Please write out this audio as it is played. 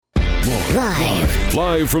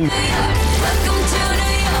Live from...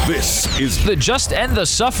 This is the Just End the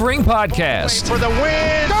Suffering podcast. For the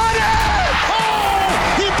win. Got it!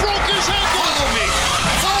 Oh! He broke his ankle.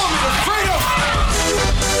 Follow me to freedom.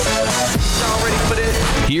 Y'all ready for this?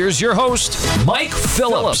 Here's your host, Mike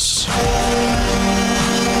Phillips.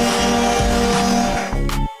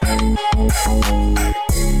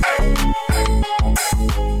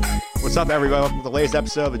 What's up, everybody? Welcome to the latest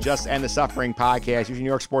episode of the Just End the Suffering podcast, using New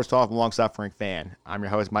York sports talk from a long-suffering fan. I'm your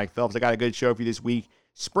host, Mike Phillips. I got a good show for you this week.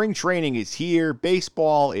 Spring training is here.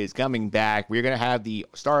 Baseball is coming back. We're going to have the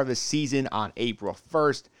start of the season on April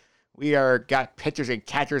 1st. We got pitchers and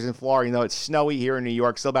catchers in Florida. You know, it's snowy here in New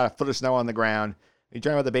York. Still about a foot of snow on the ground. We're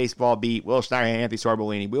talking about the baseball beat. Will Schneider and Anthony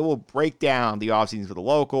Sorbolini. We will break down the offseason for the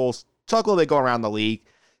locals, talk a little bit, go around the league,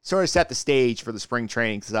 sort of set the stage for the spring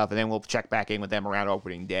training stuff, and then we'll check back in with them around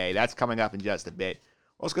opening day. That's coming up in just a bit.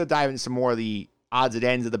 We're also going to dive into some more of the odds and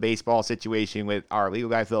ends of the baseball situation with our legal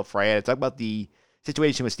guy, Phil Freyette. Talk about the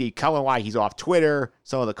situation with Steve Cohen, why he's off Twitter,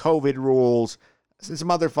 some of the COVID rules, and some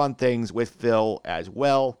other fun things with Phil as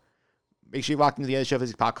well. Make sure you lock into the end of the show. This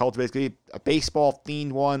is Pop Culture. It's going to be a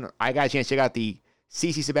baseball-themed one. I got a chance to check out the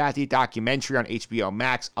CC Sabathia documentary on HBO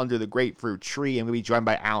Max, Under the Grapefruit Tree. I'm going to be joined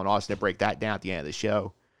by Alan Austin to break that down at the end of the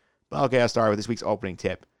show. But okay, I'll start with this week's opening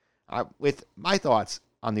tip with my thoughts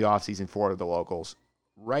on the offseason for the locals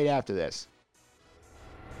right after this.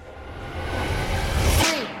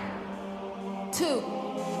 3, 2,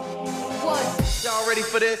 1. Y'all ready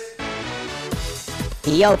for this?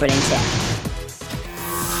 The opening tip.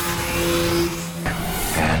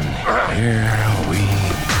 And here we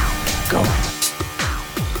go.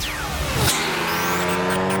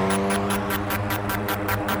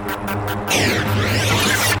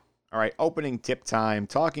 All right, opening tip time,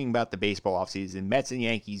 talking about the baseball offseason. Mets and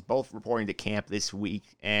Yankees both reporting to camp this week,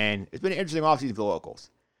 and it's been an interesting offseason for the locals.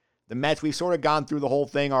 The Mets, we've sort of gone through the whole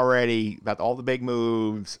thing already about all the big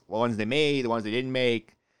moves, the ones they made, the ones they didn't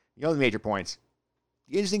make, the major points.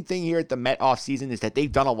 The interesting thing here at the Met offseason is that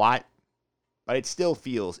they've done a lot, but it still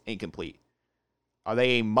feels incomplete. Are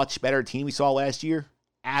they a much better team we saw last year?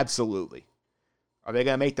 Absolutely. Are they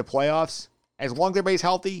going to make the playoffs? As long as everybody's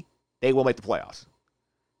healthy, they will make the playoffs.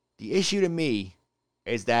 The issue to me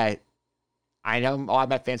is that, I know a lot of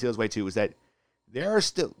Met fans feel this way too, is that there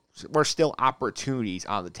were still opportunities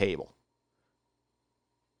on the table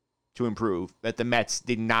to improve that the Mets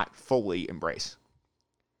did not fully embrace.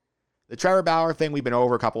 The Trevor Bauer thing we've been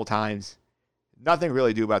over a couple of times. Nothing to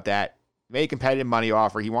really do about that. Made a competitive money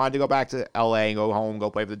offer. He wanted to go back to LA and go home,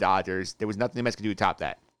 go play for the Dodgers. There was nothing the Mets could do to top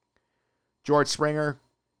that. George Springer,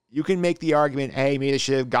 you can make the argument, hey, maybe they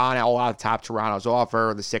should have gone all out to top Toronto's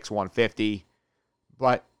offer, the 6-150.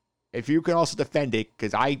 But if you can also defend it,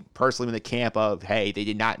 because I personally am in the camp of, hey, they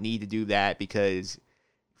did not need to do that, because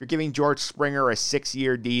if you're giving George Springer a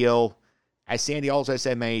 6-year deal, as Sandy also has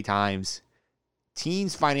said many times,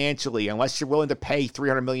 teams financially, unless you're willing to pay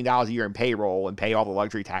 $300 million a year in payroll and pay all the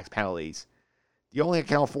luxury tax penalties, you only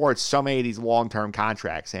can afford so many of these long-term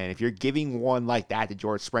contracts. And if you're giving one like that to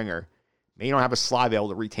George Springer, maybe you don't have a slot able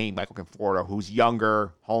to retain Michael Conforto, who's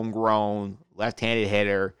younger, homegrown, left-handed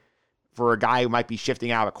hitter, for a guy who might be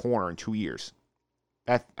shifting out of a corner in 2 years.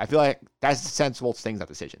 I feel like that's the sensible things that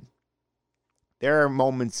decision. There are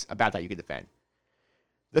moments about that you can defend.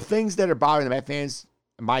 The things that are bothering the Met fans,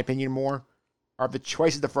 in my opinion, more, are the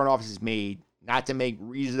choices the front office has made not to make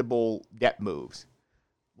reasonable depth moves.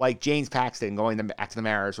 Like James Paxton going back to the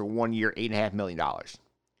Mariners for 1 year, $8.5 million.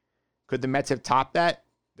 Could the Mets have topped that?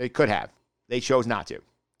 They could have. They chose not to.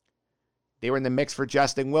 They were in the mix for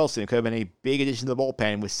Justin Wilson. It could have been a big addition to the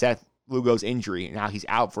bullpen with Seth Lugo's injury. Now he's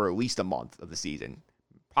out for at least a month of the season,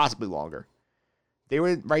 possibly longer. They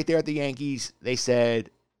were right there at the Yankees. They said,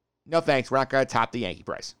 no thanks, we're not going to top the Yankee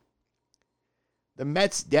price. The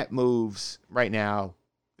Mets' debt moves right now,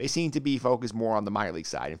 they seem to be focused more on the minor league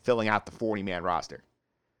side and filling out the 40-man roster.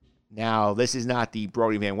 Now, this is not the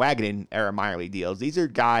Brodie Van Wagenen era minor league deals. These are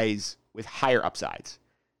guys with higher upsides.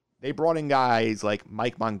 They brought in guys like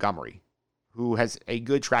Mike Montgomery, who has a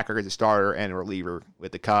good track record as a starter and a reliever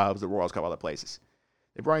with the Cubs, the Royals, a couple other places.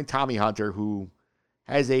 They brought in Tommy Hunter, who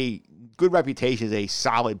has a good reputation as a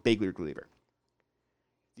solid big league reliever.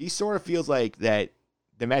 These sort of feels like that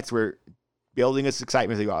the Mets were building this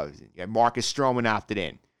excitement. They go, you Marcus Stroman opted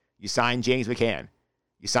in. You signed James McCann.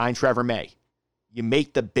 You signed Trevor May. You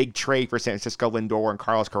make the big trade for San Francisco Lindor and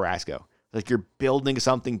Carlos Carrasco. Like you're building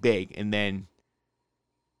something big, and then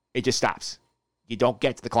it just stops. You don't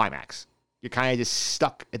get to the climax. You're kind of just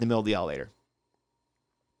stuck in the middle of the elevator.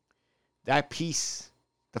 That piece,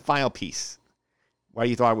 the final piece, whether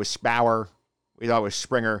you thought it was Bauer, whether you thought it was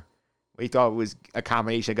Springer, We thought it was a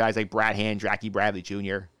combination of guys like Brad Hand, Jackie Bradley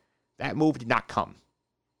Jr. That move did not come.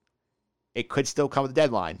 It could still come at the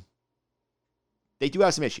deadline. They do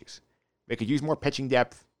have some issues. They could use more pitching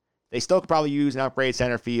depth. They still could probably use an upgrade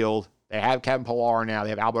center field. They have Kevin Pillar now.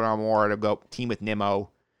 They have Albert Almora to go team with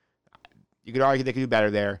Nimmo. You could argue they could do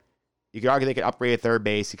better there. You could argue they could upgrade at third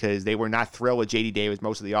base because they were not thrilled with J.D. Davis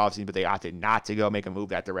most of the offseason, but they opted not to go make a move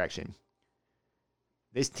that direction.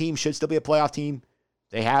 This team should still be a playoff team.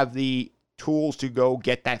 They have the tools to go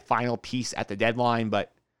get that final piece at the deadline,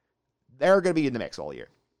 but they're going to be in the mix all year.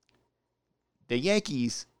 The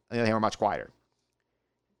Yankees, on the other hand, were much quieter.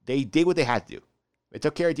 They did what they had to do. They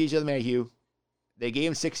took care of DJ LeMahieu. They gave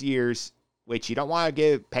him 6 years, which you don't want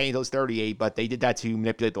to pay until he's 38, but they did that to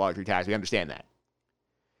manipulate the luxury tax. We understand that.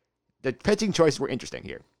 The pitching choices were interesting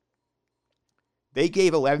here. They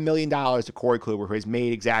gave $11 million to Corey Kluber, who has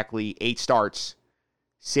made exactly 8 starts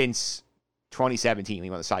since 2017 when he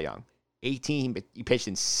won the Cy Young. 18, he pitched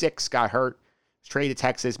in 6, got hurt, was traded to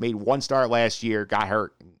Texas, made 1 start last year, got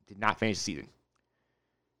hurt, and did not finish the season.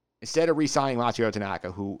 Instead of re-signing Masahiro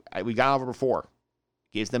Tanaka, who we got over before,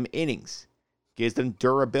 gives them innings, gives them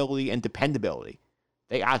durability and dependability.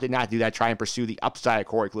 They opted not to do that, try and pursue the upside of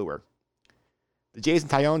Corey Kluber. The Jason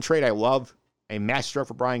Taillon trade I love, a masterstroke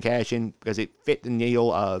for Brian Cashman because it fit the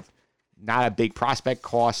needle of not a big prospect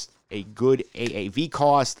cost, a good AAV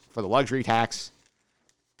cost for the luxury tax.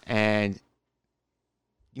 And,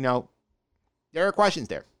 you know, there are questions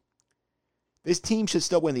there. This team should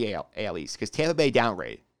still win the AL East because Tampa Bay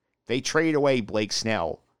downgraded. They traded away Blake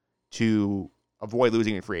Snell to avoid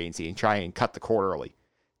losing in free agency and try and cut the cord early.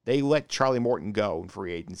 They let Charlie Morton go in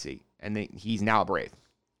free agency, and he's now a Brave.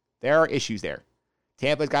 There are issues there.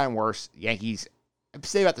 Tampa's gotten worse. Yankees, I'd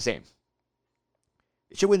say about the same.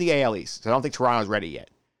 It should win the AL East, so I don't think Toronto's ready yet.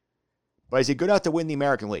 But is it good enough to win the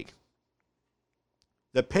American League?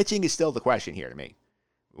 The pitching is still the question here to me.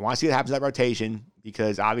 We want to see what happens in that rotation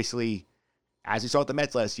because obviously, as we saw with the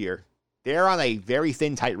Mets last year, they're on a very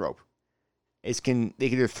thin tightrope. They can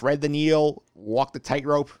either thread the needle, walk the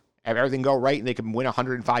tightrope, have everything go right, and they can win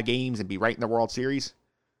 105 games and be right in the World Series.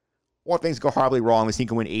 Or if things go horribly wrong, this team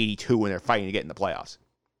can win 82 when they're fighting to get in the playoffs.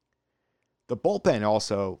 The bullpen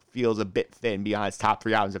also feels a bit thin beyond its top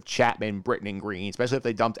 3 options of Chapman, Britton, and Green, especially if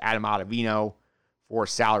they dumped Adam Ottavino for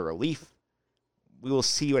salary relief. We will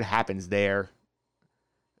see what happens there.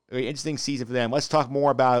 Very interesting season for them. Let's talk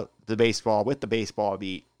more about the baseball with the baseball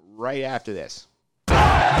beat right after this.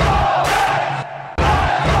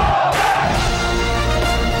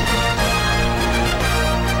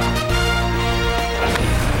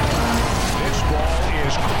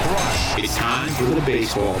 It's time for the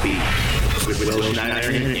baseball beat with Will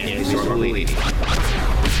Schneider and Andy Sorbolini.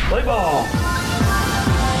 Play ball.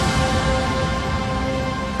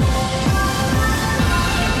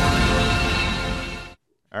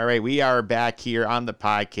 All right, we are back here on the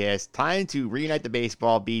podcast. Time to reunite the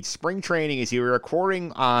baseball beat. Spring training is here. We're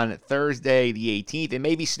recording on Thursday, the 18th. It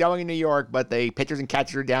may be snowing in New York, but the pitchers and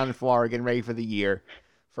catchers are down in Florida getting ready for the year.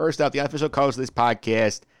 First up, the unofficial host of this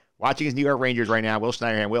podcast, watching his New York Rangers right now, Will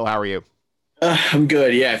Schneider. Will, how are you? I'm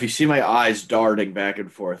good. Yeah, if you see my eyes darting back and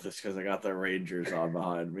forth, it's because I got the Rangers on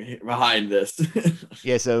behind this.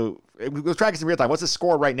 Yeah, so we'll track this in real time. What's the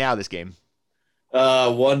score right now this game?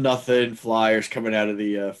 1-0 Flyers coming out of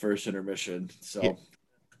the first intermission. So yeah.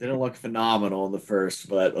 They didn't look phenomenal in the first,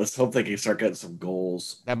 but let's hope they can start getting some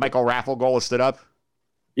goals. That Michael Raffle goal has stood up?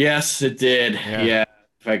 Yes, it did. Yeah.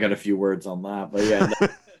 I got a few words on that, but yeah.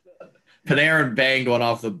 Panarin banged one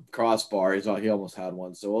off the crossbar. He almost had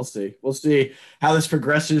one, so we'll see. We'll see how this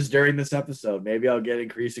progresses during this episode. Maybe I'll get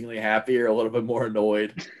increasingly happy or a little bit more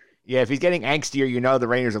annoyed. Yeah, if he's getting angstier, you know the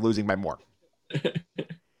Rangers are losing by more.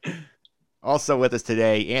 Also with us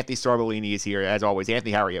today, Anthony Sorbolini is here, as always.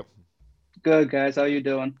 Anthony, how are you? Good, guys. How you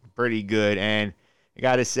doing? Pretty good, and I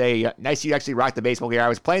got to say, nice you actually rocked the baseball gear. I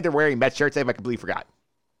was planning on wearing Mets shirts today, but I completely forgot.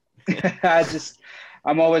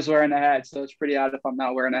 I'm always wearing a hat, so it's pretty odd if I'm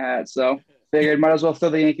not wearing a hat. So figured might as well throw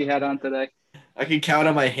the Yankee hat on today. I can count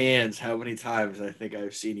on my hands how many times I think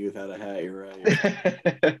I've seen you without a hat. You're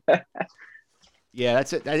right. Yeah,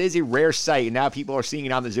 that's it. That is a rare sight, and now people are seeing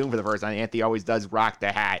it on the Zoom for the first time. Anthony always does rock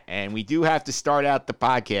the hat, and we do have to start out the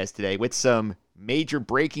podcast today with some major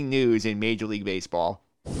breaking news in Major League Baseball.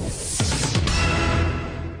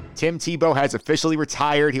 Tim Tebow has officially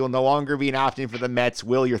retired. He will no longer be an option for the Mets.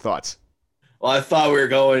 Will, your thoughts? Well, I thought we were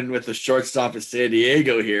going with the shortstop of San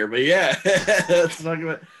Diego here, but yeah, let's talk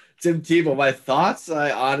about Tim Tebow. My thoughts,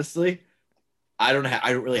 I honestly don't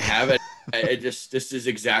really have it. This is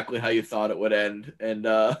exactly how you thought it would end, and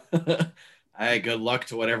I Hey, good luck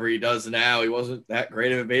to whatever he does now. He wasn't that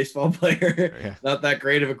great of a baseball player, not that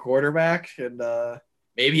great of a quarterback, and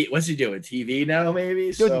maybe what's he doing? TV now,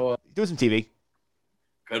 maybe. Do So some TV.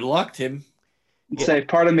 Good luck, Tim. Say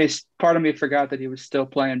part of me forgot that he was still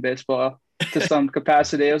playing baseball to some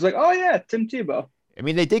capacity. I was like, oh yeah, Tim Tebow. I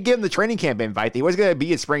mean, they did give him the training camp invite. He was going to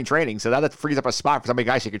be at spring training, so that frees up a spot for somebody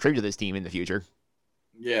guys to contribute to this team in the future.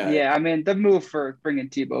 Yeah. I mean, the move for bringing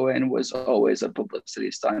Tebow in was always a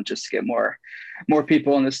publicity stunt just to get more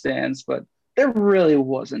people in the stands. But there really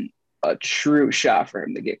wasn't a true shot for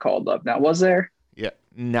him to get called up. Now, was there? Yeah,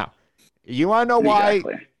 no. You want to know why?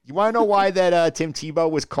 Exactly. You want to know why that Tim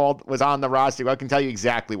Tebow was on the roster? I can tell you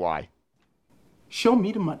exactly why. Show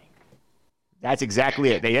me the money. That's exactly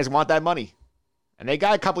it. They just want that money. And they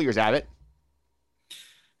got a couple years at it.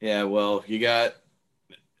 Yeah, well,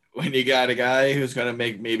 when you got a guy who's going to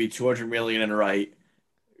make maybe $200 million in right,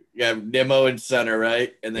 you have Nimmo in center,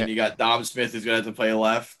 right? And then you got Dom Smith who's going to have to play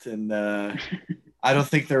left. And I don't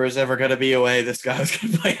think there was ever going to be a way this guy was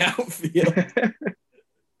going to play outfield.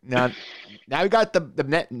 Now we got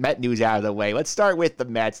the Met news out of the way. Let's start with the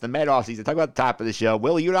Mets, the Met offseason. Talk about the top of the show.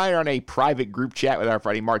 Will, you and I are on a private group chat with our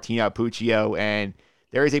buddy Martino Puccio, and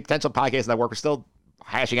there is a potential podcast that we're still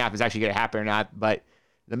hashing out if it's actually going to happen or not. But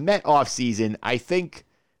the Met offseason, I think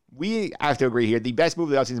we have to agree here, the best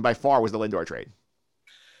move of the offseason by far was the Lindor trade.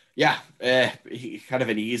 Yeah, kind of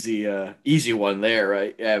an easy one there,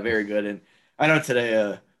 right? Yeah, very good. And I know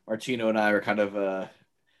today Martino and I were kind of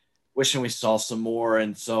wishing we saw some more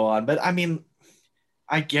and so on. But, I mean,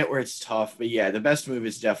 I get where it's tough. But, yeah, the best move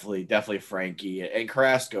is definitely Frankie and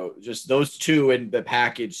Carrasco. Just those two in the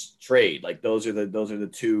package trade. Like, those are the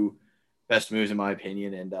two best moves in my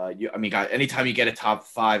opinion. And, anytime you get a top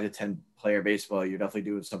 5 to 10 player baseball, you're definitely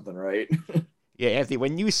doing something right. Yeah, Anthony,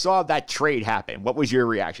 when you saw that trade happen, what was your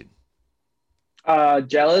reaction?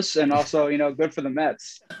 Jealous and also, good for the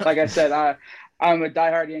Mets. Like I said, I'm a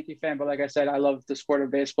diehard Yankee fan, but like I said, I love the sport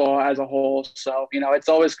of baseball as a whole. So, it's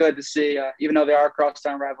always good to see, even though they are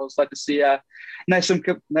crosstown rivals, like to see nice and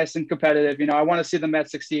competitive. I want to see the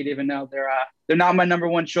Mets succeed, even though they're not my number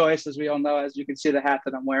one choice, as we all know, as you can see the hat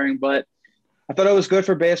that I'm wearing. But I thought it was good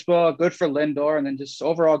for baseball, good for Lindor, and then just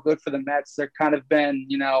overall good for the Mets. They're kind of been,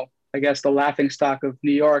 I guess the laughing stock of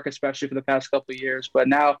New York, especially for the past couple of years. But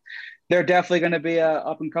now they're definitely going to be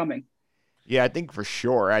up and coming. Yeah, I think for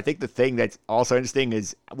sure. I think the thing that's also interesting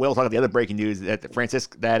is we'll talk about the other breaking news that Fernando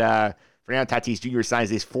Tatis Jr. signs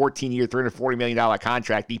this 14-year, $340 million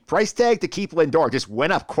contract. The price tag to keep Lindor just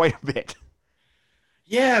went up quite a bit.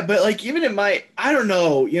 Yeah, but like even in I don't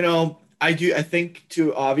know, I think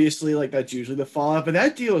too, obviously, like that's usually the fallout, but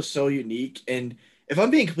that deal is so unique. And if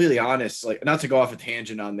I'm being completely honest, like not to go off a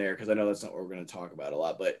tangent on there, because I know that's not what we're going to talk about a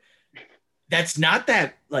lot, but that's not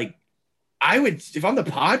that like if I'm the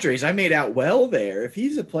Padres, I made out well there. If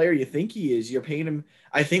he's a player you think he is, you're paying him.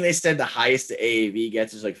 I think they said the highest the AAV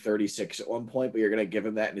gets is like 36 at one point, but you're going to give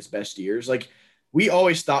him that in his best years. Like we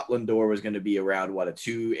always thought Lindor was going to be around a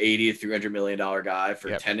 $280 to $300 million guy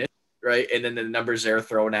for tennis, right? And then the numbers they're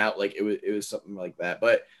throwing out, like it was something like that.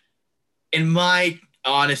 But in my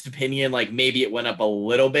honest opinion, like maybe it went up a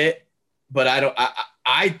little bit, but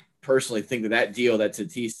I personally think that deal that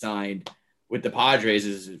Tatis signed with the Padres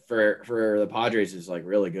is for the Padres is like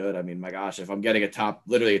really good. I mean, my gosh, if I'm getting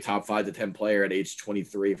literally a top 5 to 10 player at age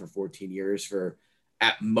 23 for 14 years for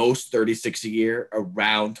at most 36 a year,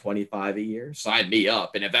 around 25 a year, sign me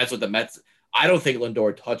up. And if that's what the Mets, I don't think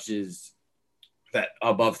Lindor touches that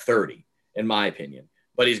above 30 in my opinion,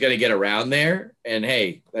 but he's going to get around there. And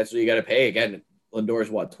hey, that's what you got to pay. Again, Lindor's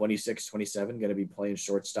 26, 27, going to be playing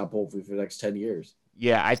shortstop hopefully for the next 10 years.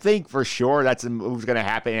 Yeah, I think for sure that's a move's going to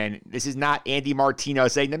happen. And this is not Andy Martino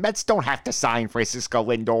saying the Mets don't have to sign Francisco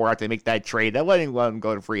Lindor after they make that trade. They're letting him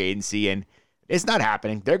go to free agency, and it's not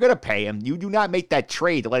happening. They're going to pay him. You do not make that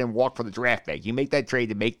trade to let him walk for the draft pick. You make that trade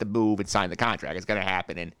to make the move and sign the contract. It's going to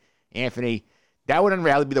happen. And Anthony, that would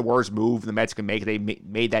undoubtedly be the worst move the Mets could make if they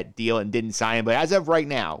made that deal and didn't sign him. But as of right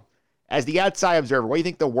now, as the outside observer, what do you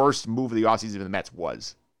think the worst move of the offseason of the Mets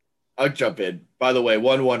was? I'll jump in. By the way,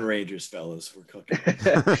 1-1 Rangers, fellas. We're cooking.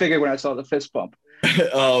 I figured when I saw the fist bump.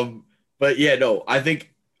 But yeah, no, I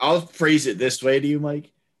think I'll phrase it this way to you,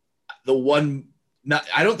 Mike. I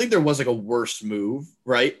don't think there was like a worse move,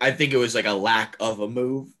 right? I think it was like a lack of a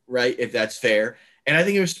move, right? If that's fair. And I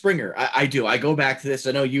think it was Springer. I do. I go back to this.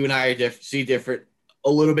 I know you and I see different, a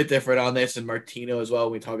little bit different on this, and Martino as well.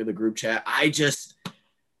 When we talk in the group chat.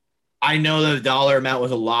 I know that the dollar amount was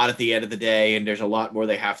a lot at the end of the day, and there's a lot more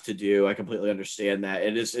they have to do. I completely understand that.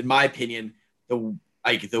 It is, in my opinion,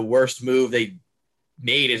 the worst move they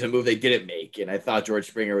made is a move they didn't make, and I thought George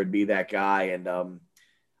Springer would be that guy. And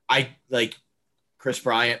Chris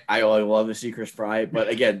Bryant. I love to see Chris Bryant, but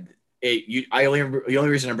again, the only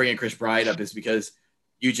reason I'm bringing Chris Bryant up is because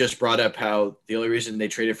you just brought up how the only reason they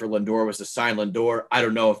traded for Lindor was to sign Lindor. I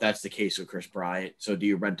don't know if that's the case with Chris Bryant. So do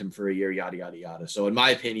you rent him for a year? Yada, yada, yada. So in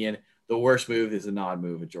my opinion, the worst move is a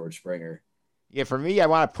non-move with George Springer. Yeah, for me, I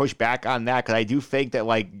want to push back on that because I do think that,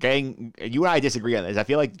 like, you and I disagree on this. I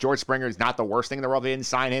feel like George Springer is not the worst thing in the world. They didn't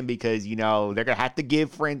sign him because, they're going to have to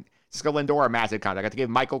give Francisco Lindor a massive contract. They got to give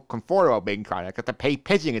Michael Conforto a big contract. They got to pay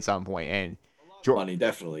pitching at some point. And money,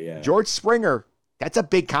 definitely, yeah. George Springer, that's a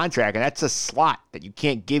big contract, and that's a slot that you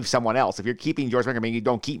can't give someone else. If you're keeping George Springer, you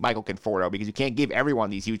don't keep Michael Conforto because you can't give everyone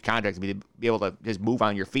these huge contracts to be able to just move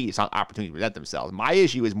on your feet. It's not opportunities to present themselves. My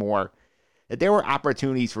issue is more that there were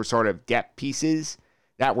opportunities for sort of depth pieces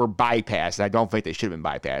that were bypassed. I don't think they should have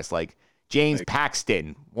been bypassed. Like James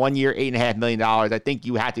Paxton, 1 year, $8.5 million. I think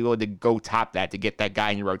you have to be able to go top that to get that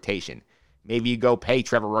guy in your rotation. Maybe you go pay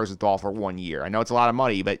Trevor Rosenthal for 1 year. I know it's a lot of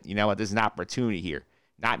money, but you know what? There's an opportunity here.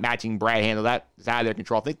 Not matching Brad Handel, that's out of their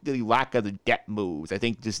control. I think the lack of the depth moves. I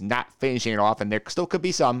think just not finishing it off, and there still could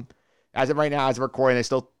be some. As of right now, as of recording, they're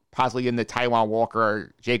still possibly in the Taijuan Walker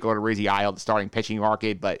or Jake Odorizzi the starting pitching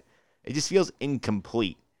market, but it just feels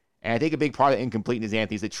incomplete. And I think a big part of the incompleteness,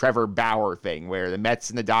 Anthony, is the Trevor Bauer thing, where the Mets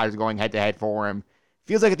and the Dodgers are going head-to-head for him.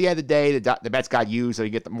 Feels like at the end of the day, the Mets got used, so you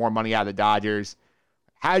get more money out of the Dodgers.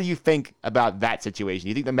 How do you think about that situation? Do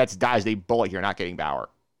you think the Mets dodged a bullet here not getting Bauer?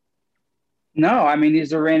 No, I mean, he's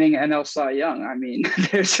the reigning NL Cy Young. I mean,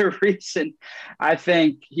 there's a reason. I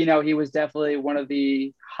think, he was definitely one of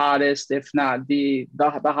the hottest, if not the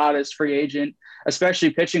hottest free agent, especially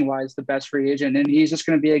pitching-wise, the best free agent. And he's just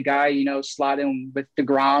going to be a guy, slot in with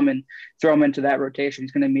DeGrom and throw him into that rotation.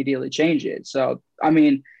 He's going to immediately change it. So, I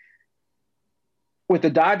mean, with the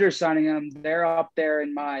Dodgers signing him, they're up there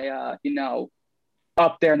in my,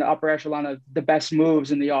 up there in the upper echelon of the best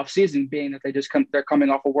moves in the offseason, being that they're coming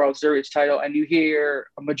off a World Series title. And you hear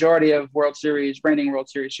a majority of reigning World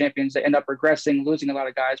Series champions, they end up regressing, losing a lot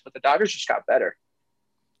of guys, but the Dodgers just got better.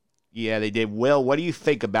 Yeah, they did. Will, what do you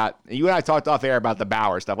think about, you and I talked off air about the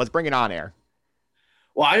Bauer stuff. Let's bring it on air.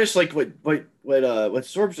 Well, I just like what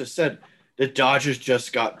Sorbs just said. The Dodgers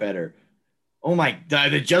just got better. Oh my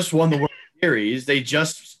God, they just won the World Series. They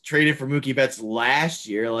just traded for Mookie Betts last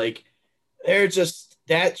year. Like, they're just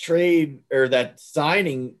that trade or that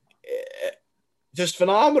signing, just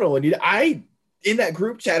phenomenal. And in that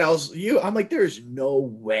group chat, I'm like, there's no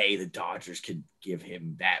way the Dodgers could give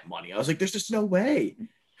him that money. I was like, there's just no way.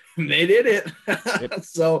 They did it.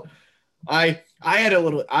 So I had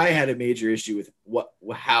a major issue with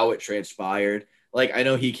how it transpired. Like, I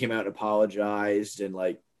know he came out and apologized, and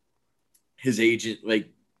like his agent like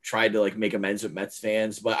tried to like make amends with Mets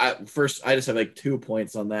fans. But I just have like 2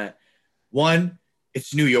 points on that. One,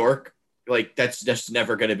 it's New York. Like, that's just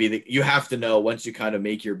never going to be you have to know once you kind of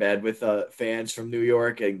make your bed with fans from New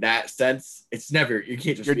York, in that sense, it's never, you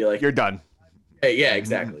can't just be like, you're done. Hey, yeah,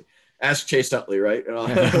 exactly. Ask Chase Utley, right?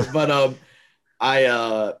 But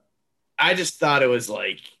I just thought it was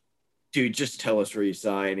like, dude, just tell us where you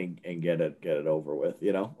sign and get it over with,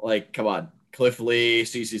 like, come on. Cliff Lee,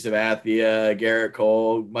 CC Sabathia, Garrett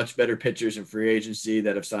Cole, much better pitchers in free agency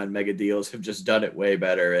that have signed mega deals, have just done it way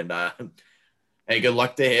better. And hey, good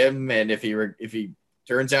luck to him. And if he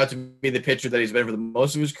turns out to be the pitcher that he's been for the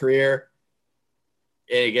most of his career,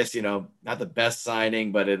 I guess, not the best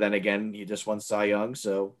signing, but then again, he just won Cy Young,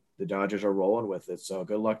 so the Dodgers are rolling with it. So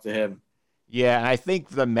good luck to him. Yeah, and I think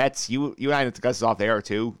the Mets, you and I discussed this off the air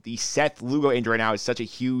too. The Seth Lugo injury right now is such a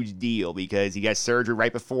huge deal because he got surgery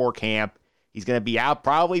right before camp. He's going to be out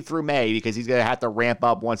probably through May because he's going to have to ramp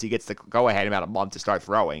up once he gets the go-ahead in about a month to start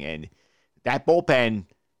throwing. And that bullpen,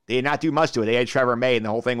 they did not do much to it. They had Trevor May, and the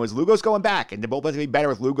whole thing was Lugo's going back, and the bullpen's going to be better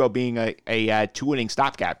with Lugo being a two-inning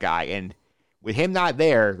stopgap guy. And with him not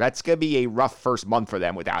there, that's going to be a rough first month for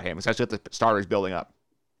them without him, especially with the starters building up.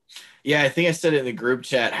 Yeah, I think I said it in the group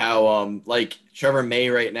chat how like Trevor May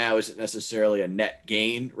right now isn't necessarily a net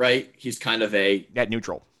gain, right? He's kind of a net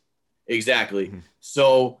neutral. Exactly. Mm-hmm.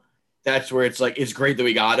 So that's where it's like, it's great that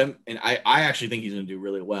we got him. And I actually think he's going to do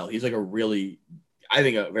really well. He's like a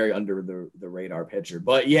very under the radar pitcher.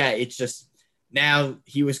 But yeah, it's just now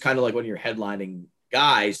he was kind of like one of your headlining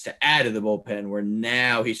guys to add to the bullpen, where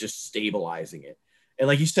now he's just stabilizing it. And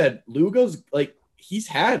like you said, Lugo's like, he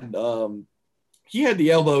had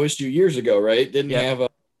the elbow issue years ago, right? Didn't he have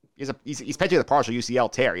he's pitching with a partial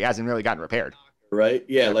UCL tear. He hasn't really gotten repaired. Right?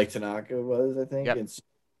 Yeah, like Tanaka was, I think. Yep. And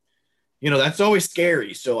that's always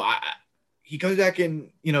scary. So he comes back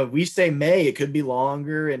in, we say May, it could be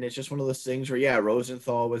longer. And it's just one of those things where, yeah,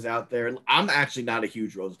 Rosenthal was out there. And I'm actually not a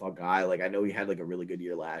huge Rosenthal guy. Like, I know he had like a really good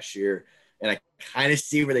year last year, and I kind of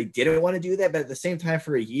see where they didn't want to do that. But at the same time,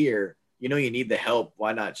 for a year, you need the help.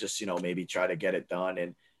 Why not just, maybe try to get it done?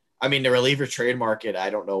 And I mean, the reliever trade market, I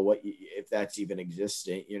don't know if that's even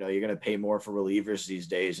existing. You're going to pay more for relievers these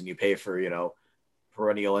days and you pay for,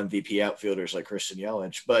 perennial MVP outfielders like Christian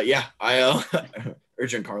Yelich. But yeah, or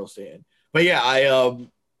Giancarlo Stanton. But yeah,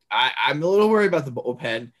 I'm a little worried about the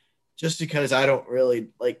bullpen just because I don't really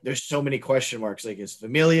there's so many question marks. Like, is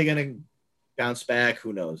Familia going to bounce back?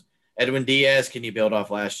 Who knows? Edwin Diaz, can you build off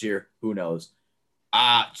last year? Who knows?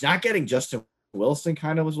 Not getting Justin Wilson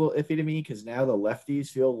kind of was a little iffy to me because now the lefties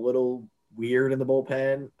feel a little weird in the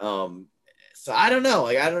bullpen. So I don't know.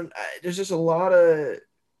 There's just a lot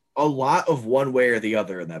of one way or the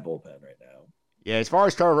other in that bullpen right now. Yeah, as far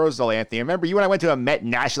as Trevor Rosenthal, Anthony, I remember you and I went to a Met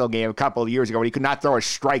National game a couple of years ago where he could not throw a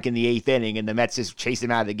strike in the 8th inning, and the Mets just chased him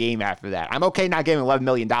out of the game after that. I'm okay not giving $11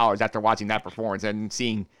 million after watching that performance and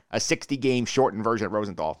seeing a 60-game shortened version of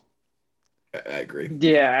Rosenthal. I agree.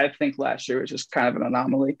 Yeah, I think last year was just kind of an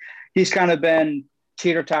anomaly. He's kind of been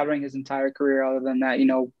teeter-tottering his entire career other than that,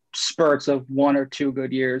 spurts of 1 or 2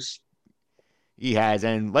 good years. He has,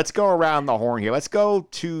 and let's go around the horn here. Let's go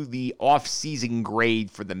to the off-season grade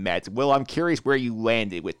for the Mets. Will, I'm curious where you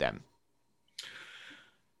landed with them.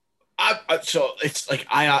 So it's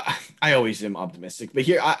I always am optimistic, but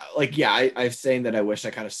here I'm saying that I wish I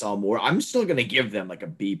kind of saw more. I'm still going to give them a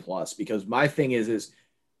B+ because my thing is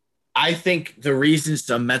I think the reason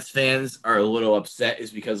some Mets fans are a little upset is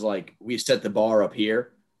because we set the bar up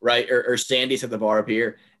here, right? Or Sandy set the bar up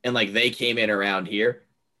here, and they came in around here.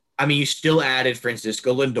 I mean, you still added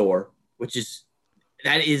Francisco Lindor,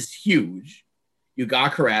 that is huge. You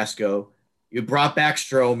got Carrasco. You brought back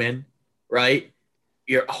Stroman, right?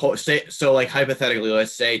 Hypothetically,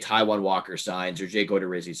 let's say Taijuan Walker signs or Jake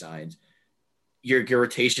Odorizzi signs. Your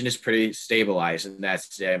rotation is pretty stabilized in that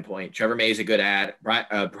standpoint. Trevor May is a good ad. Brian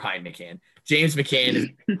McCann. James McCann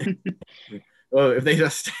is well, if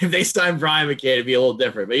they sign Brian McCann, it'd be a little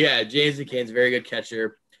different. But yeah, James McCann's a very good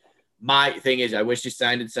catcher. My thing is, I wish you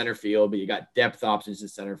signed in center field, but you got depth options in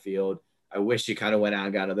center field. I wish you kind of went out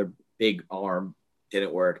and got another big arm.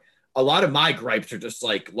 Didn't work. A lot of my gripes are just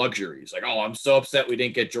luxuries. I'm so upset we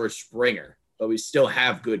didn't get George Springer, but we still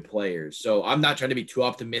have good players. So I'm not trying to be too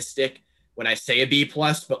optimistic when I say a B+,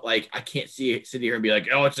 but I can't sit here and be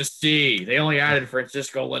oh, it's a C. They only added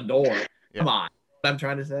Francisco Lindor. Yeah. Come on. What I'm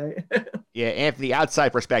trying to say. Yeah, Anthony, outside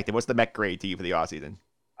perspective, what's the Met grade to you for the offseason?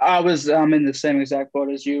 I'm in the same exact boat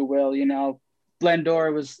as you, Will.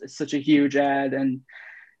 Lindor was such a huge ad, and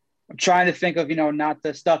I'm trying to think of, not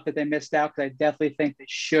the stuff that they missed out, because I definitely think they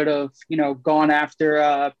should have, gone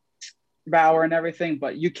after Bauer and everything,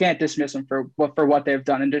 but you can't dismiss them for what they've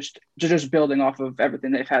done and just building off of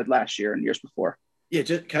everything they've had last year and years before. Yeah,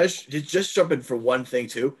 just jump in for one thing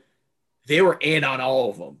too. They were in on all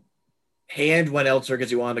of them. Hand went elsewhere because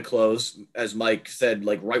he wanted to close, as Mike said,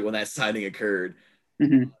 right when that signing occurred.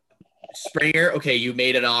 Mm-hmm. Springer, okay, you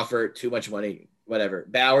made an offer, too much money, whatever.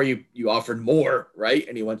 Bauer, you offered more, right?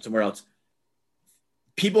 And he went somewhere else.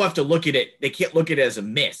 People have to look at it. They can't look at it as a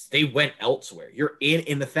miss. They went elsewhere. You're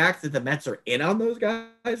in the fact that the Mets are in on those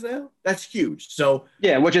guys now, that's huge. So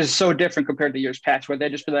yeah, which is so different compared to years past where they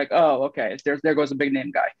just be oh, okay, there goes a big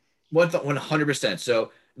name guy. 100%.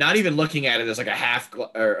 So not even looking at it as a half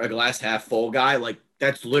or a glass half full guy,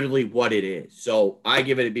 that's literally what it is. So I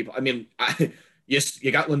give it a B. I mean, yes,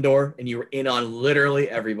 you got Lindor, and you were in on literally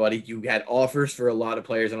everybody. You had offers for a lot of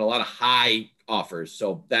players and a lot of high offers.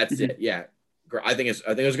 So that's it. Yeah, I think it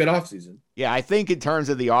was a good offseason. Yeah, I think in terms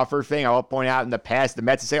of the offer thing, I will point out in the past, the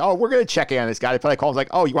Mets say, "Oh, we're going to check in on this guy." They probably call him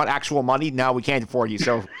 "Oh, you want actual money? No, we can't afford you.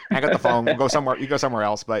 So hang up the phone. We'll go somewhere. You go somewhere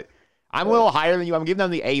else." But I'm a little higher than you. I'm giving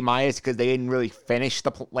them the A- because they didn't really finish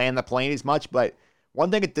land the plane as much. But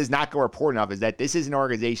one thing it does not go report enough is that this is an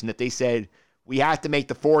organization that they said, we have to make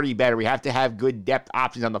the 40 better. We have to have good depth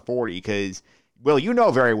options on the 40 because, Will, you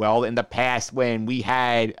know very well in the past when we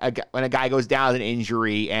had when a guy goes down with an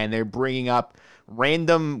injury and they're bringing up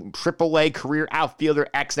random AAA career outfielder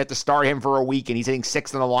X that to start him for a week and he's hitting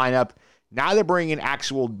 6th in the lineup. Now they're bringing in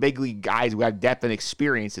actual big league guys who have depth and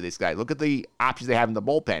experience to this guy. Look at the options they have in the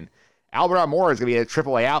bullpen. Albert Almora is going to be a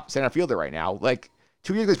AAA out center fielder right now.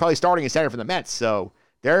 2 years ago, he's probably starting in center for the Mets. So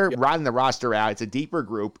they're riding the roster out. It's a deeper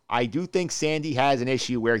group. I do think Sandy has an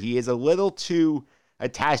issue where he is a little too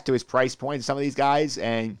attached to his price point, some of these guys.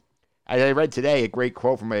 And as I read today, a great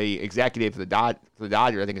quote from an executive for the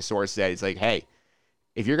Dodgers, I think a source said, it's hey,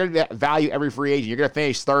 if you're going to value every free agent, you're going to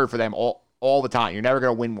finish third for them all the time. You're never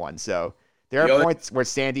going to win one. So there are points where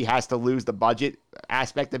Sandy has to lose the budget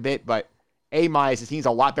aspect a bit, but A-, his team's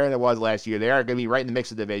a lot better than it was last year. They are going to be right in the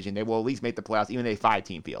mix of the division. They will at least make the playoffs, even a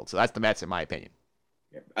 5-team field. So that's the Mets, in my opinion.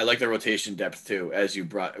 I like the rotation depth too, as you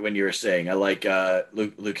brought when you were saying. I like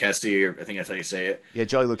Lucchesi, or I think that's how you say it. Yeah,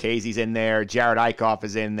 Joey Lucchese's in there. Jared Eichhoff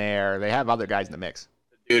is in there. They have other guys in the mix.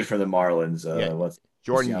 Dude from the Marlins.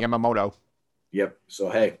 Jordan Yamamoto. Yep. So,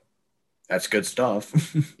 hey, that's good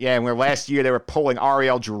stuff. Yeah, and where last year they were pulling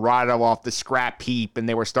Ariel Jurado off the scrap heap, and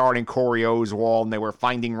they were starting Corey Oswald, and they were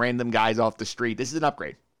finding random guys off the street. This is an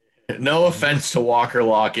upgrade. No offense to Walker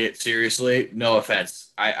Lockett. Seriously, no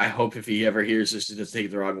offense. I hope if he ever hears this, to just take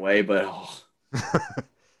it the wrong way, but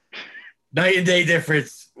night and day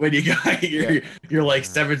difference when you got your like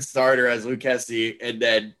 7th starter as Lucchesi, and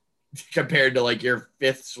then compared to like your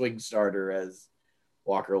 5th swing starter as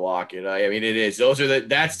Walker Lockett. I mean, it is.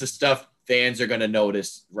 That's the stuff fans are going to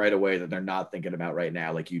notice right away that they're not thinking about right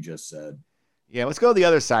now, like you just said. Yeah, let's go to the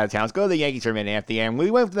other side of town. Let's go to the Yankees for a minute, Anthony. And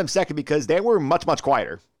we went for them second because they were much, much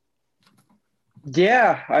quieter.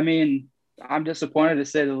 Yeah, I mean, I'm disappointed to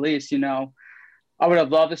say the least. I would have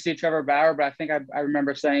loved to see Trevor Bauer, but I think I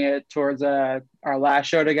remember saying it towards our last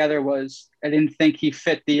show together was I didn't think he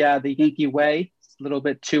fit the Yankee way. It's a little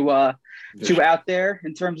bit too out there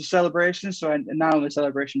in terms of celebration. So not only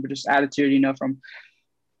celebration, but just attitude, from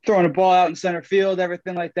throwing a ball out in center field,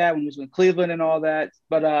 everything like that when he was with Cleveland and all that.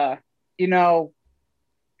 But,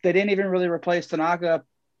 they didn't even really replace Tanaka,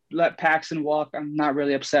 let Paxton walk. I'm not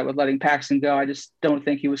really upset with letting Paxton go. I just don't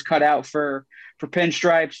think he was cut out for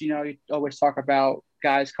pinstripes. You always talk about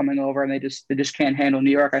guys coming over and they just can't handle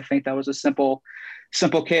New York. I think that was a simple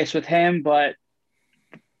case with him. But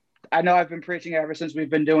I know I've been preaching ever since we've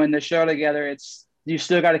been doing this show together. You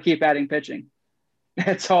still got to keep adding pitching.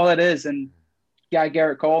 That's all it is. And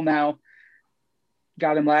Garrett Cole now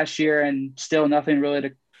got him last year and still nothing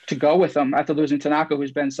really to go with him after losing Tanaka,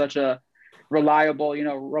 who's been such a reliable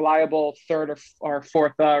 3rd or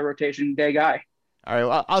 4th rotation day guy. All right,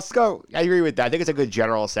 well, I'll go. I agree with that. I think it's a good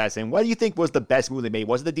general assessment. What do you think was the best move they made?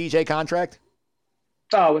 Was it the DJ contract?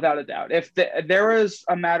 Oh, without a doubt. If there was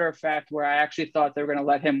a matter of fact where I actually thought they were going to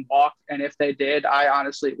let him walk, and if they did, I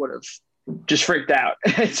honestly would have just freaked out.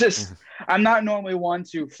 It's just I'm not normally one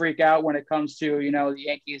to freak out when it comes to the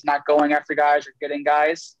Yankees not going after guys or getting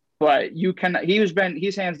guys, but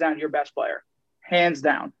he's hands down your best player, hands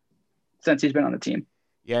down, since he's been on the team.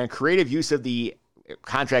 Yeah, and creative use of the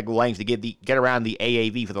contract length to get around the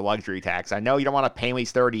AAV for the luxury tax. I know you don't want to pay him at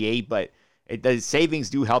 38, but the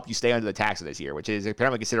savings do help you stay under the tax this year, which is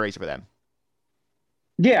apparently a consideration for them.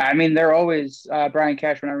 Yeah, I mean, they're always Brian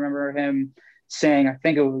Cashman. I remember him saying, I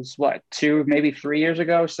think it was 2, maybe 3 years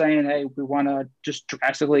ago, saying, hey, we want to just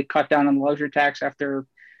drastically cut down on the luxury tax after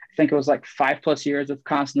I think it was 5+ years of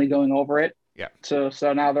constantly going over it. Yeah. So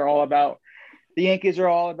now they're all about the Yankees are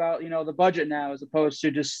all about, the budget now as opposed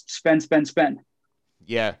to just spend.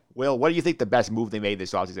 Yeah. Will, what do you think the best move they made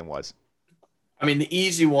this offseason was? I mean, the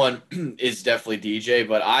easy one is definitely DJ,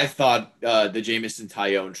 but I thought the Jameson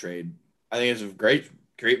Taillon trade, I think it's a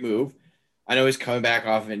great move. I know he's coming back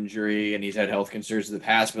off injury and he's had health concerns in the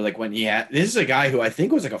past, but this is a guy who I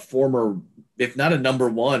think was a former, if not a number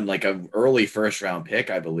 1, an early 1st round pick,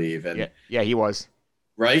 I believe. And yeah, he was.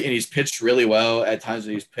 Right. And he's pitched really well at times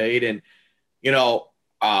when he's played. And,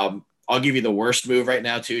 I'll give you the worst move right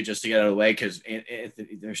now too, just to get out of the way. Cause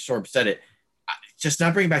they're sort of said it, just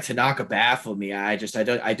not bringing back Tanaka baffled me. I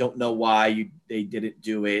don't know why they didn't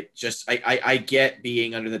do it. Just, I get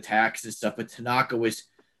being under the tax and stuff, but Tanaka was,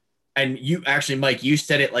 and you actually, Mike, you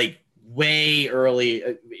said it way early,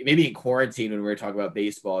 maybe in quarantine when we were talking about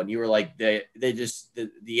baseball, and you were like, the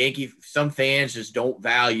Yankee, some fans just don't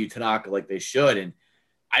value Tanaka like they should. And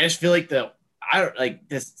I just feel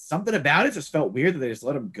there's something about it just felt weird that they just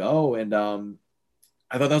let him go. And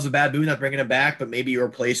I thought that was a bad move not bringing him back, but maybe you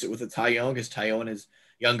replace it with a Taillon because Taillon is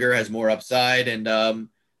younger, has more upside. And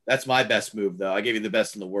that's my best move, though. I gave you the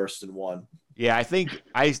best and the worst in one. Yeah, I think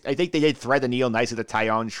they did thread the needle nice with the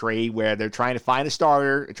Taillon trade where they're trying to find a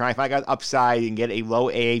starter, trying to find a guy upside and get a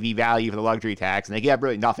low AAV value for the luxury tax, and they get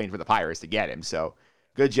really nothing for the Pirates to get him. So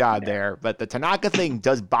good job there. But the Tanaka thing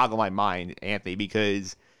does boggle my mind, Anthony,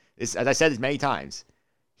 because as I said this many times,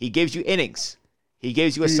 he gives you innings. He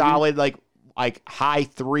gives you a solid like high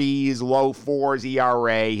 3s, low 4s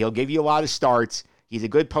ERA. He'll give you a lot of starts. He's a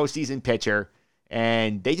good postseason pitcher.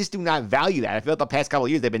 And they just do not value that. I feel like the past couple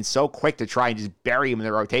of years, they've been so quick to try and just bury him in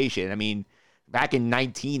the rotation. I mean, back in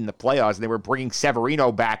 19, the playoffs, they were bringing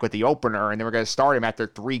Severino back with the opener, and they were going to start him after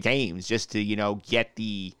 3 games just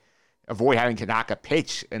to, avoid having Tanaka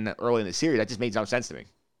pitch early in the series. That just made no sense to me.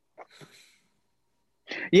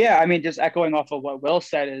 Yeah, I mean, just echoing off of what Will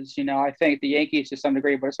said is, I think the Yankees to some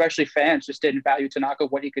degree, but especially fans, just didn't value Tanaka,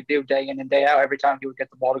 what he could do day in and day out every time he would get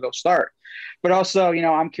the ball to go start. But also,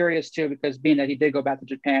 I'm curious too, because being that he did go back to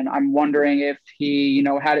Japan, I'm wondering if he,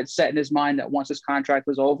 had it set in his mind that once his contract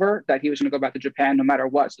was over, that he was going to go back to Japan no matter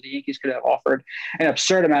what. So the Yankees could have offered an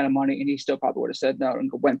absurd amount of money and he still probably would have said no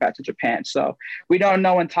and went back to Japan. So we don't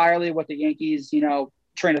know entirely what the Yankees,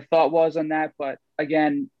 train of thought was on that. But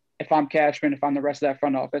again, if I'm Cashman, if I'm the rest of that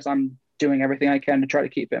front office, I'm doing everything I can to try to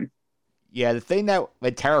keep him. Yeah, the thing that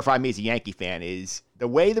would terrify me as a Yankee fan is the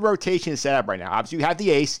way the rotation is set up right now. Obviously, you have the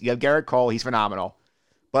ace. You have Garrett Cole. He's phenomenal.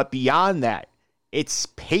 But beyond that, it's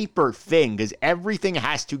paper thin because everything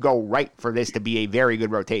has to go right for this to be a very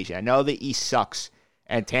good rotation. I know the East sucks,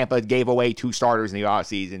 and Tampa gave away 2 starters in the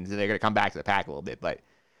offseason, so they're going to come back to the pack a little bit. But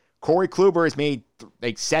Corey Kluber has made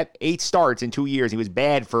 8 starts in 2 years. He was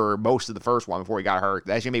bad for most of the first one before he got hurt.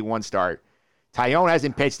 That's going to make 1 start. Tyone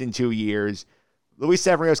hasn't pitched in 2 years. Luis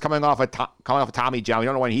Severino's coming off a Tommy John. We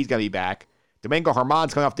don't know when he's going to be back. Domingo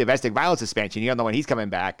Germán's coming off domestic violence suspension. You don't know when he's coming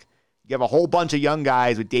back. You have a whole bunch of young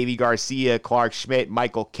guys with Davy Garcia, Clark Schmidt,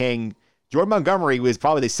 Michael King. Jordan Montgomery was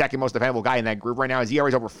probably the second most dependable guy in that group right now. His ERA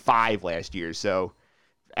was over 5 last year. So,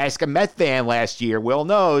 ask a Met fan last year. Will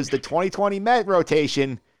knows the 2020 Met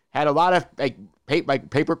rotation had a lot of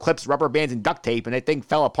paper clips, rubber bands, and duct tape, and that thing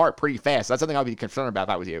fell apart pretty fast. That's something I'd be concerned about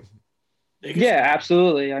if I was you. Yeah,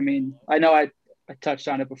 absolutely. I mean, I know I touched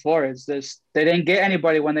on it before. Is this they didn't get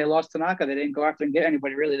anybody when they lost Tanaka. They didn't go after and get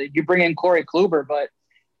anybody really. You bring in Corey Kluber, but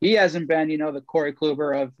he hasn't been, the Corey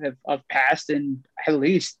Kluber of past in at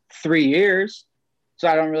least 3 years. So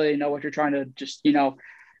I don't really know what you're trying to just,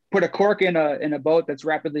 put a cork in a boat that's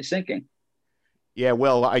rapidly sinking. Yeah,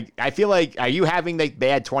 Will, I feel like, are you having the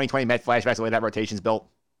bad 2020 Met flashbacks the way that rotation's built?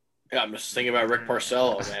 Yeah, I'm just thinking about Rick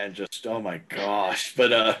Porcello, man. Just, oh my gosh.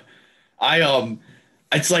 But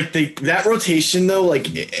it's like that rotation though. Like,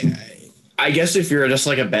 I guess if you're just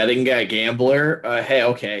like a betting guy, gambler, hey,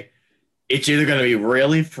 okay, it's either going to be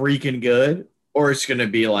really freaking good or it's going to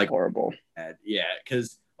be like horrible. Bad. Yeah,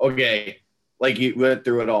 because okay, like you went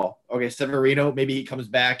through it all. Okay, Severino, maybe he comes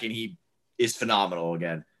back and he is phenomenal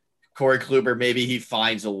again. Corey Kluber, maybe he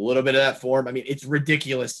finds a little bit of that form. I mean, it's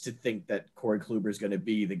ridiculous to think that Corey Kluber is going to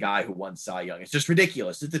be the guy who won Cy Young. It's just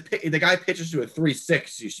ridiculous. The guy pitches to a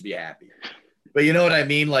 3.6, you should be happy. But you know what I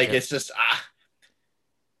mean? Like, yeah. It's just,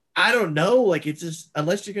 I don't know. Like, it's just,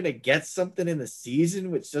 unless you're going to get something in the season,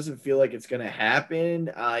 which doesn't feel like it's going to happen.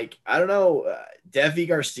 Like, I don't know. Deivi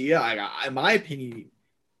Garcia, in my opinion,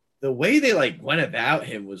 the way they went about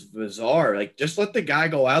him was bizarre. Like, just let the guy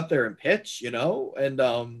go out there and pitch, And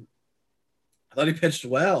I thought he pitched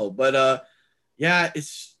well, but yeah,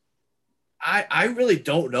 I really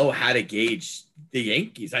don't know how to gauge the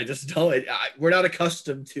Yankees. I just don't. We're not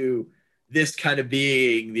accustomed to this kind of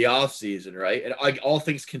being the offseason, right? And all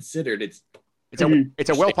things considered, it's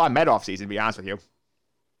a well-planned Met offseason, to be honest with you.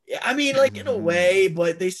 Yeah, I mean, in a way,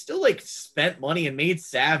 but they still spent money and made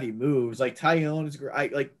savvy moves. Like Tyone is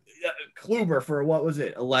great. Like Kluber for what was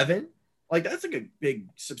it, 11? Like that's a big,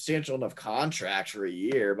 substantial enough contract for a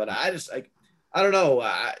year. But I just I don't know.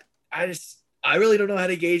 I really don't know how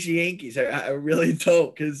to gauge the Yankees. I really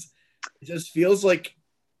don't, because it just feels like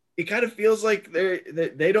it kind of feels like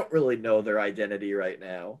they don't really know their identity right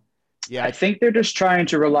now. Yeah, I think they're just trying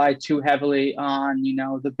to rely too heavily on,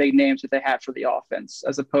 the big names that they have for the offense,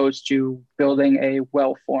 as opposed to building a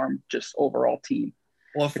well-formed, just overall team.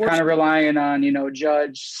 Well, they're kind of relying on,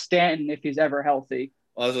 Judge, Stanton, if he's ever healthy.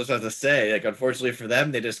 Well, I was just about to say, unfortunately for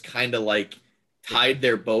them, they just kind of tied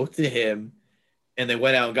their boat to him. And they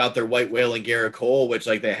went out and got their white whale and Garrett Cole, which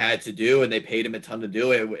they had to do, and they paid him a ton to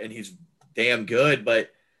do it, and he's damn good.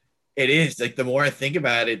 But it is the more I think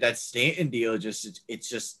about it, that Stanton deal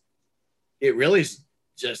it really is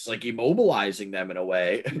just immobilizing them in a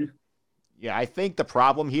way. Yeah, I think the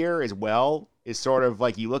problem here as well is sort of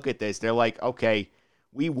you look at this, they're okay,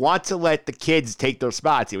 we want to let the kids take those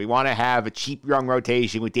spots here. We want to have a cheap young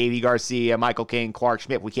rotation with Deivi Garcia, Michael King, Clark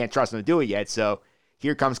Schmidt. We can't trust them to do it yet. So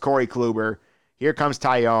here comes Corey Kluber. Here comes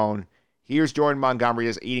Tyone. Here's Jordan Montgomery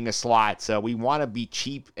just eating a slot. So we want to be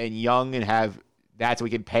cheap and young and have that so we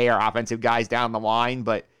can pay our offensive guys down the line.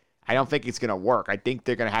 But I don't think it's going to work. I think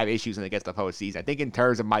they're going to have issues when they get to the postseason. I think in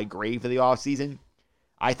terms of my grade for the offseason,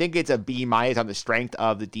 I think it's a B- on the strength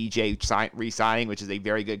of the DJ re-signing, which is a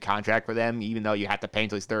very good contract for them, even though you have to pay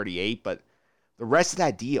until he's 38. But the rest of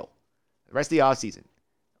that deal, the rest of the offseason,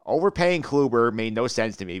 overpaying Kluber made no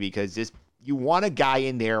sense to me because you want a guy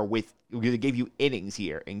in there to give you innings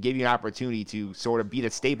here and give you an opportunity to sort of be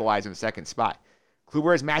the stabilizer in the second spot.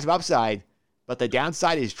 Kluber has massive upside, but the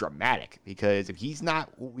downside is dramatic because if he's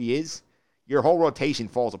not who he is, your whole rotation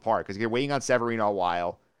falls apart because you're waiting on Severino a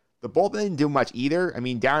while. The bullpen didn't do much either. I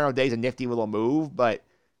mean, Darren O'Day's a nifty little move, but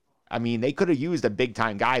I mean, they could have used a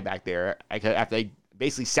big-time guy back there after they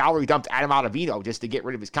basically salary dumped Adam Ottavino just to get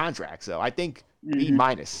rid of his contract. So I think B-.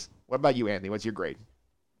 What about you, Anthony? What's your grade?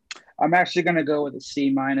 I'm actually going to go with a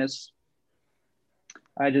C-. I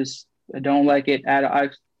don't like it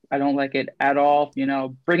I don't like it at all. You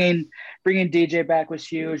know, bringing DJ back was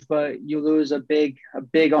huge, but you lose a big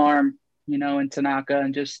arm, you know, in Tanaka,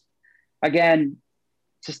 and just the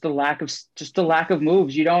lack of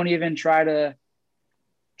moves. You don't even try to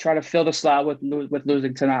fill the slot with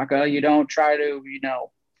losing Tanaka. You don't try to, you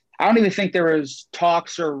know, I don't even think there was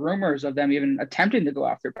talks or rumors of them even attempting to go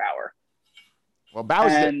after Bauer. Well,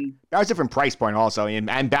 Bauer's a different price point also,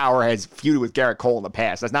 and Bauer has feuded with Garrett Cole in the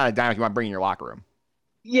past. That's not a dynamic you want to bring in your locker room.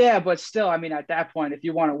 Yeah, but still, I mean, at that point, if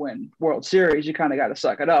you want to win World Series, you kind of got to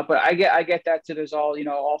suck it up. But I get that too. There's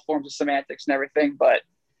all forms of semantics and everything, but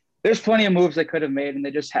there's plenty of moves they could have made, and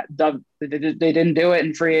they just they didn't do it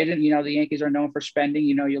in free agent. You know, the Yankees are known for spending.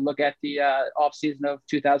 You know, you look at the offseason of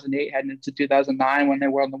 2008 heading into 2009 when they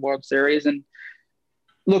were in the World Series, and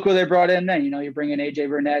look who they brought in then. You know, you bring in AJ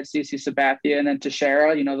Burnett, CC Sabathia, and then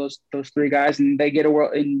Teixeira. You know, those three guys, and you get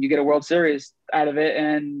a World Series out of it,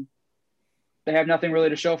 and they have nothing really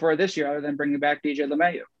to show for it this year other than bringing back DJ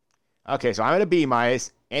LeMahieu. Okay, so I'm at a B-.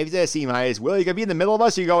 Anthony's at a C-. Will, you gonna be in the middle of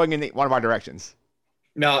us, or are you going in one of our directions?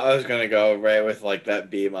 No, I was gonna go right with like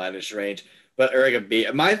that B- range, but or like a B.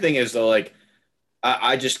 My thing is though, like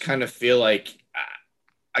I just kind of feel like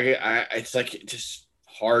it's like just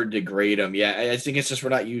hard to grade them. Yeah, I think it's just we're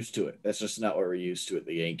not used to it. That's just not what we're used to at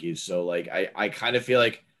the Yankees. So like I kind of feel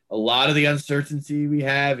like a lot of the uncertainty we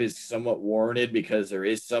have is somewhat warranted because there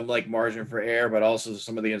is some like margin for error, but also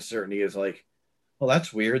some of the uncertainty is like, well,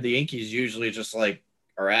 that's weird. The Yankees usually just like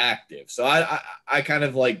are active. So I kind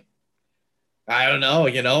of like, I don't know,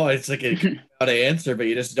 you know, it's like a how to answer, but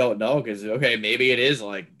you just don't know because, okay, maybe it is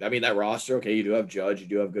like, I mean, that roster, okay, you do have Judge, you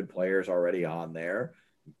do have good players already on there.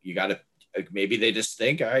 You got to, maybe they just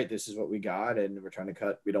think, all right, this is what we got and we're trying to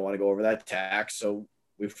cut. We don't want to go over that tax. So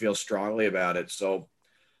we feel strongly about it. So,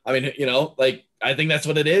 I mean, you know, like, I think that's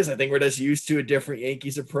what it is. I think we're just used to a different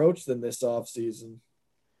Yankees approach than this offseason.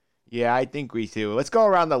 Yeah, I think we do. Let's go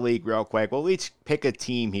around the league real quick. We'll each pick a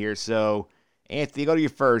team here. So, Anthony, go to you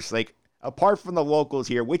first. Like, apart from the locals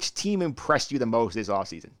here, which team impressed you the most this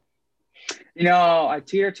offseason? You know, I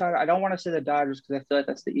don't want to say the Dodgers because I feel like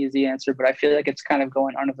that's the easy answer, but I feel like it's kind of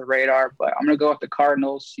going under the radar. But I'm going to go with the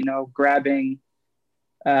Cardinals, you know, grabbing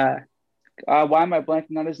why am I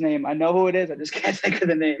blanking on his name? I know who it is. I just can't think of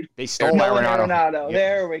the name. They stole Nolan Arenado. Yep.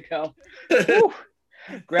 There we go.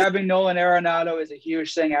 Grabbing Nolan Arenado is a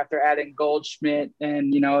huge thing after adding Goldschmidt.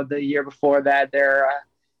 And, you know, the year before that,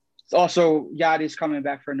 also Yadi's coming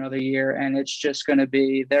back for another year. And it's just going to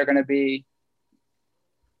be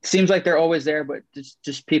seems like they're always there, but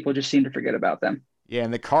just people just seem to forget about them. Yeah,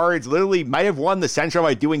 and the Cards literally might have won the Central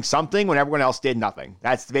by doing something when everyone else did nothing.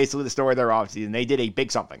 That's basically the story of their offseason. They did a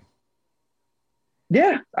big something.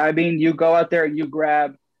 Yeah, I mean, you go out there and you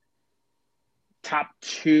grab top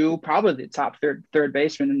two, probably the top third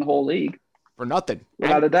baseman in the whole league for nothing,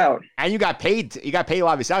 without a doubt. And you got paid. You got paid a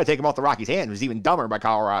lot of his salary to take him off the Rockies' hands. It was even dumber by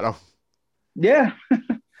Colorado. Yeah.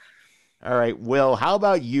 All right, Will. How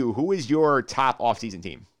about you? Who is your top offseason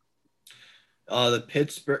team? The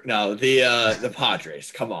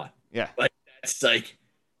Padres. Come on. Yeah. Like that's like,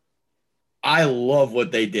 I love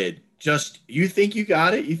what they did. Just you think you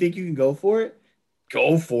got it? You think you can go for it?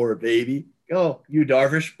 Go for it, baby. Go. You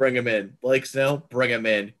Darvish, bring him in. Blake Snell, bring him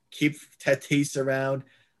in. Keep Tatis around.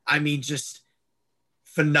 I mean, just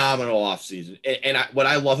phenomenal offseason. And what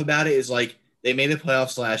I love about it is, like, they made the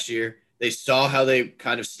playoffs last year. They saw how they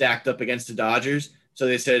kind of stacked up against the Dodgers. So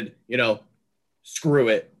they said, you know, screw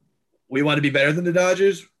it. We want to be better than the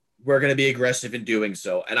Dodgers. We're going to be aggressive in doing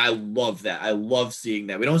so. And I love that. I love seeing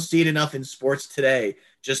that. We don't see it enough in sports today.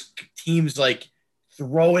 Just teams like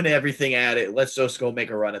throwing everything at it. Let's just go make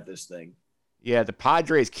a run at this thing. Yeah, the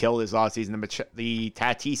Padres killed this offseason. The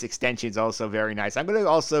Tatis extension is also very nice. I'm going to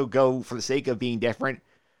also go, for the sake of being different,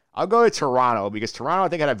 I'll go to Toronto because Toronto, I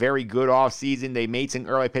think, had a very good offseason. They made some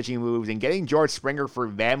early pitching moves, and getting George Springer for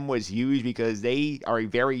them was huge because they are a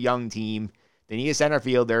very young team. They need a center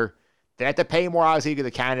fielder. They have to pay more, obviously, to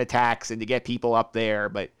the Canada tax and to get people up there.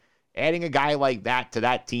 But adding a guy like that to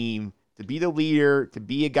that team, to be the leader, to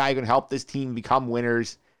be a guy who can help this team become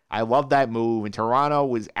winners, I love that move. And Toronto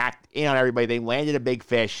was in on everybody. They landed a big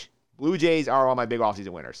fish. Blue Jays are all my big offseason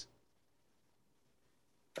winners.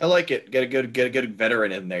 I like it. Get a good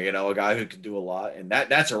veteran in there, you know, a guy who can do a lot. And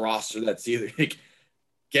that's a roster that's either like,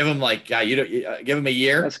 give him like give him a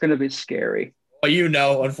year. That's going to be scary. Well, you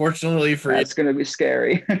know, unfortunately for that's going to be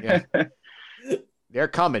scary. Yeah. They're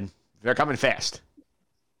coming. They're coming fast.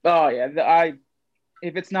 Oh yeah,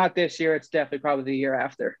 if it's not this year, it's definitely probably the year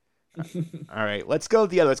after. All right, let's go to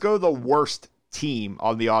the other. Let's go to the worst team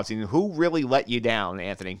of the offseason. Who really let you down,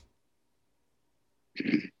 Anthony?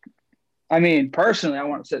 I mean, personally, I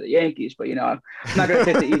want to say the Yankees, but I'm not going to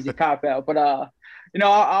take the easy cop out. But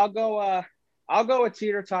I'll go with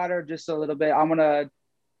teeter totter just a little bit. I'm gonna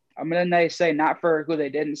say not for who they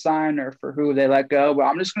didn't sign or for who they let go, but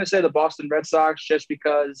I'm just gonna say the Boston Red Sox just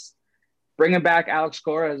because bringing back Alex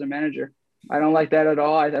Cora as a manager, I don't like that at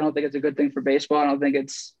all. I don't think it's a good thing for baseball. I don't think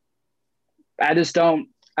it's.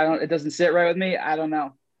 It doesn't sit right with me. I don't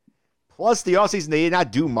know. Plus, the offseason, they did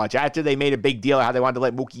not do much. After they made a big deal of how they wanted to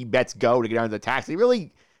let Mookie Betts go to get under the tax, they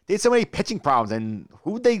really did so many pitching problems. And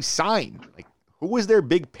who'd they sign? Like, who was their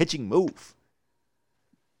big pitching move?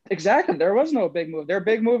 Exactly. There was no big move. Their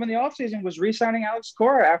big move in the offseason was re-signing Alex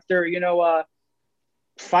Cora after,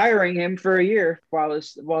 firing him for a year while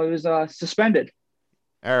he was suspended.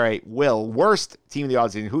 All right, Will, worst team in the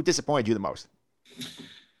offseason. Who disappointed you the most?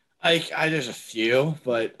 There's a few,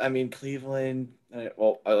 but I mean Cleveland.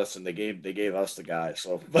 Listen, they gave us the guy.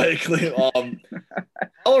 So, but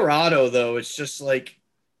Colorado though, it's just like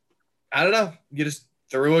I don't know. You just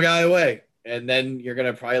threw a guy away, and then you're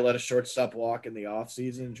gonna probably let a shortstop walk in the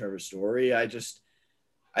offseason. Trevor Story. I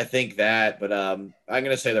think that, but I'm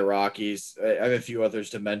gonna say the Rockies. I have a few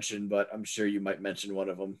others to mention, but I'm sure you might mention one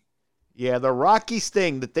of them. Yeah, the Rockies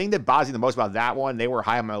thing. The thing that bothers me the most about that one, they were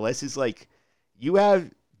high on my list, is like you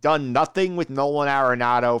have done nothing with Nolan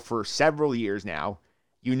Arenado for several years now.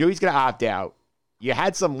 You knew he's going to opt out. You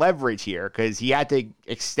had some leverage here because he had to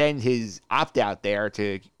extend his opt-out there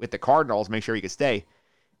with the Cardinals, make sure he could stay.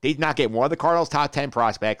 They did not get one of the Cardinals' top 10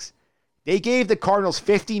 prospects. They gave the Cardinals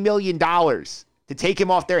 $50 million to take him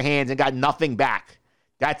off their hands and got nothing back.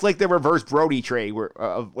 That's like the reverse Brody trade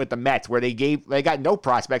with the Mets, where they got no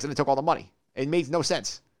prospects and they took all the money. It makes no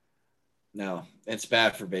sense. No, it's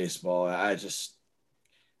bad for baseball.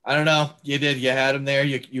 I don't know. You had him there.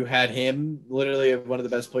 You had him literally one of the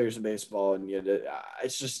best players in baseball, and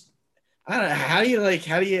it's just I don't know. How do you let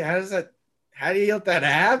that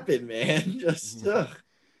happen, man? Just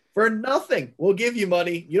for nothing. We'll give you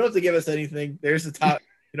money. You don't have to give us anything. There's the top.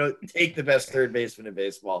 Take the best third baseman in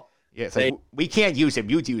baseball. Yeah, so we can't use him.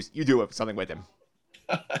 You do something with him.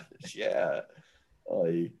 Yeah.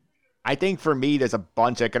 I think for me, there's a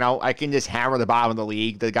bunch. I can just hammer the bottom of the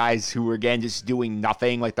league. The guys who are, again, just doing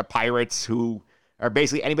nothing, like the Pirates, who are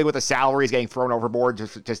basically anybody with a salary is getting thrown overboard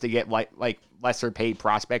just to get like lesser paid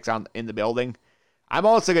prospects in the building. I'm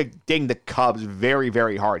also going to ding the Cubs very,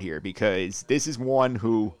 very hard here because this is one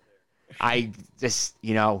who this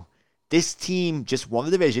team just won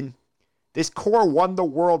the division. This core won the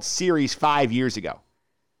World Series 5 years ago.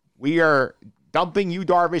 We are dumping Yu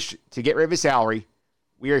Darvish to get rid of his salary.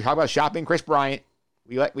 We are talking about shopping Chris Bryant.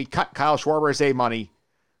 We cut Kyle Schwarber to save money.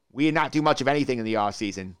 We did not do much of anything in the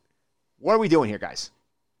offseason. What are we doing here, guys?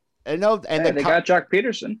 They got Jock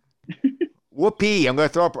Peterson. Whoopee. I'm going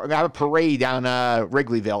to have a parade down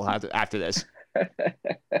Wrigleyville after this.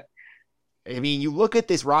 I mean, you look at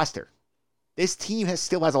this roster. This team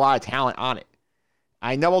still has a lot of talent on it.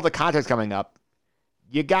 I know all the contracts coming up.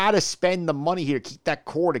 You got to spend the money here to keep that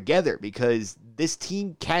core together because this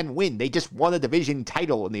team can win. They just won a division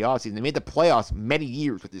title in the offseason. They made the playoffs many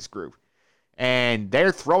years with this group. And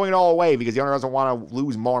they're throwing it all away because the owner doesn't want to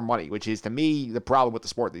lose more money, which is, to me, the problem with the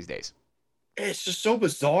sport these days. It's just so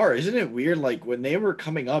bizarre. Isn't it weird? Like, when they were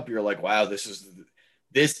coming up, you're like, wow, this is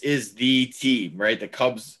the team, right? The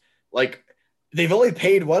Cubs, like, they've only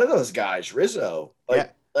paid one of those guys, Rizzo. Like, yeah.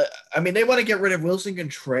 They want to get rid of Wilson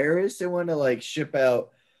Contreras. They want to, ship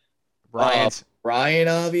out Ryan,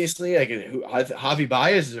 obviously. Javi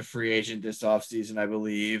Baez is a free agent this offseason, I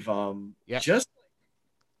believe. Just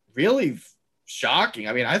really shocking.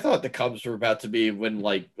 I thought the Cubs were about to be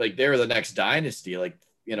they were the next dynasty.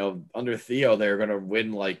 Under Theo, they were going to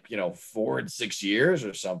win 4 and 6 years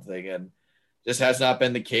or something. And this has not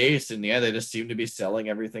been the case. In the end, they just seem to be selling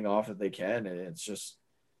everything off that they can. And it's just,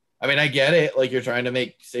 I get it. You're trying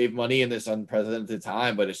to save money in this unprecedented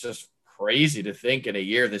time, but it's just crazy to think in a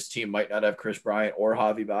year this team might not have Chris Bryant or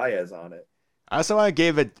Javi Baez on it. I also want to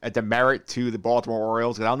give a demerit to the Baltimore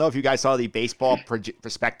Orioles. I don't know if you guys saw the baseball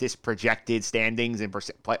prospectus projected standings and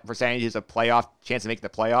percentages of chance of making the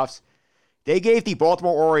playoffs. They gave the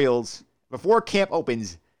Baltimore Orioles, before camp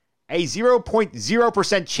opens, a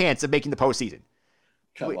 0.0% chance of making the postseason.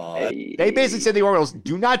 Come on. They basically said the Orioles,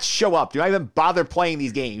 do not show up. Do not even bother playing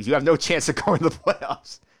these games. You have no chance of going to the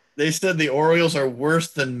playoffs. They said the Orioles are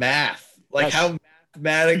worse than math. How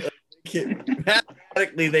mathematically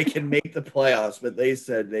Mathematically, they can make the playoffs, but they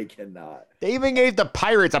said they cannot. They even gave the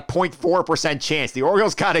Pirates a 0.4% chance. The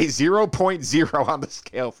Orioles got a 0.0 on the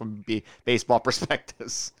scale from baseball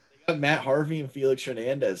perspectives. They got Matt Harvey and Felix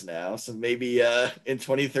Hernandez now, so maybe in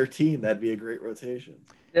 2013 that'd be a great rotation.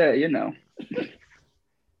 Yeah,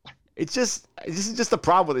 This is just the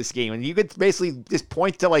problem with this game. And you could basically just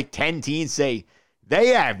point to like 10 teams, say they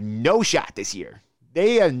have no shot this year.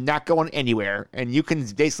 They are not going anywhere. And you can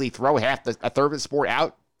basically throw a third of the sport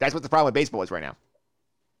out. That's what the problem with baseball is right now.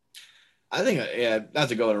 I think, not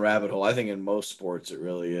to go in a rabbit hole, I think in most sports it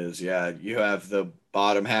really is. Yeah, you have the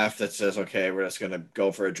bottom half that says, okay, we're just going to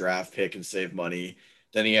go for a draft pick and save money.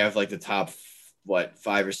 Then you have like the top,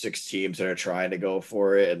 5 or 6 teams that are trying to go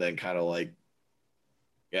for it. And then kind of like,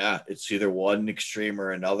 yeah, it's either one extreme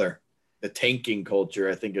or another. The tanking culture,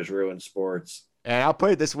 I think, has ruined sports. And I'll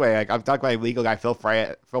put it this way. Like, I'm talking about my legal guy, Phil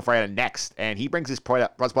Frietta, next. And he brings this point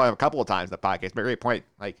up a couple of times in the podcast. But a great point.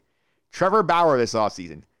 Like, Trevor Bauer this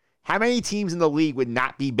offseason. How many teams in the league would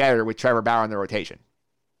not be better with Trevor Bauer in the rotation?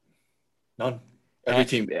 None. Every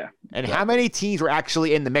team, yeah. And how many teams were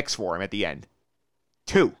actually in the mix for him at the end?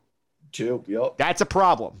 2. 2, yep. That's a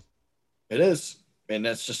problem. It is. And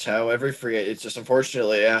that's just how it's just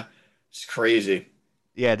unfortunately, yeah, it's crazy.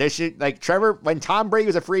 Yeah, Trevor, when Tom Brady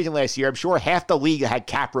was a free agent last year, I'm sure half the league that had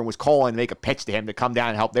cap room was calling to make a pitch to him to come down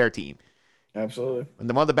and help their team. Absolutely.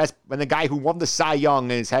 When the guy who won the Cy Young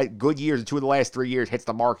and has had good years in 2 of the last 3 years hits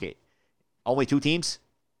the market, only 2 teams?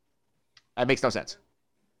 That makes no sense.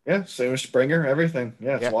 Yeah, same as Springer, everything.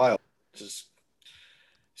 Yeah, it's wild. It's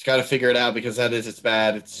got to figure it out because it's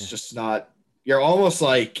bad. It's just not. You're almost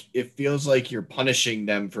like, it feels like you're punishing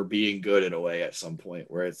them for being good in a way at some point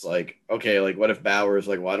where it's like, okay, like what if Bauer's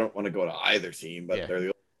like, well, I don't want to go to either team, but they're the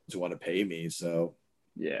only ones who want to pay me. So,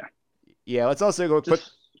 yeah. Yeah, let's also go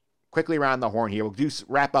quickly around the horn here. We'll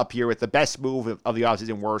wrap up here with the best move of the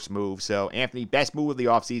offseason, worst move. So, Anthony, best move of the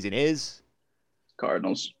offseason is?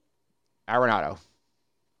 Cardinals. Arenado.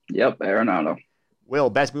 Yep, Arenado.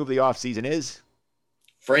 Will, best move of the offseason is?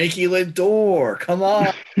 Frankie Lindor. Come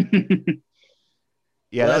on.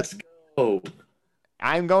 Yeah, let's go.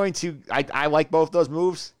 I'm going to. I like both those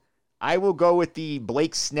moves. I will go with the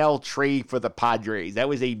Blake Snell trade for the Padres. That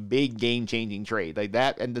was a big game-changing trade, like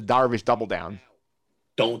that, and the Darvish double down.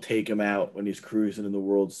 Don't take him out when he's cruising in the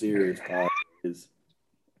World Series. Padres.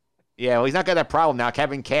 Yeah, well, he's not got that problem now.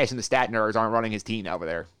 Kevin Cash and the Stat Nerds aren't running his team over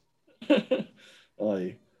there.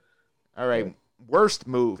 All right, worst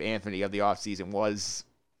move, Anthony, of the offseason was.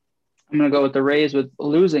 I'm gonna go with the Rays with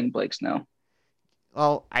losing Blake Snell.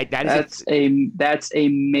 Well, that's a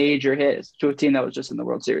major hit to a team that was just in the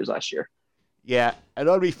World Series last year. Yeah, and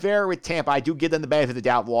to be fair with Tampa, I do give them the benefit of the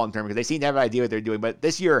doubt long term because they seem to have an idea what they're doing, but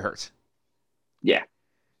this year it hurts. Yeah.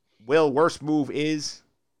 Will, worst move is?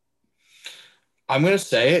 I'm going to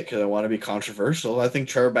say it because I want to be controversial. I think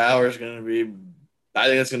Trevor Bauer is going to be – I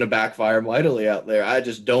think it's going to backfire mightily out there. I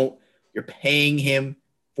just don't – you're paying him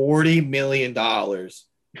 $40 million. God,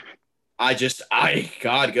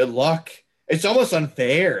 good luck. It's almost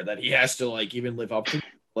unfair that he has to, like, even live up to.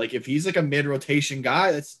 Like, if he's, like, a mid-rotation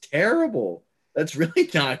guy, that's terrible. That's really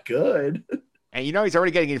not good. And, he's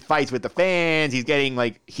already getting in fights with the fans. He's getting,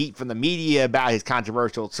 like, heat from the media about his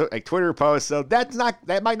controversial, like, Twitter posts. So that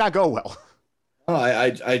might not go well. Oh,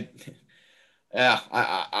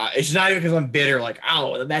 it's not even because I'm bitter, like,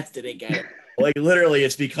 oh, the Mets didn't get it. Like, literally,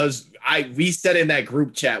 it's because we said in that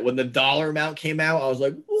group chat when the dollar amount came out, I was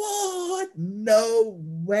like, what? No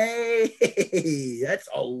way. That's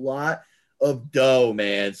a lot of dough,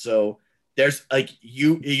 man. So there's like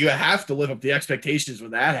you have to live up to the expectations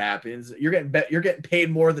when that happens. You're getting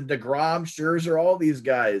paid more than DeGrom, Scherzer, all these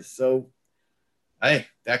guys. So hey,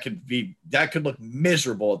 that could look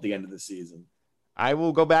miserable at the end of the season. I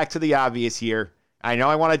will go back to the obvious here. I know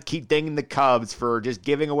I want to keep dinging the Cubs for just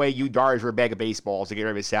giving away Yu Darvish for a bag of baseballs to get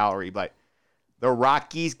rid of his salary, but the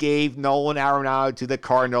Rockies gave Nolan Arenado to the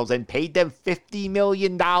Cardinals and paid them $50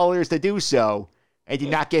 million to do so and did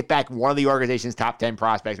not get back one of the organization's top 10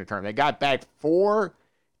 prospects in return. They got back 4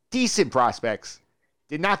 decent prospects,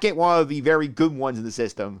 did not get one of the very good ones in the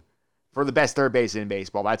system for the best third baseman in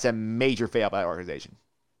baseball. That's a major fail by that organization.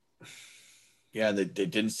 Yeah, they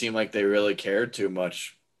didn't seem like they really cared too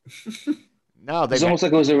much. No, it's almost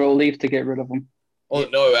like it was a relief to get rid of him. Oh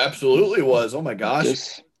no, it absolutely was. Oh my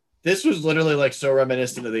gosh, this was literally like so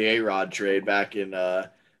reminiscent of the A-Rod trade back in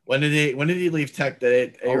when did he leave Tech?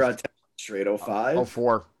 The A-Rod trade 05?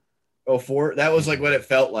 04. 04. That was like what it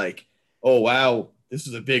felt like. Oh wow, this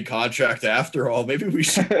is a big contract after all. Maybe we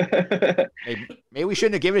should. maybe we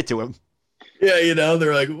shouldn't have given it to him. Yeah,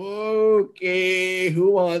 they're like, okay,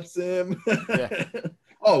 who wants him? Yeah.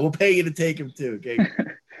 Oh, we'll pay you to take him too. Okay.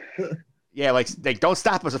 Yeah, like don't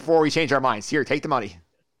stop us before we change our minds. Here, take the money.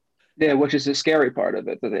 Yeah, which is the scary part of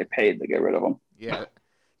it, that they paid to get rid of him. Yeah,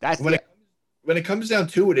 that's when it comes down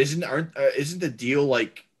to it, isn't the deal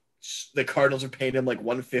like the Cardinals are paying him like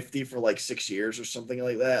 $150 for like 6 years or something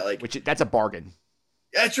like that? Like, that's a bargain.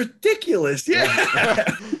 That's ridiculous. Yeah.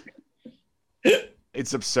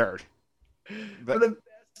 It's absurd. But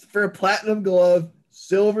for a platinum glove,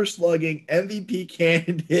 silver slugging, MVP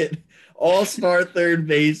candidate, all-star third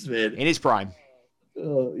baseman in his prime.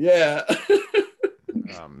 Oh, yeah.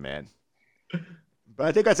 Oh, man. But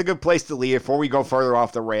I think that's a good place to leave before we go further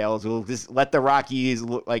off the rails. We'll just let the Rockies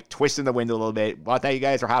twist in the wind a little bit. Well, thank you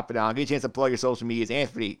guys for hopping on. Give you a chance to plug your social medias.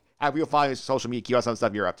 Anthony, how people follow your social media? Keep us on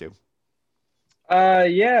stuff you're up to.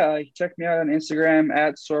 Check me out on Instagram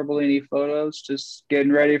at Sorbolini Photos. Just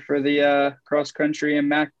getting ready for the cross country and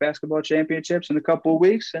MAC basketball championships in a couple of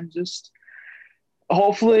weeks, and just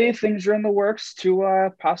hopefully things are in the works to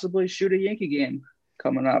possibly shoot a Yankee game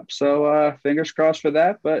coming up. So fingers crossed for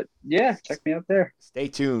that. But yeah, check me out there. Stay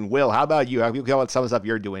tuned. Will, how about you? How you go with some of the stuff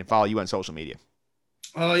you're doing? Follow you on social media.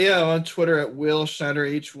 Oh yeah, I'm on Twitter at Will Schneider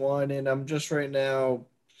H1, and I'm just right now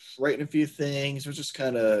writing a few things. We're just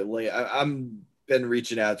kind of like I'm been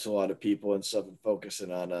reaching out to a lot of people and stuff and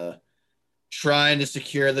focusing on trying to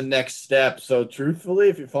secure the next step. So truthfully,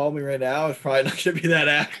 if you follow me right now, it's probably not going to be that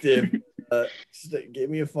active. Just give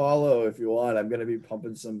me a follow if you want. I'm going to be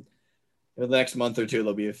pumping some in the next month or two.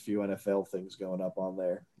 There'll be a few NFL things going up on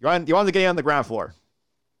there. You want to get in on the ground floor?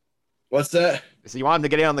 What's that? So you want him to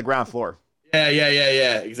get in on the ground floor?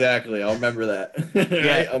 Yeah. Exactly. I'll remember that.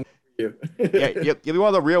 Yeah. I'll remember you. Yeah, you'll be one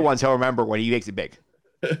of the real ones he'll remember when he makes it big.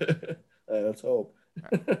 Let's hope.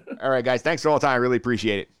 All right, guys. Thanks for all the time. I really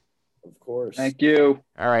appreciate it. Of course. Thank you.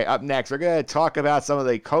 All right. Up next, we're going to talk about some of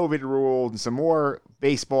the COVID rules and some more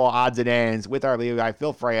baseball odds and ends with our legal guy,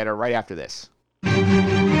 Phil Frietta, right after this.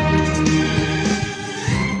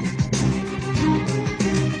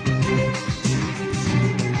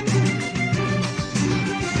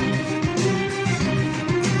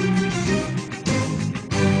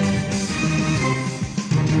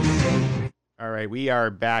 All right, we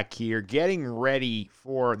are back here getting ready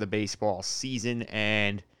for the baseball season,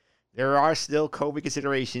 and there are still COVID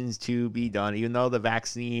considerations to be done, even though the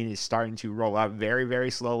vaccine is starting to roll out very,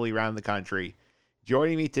 very slowly around the country.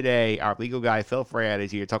 Joining me today, our legal guy, Phil Frietta,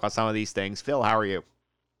 is here to talk about some of these things. Phil, how are you?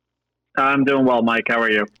 I'm doing well, Mike. How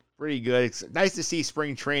are you? Pretty good. It's nice to see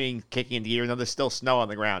spring training kicking into gear, even though there's still snow on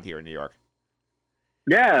the ground here in New York.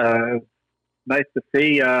 Yeah, nice to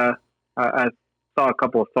see. I saw a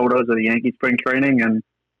couple of photos of the Yankee spring training, and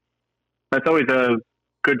that's always a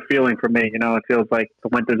good feeling for me. You know, it feels like the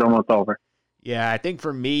winter's almost over. Yeah, I think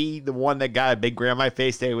for me, the one that got a big grin on my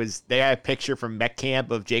face today was they had a picture from Met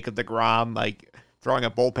Camp of Jacob deGrom, throwing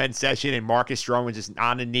a bullpen session, and Marcus Stroman just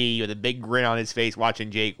on a knee with a big grin on his face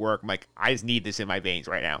watching Jake work. I'm like, I just need this in my veins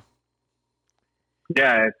right now.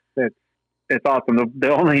 Yeah, it's awesome.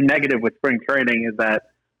 The only negative with spring training is that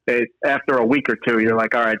after a week or two, you're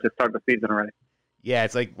like, all right, just start the season already. Yeah,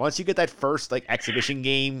 it's like once you get that first exhibition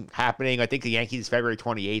game happening, I think the Yankees is February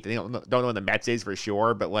 28th. I don't know when the Mets is for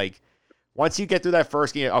sure, but once you get through that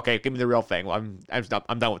first game, okay, give me the real thing. Well,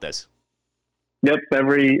 I'm done with this. Yep,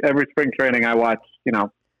 every spring training I watch,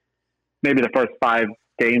 maybe the first 5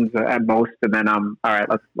 games at most, and then all right,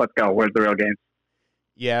 let's go. Where's the real games?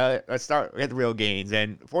 Yeah, let's start with the real games.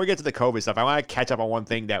 And before we get to the COVID stuff, I want to catch up on one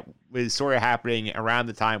thing that was sort of happening around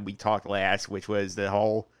the time we talked last, which was the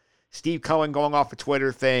whole Steve Cohen going off a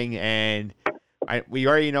Twitter thing, and we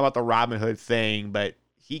already know about the Robin Hood thing, but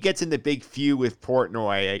he gets in the big feud with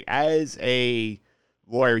Portnoy. As a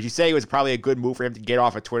lawyer, would you say it was probably a good move for him to get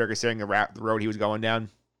off of Twitter considering the road he was going down?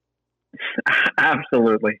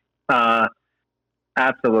 Absolutely.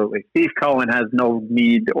 Absolutely. Steve Cohen has no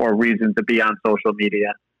need or reason to be on social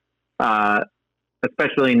media,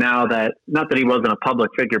 especially now that, not that he wasn't a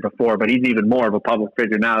public figure before, but he's even more of a public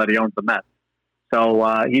figure now that he owns the Mets.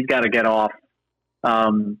 So he's got to get off.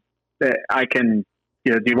 I can,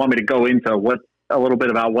 do you want me to go into a little bit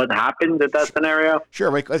about what happened at that scenario?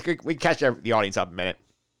 Sure. We can catch the audience up in a minute.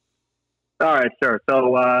 All right, sure.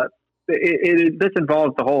 So this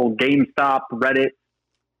involves the whole GameStop, Reddit,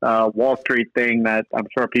 Wall Street thing that I'm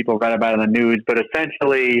sure people read about in the news. But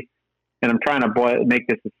essentially, and I'm trying to make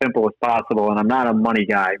this as simple as possible, and I'm not a money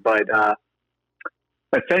guy, but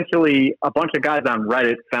essentially a bunch of guys on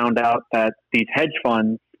Reddit found out that these hedge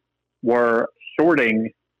funds were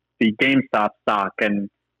shorting the GameStop stock, and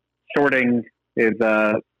shorting is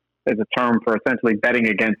a term for essentially betting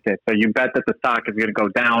against it. So you bet that the stock is going to go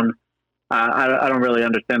down. I don't really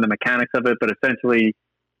understand the mechanics of it, but essentially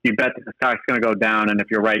you bet that the stock's going to go down, and if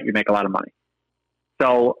you're right, you make a lot of money.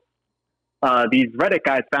 So these Reddit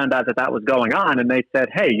guys found out that was going on, and they said,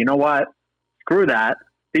 hey, you know what? Screw that.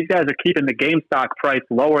 These guys are keeping the GameStop price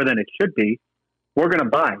lower than it should be. We're going to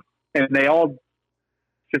buy. And they all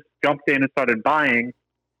just jumped in and started buying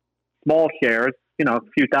small shares, a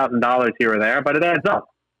few $1,000s here or there, but it adds up.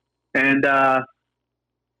 And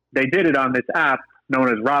they did it on this app known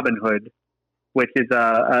as Robinhood, which is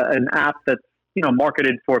an app that's,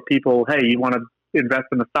 marketed for people, hey, you want to invest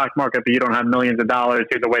in the stock market, but you don't have millions of dollars,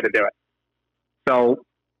 here's a way to do it. So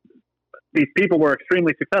these people were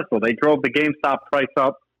extremely successful. They drove the GameStop price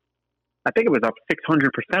up. I think it was up 600%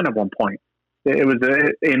 at one point. It was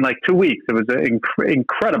in like 2 weeks. It was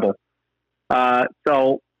incredible.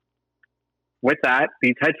 So with that,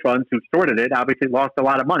 these hedge funds who shorted it obviously lost a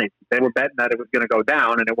lot of money. They were betting that it was going to go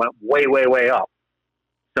down, and it went way, way, way up.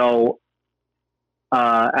 So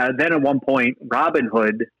then at one point,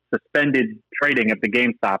 Robinhood suspended trading of the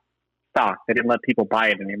GameStop stock. They didn't let people buy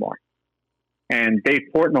it anymore. And Dave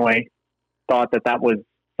Portnoy thought that was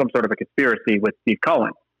some sort of a conspiracy with Steve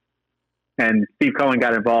Cohen. And Steve Cohen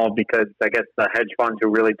got involved because I guess the hedge fund who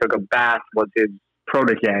really took a bath was his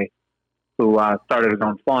protege, who started his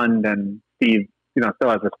own fund. And Steve, still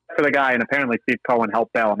has respect for the guy. And apparently Steve Cohen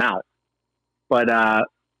helped bail him out. But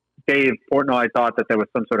Dave Portnoy thought that there was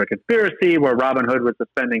some sort of conspiracy where Robinhood was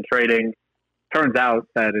suspending trading. Turns out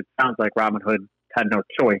that it sounds like Robinhood had no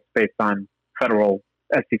choice based on federal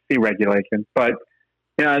SEC regulations. But,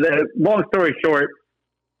 long story short,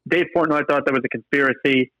 Dave Portnoy thought there was a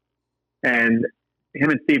conspiracy, and him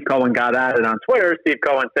and Steve Cohen got at it on Twitter. Steve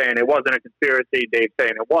Cohen saying it wasn't a conspiracy, Dave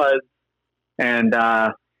saying it was. And,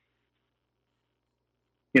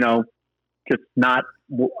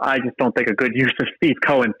 I just don't think a good use of Steve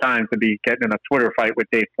Cohen's time to be getting in a Twitter fight with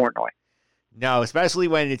Dave Portnoy. No, especially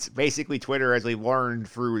when it's basically Twitter, as we learned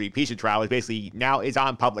through the impeachment trial, is basically now is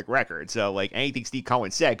on public record. So, anything Steve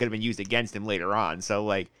Cohen said could have been used against him later on.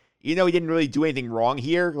 So, he didn't really do anything wrong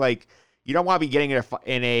here. You don't want to be getting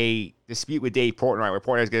in a dispute with Dave Portnoy where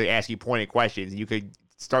Portnoy's going to ask you pointed questions, and you could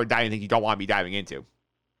start diving into things you don't want to be diving into.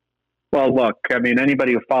 Well, look,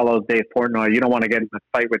 anybody who follows Dave Portnoy, you don't want to get in a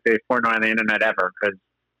fight with Dave Portnoy on the internet ever because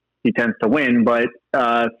he tends to win. But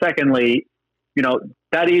secondly,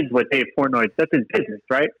 that is what Dave Portnoy, that's his business,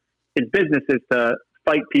 right? His business is to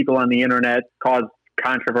fight people on the internet, cause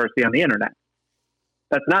controversy on the internet.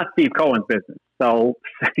 That's not Steve Cohen's business. So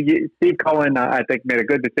Steve Cohen, I think, made a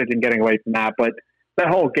good decision getting away from that. But that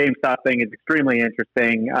whole GameStop thing is extremely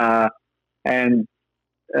interesting. And,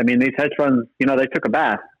 these hedge funds, they took a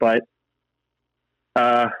bath, but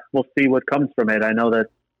we'll see what comes from it. I know that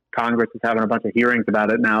Congress is having a bunch of hearings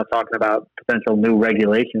about it now, talking about potential new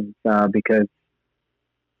regulations because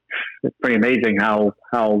it's pretty amazing how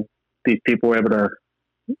these people were able to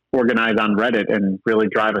organize on Reddit and really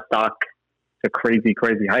drive a stock to crazy,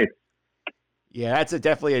 crazy heights. Yeah, that's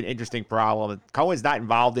definitely an interesting problem. Cohen's not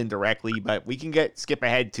involved indirectly, but we can skip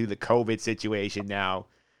ahead to the COVID situation now.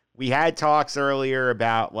 We had talks earlier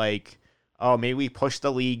about maybe we push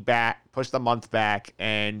the league back, push the month back,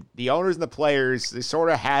 and the owners and the players, they sort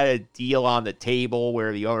of had a deal on the table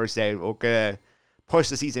where the owners said, we're going to push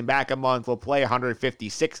the season back a month, we'll play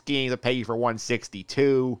 156 games, we'll pay you for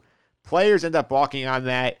 162. Players end up balking on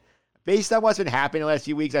that. Based on what's been happening the last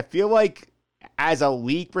few weeks, I feel like as a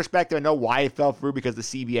league perspective, I know why it fell through because of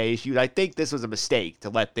the CBA issues. I think this was a mistake to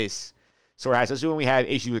let this sort of happen, especially when we have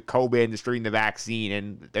issues with COVID and distributing the vaccine,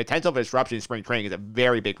 and the potential for disruption in spring training is a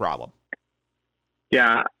very big problem.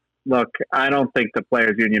 Yeah, look, I don't think the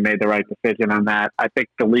Players Union made the right decision on that. I think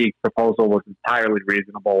the league's proposal was entirely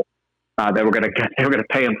reasonable. They were going to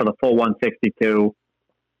pay him for the full 162,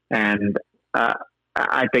 and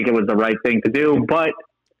I think it was the right thing to do. But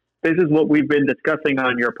this is what we've been discussing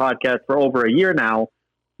on your podcast for over a year now.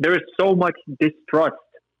 There is so much distrust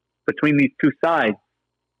between these two sides,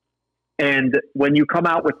 and when you come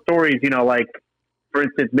out with stories, for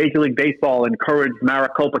instance, Major League Baseball encouraged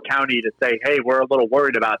Maricopa County to say, hey, we're a little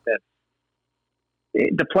worried about this.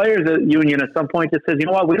 The Players Union at some point just says, you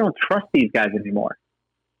know what, we don't trust these guys anymore.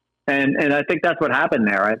 And I think that's what happened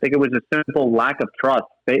there. I think it was a simple lack of trust.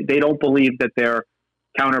 They don't believe that their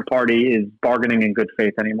counterparty is bargaining in good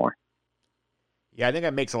faith anymore. Yeah, I think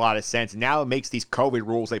that makes a lot of sense. Now it makes these COVID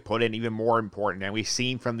rules they put in even more important. And we've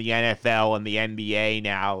seen from the NFL and the NBA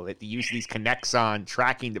now that the use of these Connexon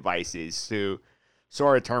tracking devices to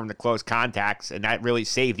sort of determine the close contacts, and that really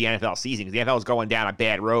saved the NFL season because the NFL was going down a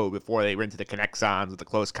bad road before they went to the Connexons with the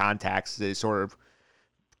close contacts to sort of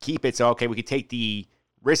keep it so, okay, we could take the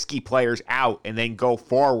risky players out and then go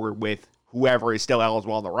forward with whoever is still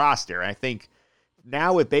eligible on the roster. And I think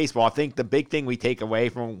now with baseball, I think the big thing we take away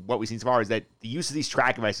from what we've seen so far is that the use of these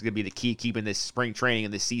track devices is going to be the key keeping this spring training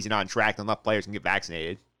and this season on track and enough players can get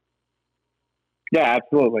vaccinated. Yeah,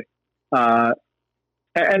 absolutely.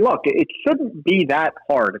 And look, it shouldn't be that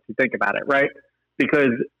hard if you think about it, right?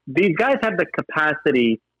 Because these guys have the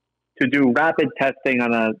capacity to do rapid testing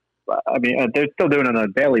on they're still doing it on a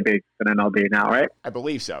daily basis in MLB now, right? I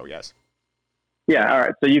believe so, yes. Yeah, all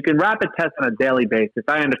right. So you can rapid test on a daily basis.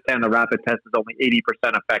 I understand the rapid test is only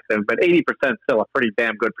 80% effective, but 80% is still a pretty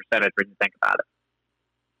damn good percentage when you think about it.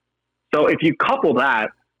 So if you couple that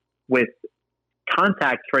with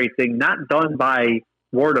contact tracing, not done by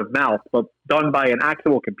word of mouth, but done by an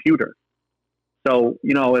actual computer. So,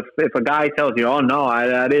 if a guy tells you, oh, no,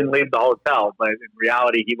 I didn't leave the hotel, but in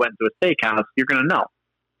reality he went to a steakhouse, you're going to know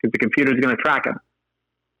because the computer's going to track him.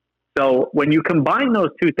 So when you combine those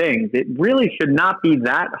two things, it really should not be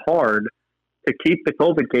that hard to keep the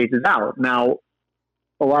COVID cases out. Now,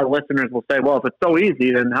 a lot of listeners will say, well, if it's so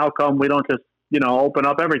easy, then how come we don't just, open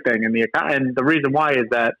up everything? And the reason why is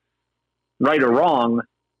that, right or wrong,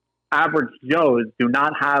 average Joes do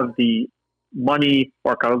not have the money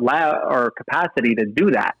or capacity to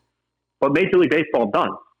do that. But Major League Baseball does.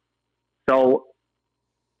 So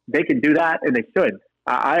they can do that, and they should.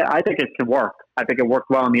 I think it can work. I think it worked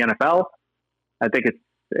well in the NFL. I think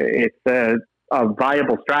it's a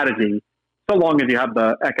viable strategy so long as you have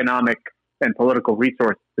the economic and political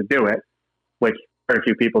resources to do it, which very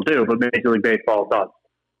few people do, but Major League Baseball does.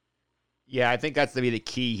 Yeah, I think that's to be the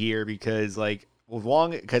key here because,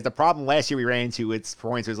 because the problem last year we ran into its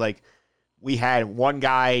points was we had one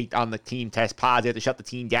guy on the team test positive to shut the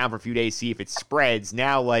team down for a few days, see if it spreads.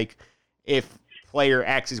 Now, if player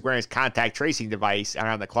X is wearing his contact tracing device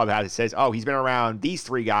around the clubhouse, it says, oh, he's been around these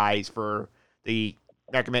three guys for the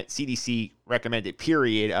CDC recommended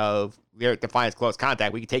period of their defined as close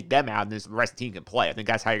contact. We can take them out and the rest of the team can play. I think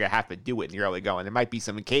that's how you're going to have to do it in the early going. There might be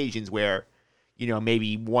some occasions where,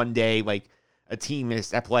 maybe one day, a team is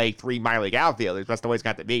that play 3 minor league outfielders. That's the way it's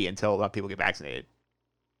got to be until people get vaccinated.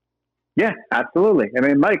 Yeah, absolutely. I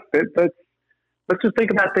mean, Mike, let's just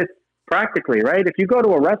think about this practically, right? If you go to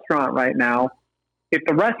a restaurant right now, if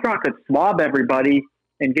the restaurant could swab everybody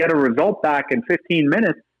and get a result back in 15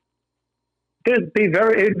 minutes, it'd be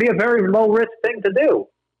a very low risk thing to do.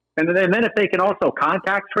 And then if they can also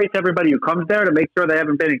contact trace everybody who comes there to make sure they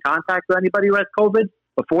haven't been in contact with anybody who has COVID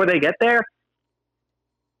before they get there,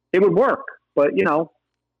 it would work. But,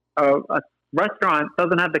 a restaurant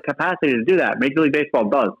doesn't have the capacity to do that. Major League Baseball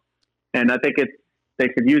does. And I think they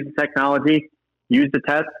could use the technology, use the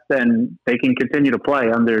tests, and they can continue to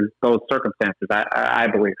play under those circumstances, I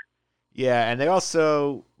believe. Yeah, and they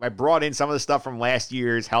also brought in some of the stuff from last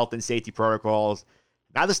year's health and safety protocols.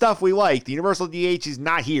 Not the stuff we like. The universal DH is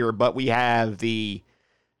not here, but we have the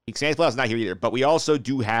expansion playoffs is not here either. But we also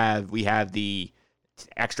we have the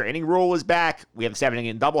extra inning rule is back. We have the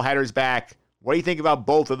 7-inning doubleheaders back. What do you think about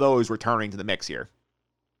both of those returning to the mix here?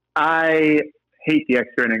 I hate the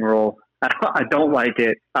extra inning rule. I don't like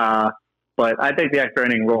it, but I think the extra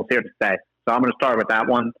inning rule is here to stay. So I'm going to start with that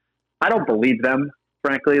one. I don't believe them,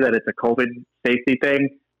 frankly, that it's a COVID safety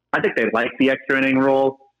thing. I think they like the extra inning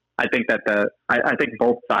rule. I think that I think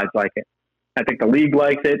both sides like it. I think the league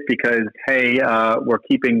likes it because, hey, we're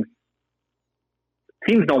keeping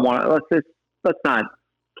teams don't want to. Let's not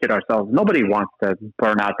kid ourselves. Nobody wants to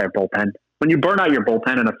burn out their bullpen. When you burn out your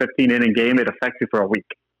bullpen in a 15-inning game, it affects you for a week.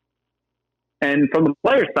 And from the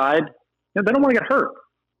player side, they don't want to get hurt.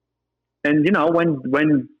 And,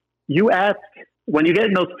 when you get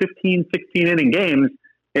in those 15, 16-inning games,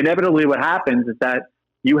 inevitably what happens is that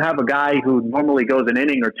you have a guy who normally goes an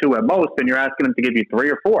inning or two at most, and you're asking him to give you 3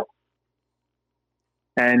 or 4.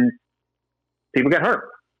 And people get hurt.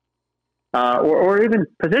 Or even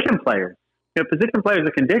position players. Position players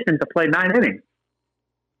are conditioned to play 9 innings.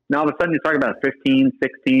 Now, all of a sudden, you're talking about 15,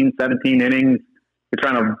 16, 17 innings. You're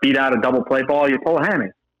trying to beat out a double play ball. You pull a hammy.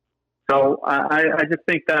 So I just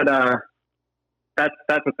think that that's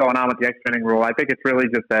what's going on with the extra inning rule. I think it's really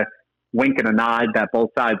just a wink and a nod that both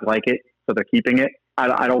sides like it, so they're keeping it.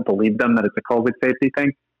 I don't believe them that it's a COVID safety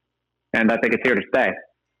thing, and I think it's here to stay.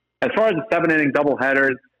 As far as the 7-inning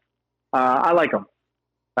doubleheaders, I like them.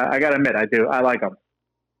 I got to admit, I do. I like them.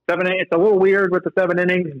 7 innings, it's a little weird with the 7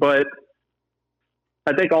 innings, but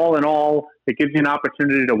I think all in all, it gives you an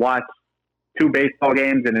opportunity to watch 2 baseball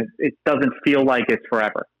games, and it doesn't feel like it's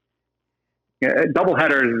forever.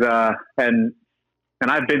 Doubleheaders, and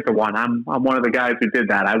I've been to one. I'm one of the guys who did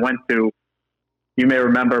that. I went to, you may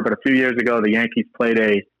remember, but a few years ago, the Yankees played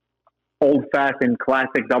a old-fashioned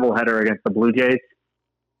classic doubleheader against the Blue Jays,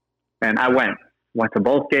 and I went to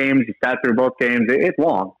both games. You sat through both games. It's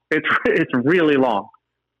long. It's really long.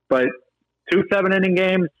 But 2 7-inning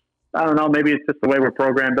games, I don't know. Maybe it's just the way we're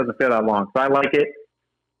programmed. Doesn't feel that long. So I like it.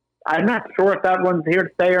 I'm not sure if that one's here to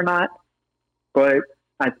stay or not, but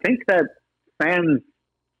I think that fans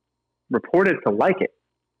reported to like it.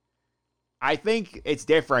 I think it's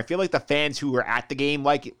different. I feel like the fans who were at the game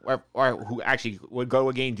like it, or who actually would go to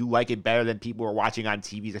a game do like it better than people who are watching on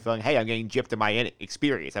TVs. I feel like, hey, I'm getting gypped in my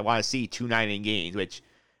experience. I want to see 2 9-inning games, which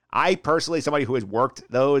I personally, somebody who has worked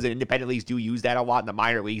those, and independent leagues do use that a lot, and the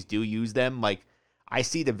minor leagues do use them. Like, I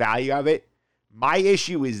see the value of it. My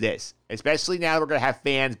issue is this, especially now that we're going to have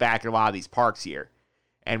fans back in a lot of these parks here.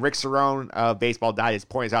 And Rick Cerrone of Baseball Digest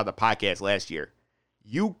pointed out on the podcast last year.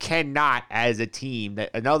 You cannot, as a team,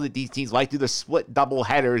 I know that these teams like to do the split double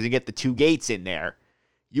headers and get the 2 gates in there.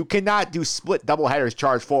 You cannot do split double headers,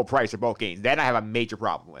 charge full price for both games. That I have a major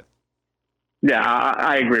problem with. Yeah,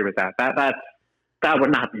 I agree with that. That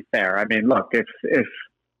would not be fair. I mean, look,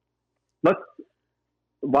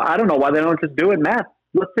 I don't know why they don't just do it math.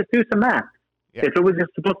 Let's just do some math. Yeah. If it was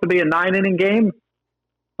just supposed to be a 9-inning game,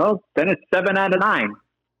 well, then it's 7 out of 9.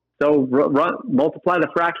 So multiply the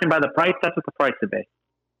fraction by the price. That's what the price would be.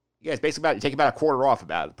 Yeah, it's basically taking about a quarter off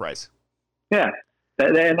about the price. Yeah,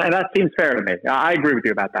 and that seems fair to me. I agree with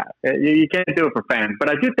you about that. You can't do it for fans.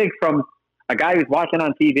 But I do think from a guy who's watching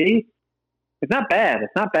on TV, it's not bad.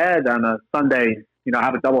 It's not bad on a Sunday,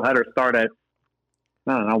 have a doubleheader start at,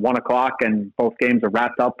 1 o'clock and both games are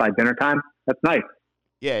wrapped up by dinner time. That's nice.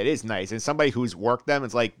 Yeah, it is nice. And somebody who's worked them,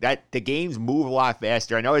 it's like that the games move a lot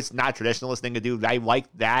faster. I know it's not a traditionalist thing to do. I like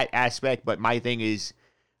that aspect, but my thing is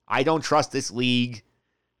I don't trust this league.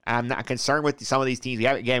 I'm not concerned with some of these teams.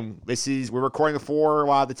 We're recording before a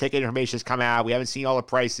lot of the ticket information has come out. We haven't seen all the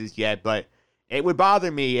prices yet, but it would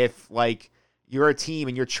bother me if you're a team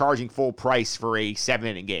and you're charging full price for a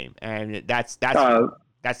 7-inning game. And that's the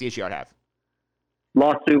issue I'd have.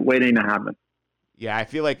 Lawsuit waiting to happen. Yeah, I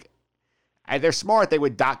feel like they're smart. They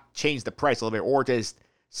would change the price a little bit, or just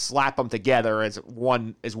slap them together as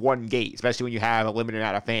one gate, especially when you have a limited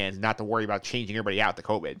amount of fans, not to worry about changing everybody out to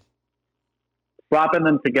COVID. Swapping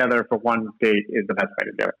them together for one gate is the best way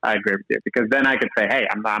to do it. I agree with you, because then I could say, hey,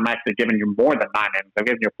 I'm actually giving you more than 9 innings. I'm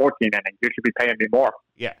giving you 14 innings. You should be paying me more.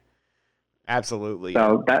 Yeah, absolutely.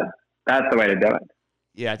 So that's the way to do it.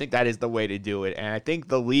 Yeah, I think that is the way to do it. And I think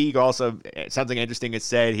the league also, something interesting is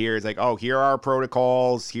said here is like, oh, here are our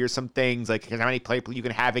protocols. Here's some things, like how many people you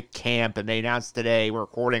can have at camp. And they announced today, we're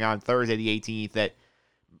recording on Thursday the 18th, that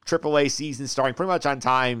AAA season starting pretty much on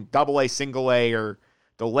time. AA, single A are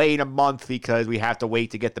delayed a month because we have to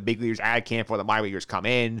wait to get the big leaguers out of camp before the minor leaguers come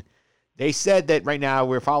in. They said that right now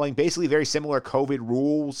we're following basically very similar COVID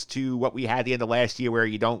rules to what we had at the end of last year, where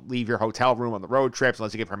you don't leave your hotel room on the road trips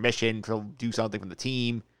unless you get permission to do something from the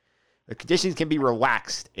team. The conditions can be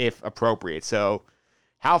relaxed if appropriate. So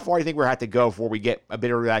how far do you think we're going to have to go before we get a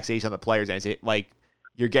bit of relaxation on the players? And is it like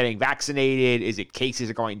you're getting vaccinated? Is it cases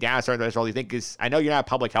are going down? Do you think I know you're not a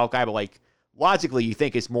public health guy, but logically you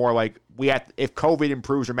think it's more like if COVID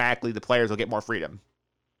improves dramatically, the players will get more freedom.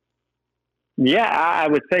 Yeah, I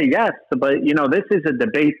would say yes. But, this is a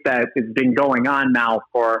debate that has been going on now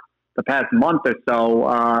for the past month or so.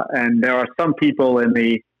 And there are some people in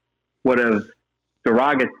the have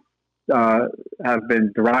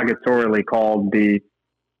been derogatorily called the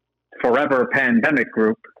forever pandemic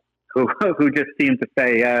group, who just seem to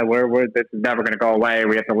say, this is never going to go away.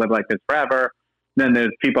 We have to live like this forever. Then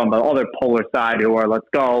there's people on the other polar side who are, let's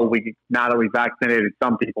go. Now that we vaccinated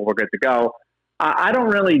some people, we're good to go. I don't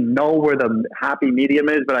really know where the happy medium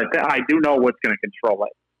is, but I do know what's going to control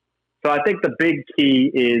it. So I think the big key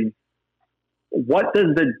is once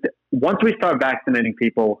we start vaccinating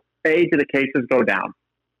people, A, do the cases go down?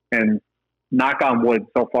 And knock on wood,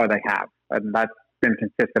 so far they have. And that's been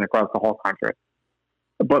consistent across the whole country.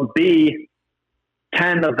 But B,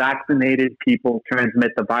 can the vaccinated people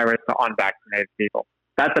transmit the virus to unvaccinated people?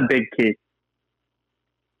 That's a big key.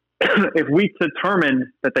 If we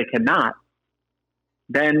determine that they cannot,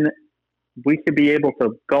 then we should be able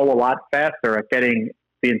to go a lot faster at getting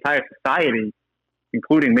the entire society,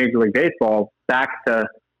 including Major League Baseball, back to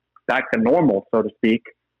normal, so to speak,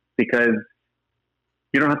 because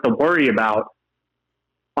you don't have to worry about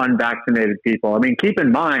unvaccinated people. I mean, keep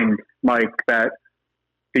in mind, Mike, that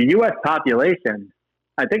the U.S. population,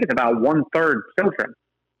 I think it's about 1/3 children.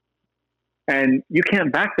 And you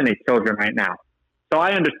can't vaccinate children right now. So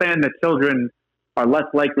I understand that children are less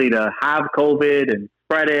likely to have COVID and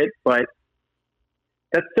spread it, but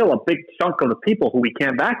that's still a big chunk of the people who we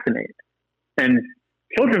can't vaccinate. And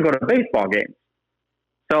children go to baseball games.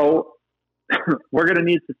 So we're going to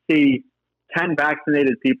need to see 10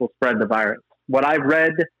 vaccinated people spread the virus. What I've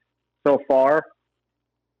read so far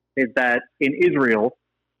is that in Israel,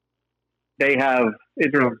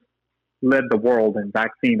 Israel led the world in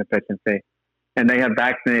vaccine efficiency, and they have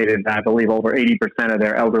vaccinated, I believe, over 80% of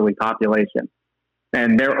their elderly population.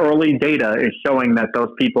 And their early data is showing that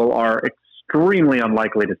those people are extremely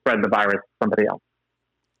unlikely to spread the virus to somebody else.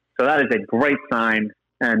 So that is a great sign.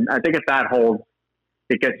 And I think if that holds,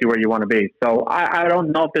 it gets you where you want to be. So I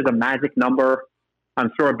don't know if there's a magic number.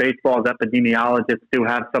 I'm sure baseball's epidemiologists do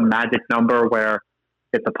have some magic number where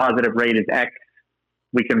if the positive rate is X,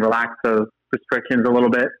 we can relax the restrictions a little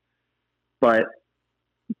bit. But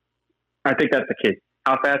I think that's the key.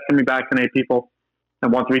 How fast can we vaccinate people?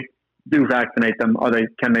 And once we do vaccinate them,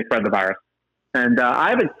 can they spread the virus? And I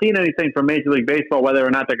haven't seen anything from Major League Baseball whether or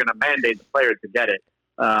not they're going to mandate the players to get it.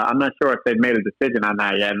 I'm not sure if they've made a decision on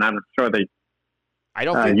that yet, and I'm sure the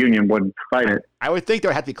union wouldn't fight it. I would think there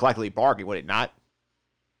would have to be collectively bargained, would it not?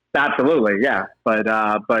 Absolutely, yeah. But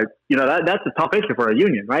that's a tough issue for a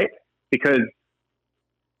union, right? Because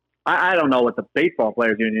I don't know what the baseball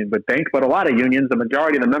players union would think, but a lot of unions, the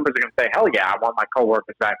majority of the members are going to say, "Hell yeah, I want my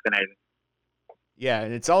coworkers vaccinated." Yeah,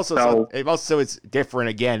 and it's also it's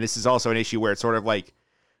different. Again, this is also an issue where it's sort of like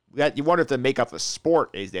you wonder if the makeup of the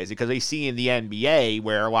sport is this, because they see in the NBA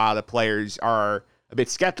where a lot of the players are a bit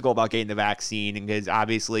skeptical about getting the vaccine, because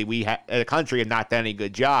obviously we as a country have not done a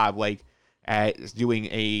good job at doing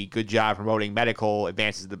a good job promoting medical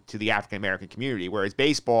advances to the African American community. Whereas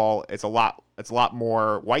baseball, it's a lot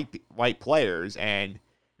more white players, and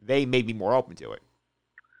they may be more open to it.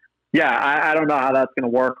 Yeah, I don't know how that's going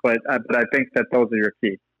to work, but I think that those are your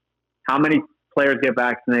keys. How many players get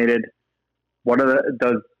vaccinated?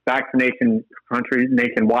 Does vaccination countries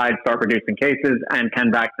nationwide start reducing cases, and can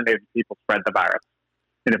vaccinated people spread the virus?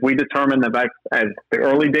 And if we determine that, as the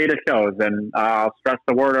early data shows, and I'll stress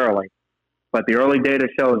the word early, but the early data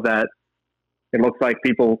shows that it looks like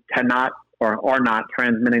people cannot or are not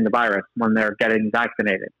transmitting the virus when they're getting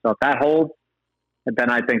vaccinated. So if that holds, then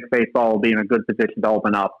I think baseball will be in a good position to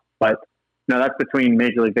open up. But that's between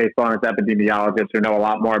Major League Baseball and its epidemiologists who know a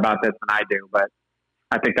lot more about this than I do. But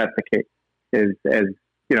I think that's the key: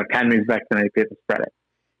 can we vaccinate people, spread it?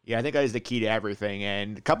 Yeah, I think that is the key to everything.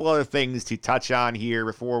 And a couple other things to touch on here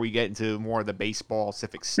before we get into more of the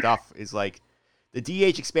baseball-specific stuff is like the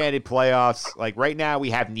DH expanded playoffs. Like right now,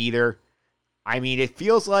 we have neither. I mean, it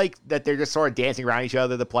feels like that they're just sort of dancing around each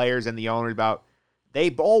other, the players and the owners, about they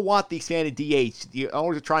all want the expanded DH. The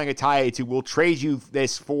owners are trying to tie it to, we'll trade you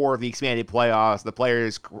this for the expanded playoffs. The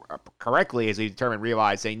players correctly, as they determine,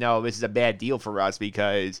 realize, say, no, this is a bad deal for us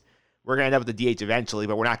because we're going to end up with the DH eventually,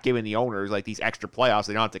 but we're not giving the owners like these extra playoffs.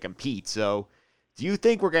 They don't have to compete. So do you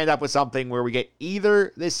think we're going to end up with something where we get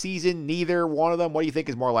either this season, neither one of them? What do you think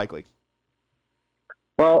is more likely?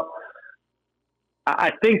 Well,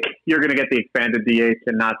 I think you're going to get the expanded DH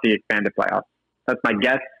and not the expanded playoffs. That's my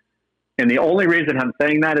guess. And the only reason I'm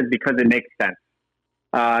saying that is because it makes sense.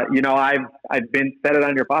 I've said it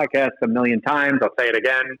on your podcast a million times. I'll say it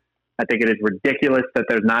again. I think it is ridiculous that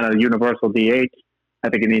there's not a universal DH. I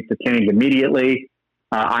think it needs to change immediately.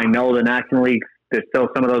 I know the National League, there's still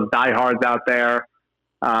some of those diehards out there.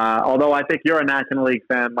 Although I think you're a National League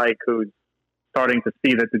fan, Mike, who's starting to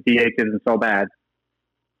see that the DH isn't so bad.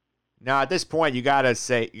 Now, at this point, you got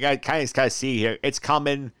to kind of see here. It's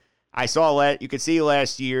coming. You could see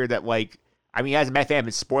last year that, as a Met fan, I've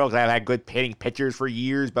been spoiled because I've had good hitting pitchers for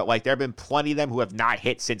years, but, there have been plenty of them who have not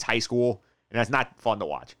hit since high school, and that's not fun to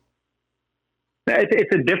watch.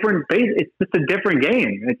 It's a different base. It's just a different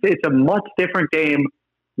game. It's a much different game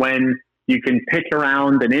when you can pitch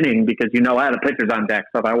around an inning because the pitcher's on deck,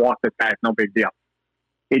 so if I walk this guy, it's no big deal.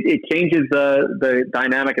 It changes the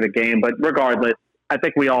dynamic of the game, but regardless, I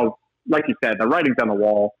think we all, like you said, the writing's on the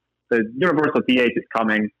wall. The universal DH is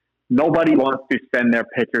coming. Nobody wants to send their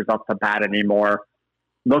pitchers up to bat anymore.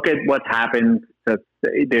 Look at what's happened.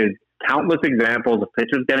 There's countless examples of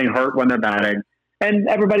pitchers getting hurt when they're batting, and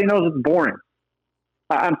everybody knows it's boring.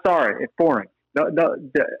 I'm sorry, it's boring.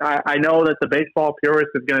 I know that the baseball purist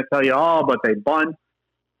is going to tell you, but they bunt,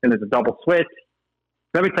 and there's a double switch.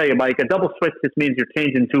 Let me tell you, Mike, a double switch just means you're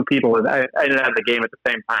changing two people in the game at the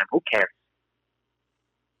same time. Who cares?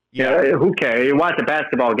 Yeah, who cares? You watch a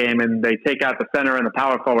basketball game and they take out the center and the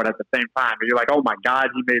power forward at the same time. And you're like, oh my God,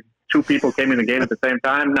 you made two people came in the game at the same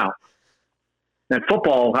time? No. In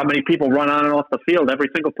football, how many people run on and off the field every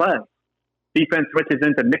single play? Defense switches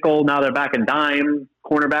into nickel, now they're back in dime,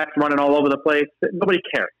 cornerbacks running all over the place. Nobody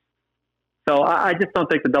cares. So I just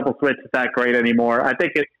don't think the double switch is that great anymore. I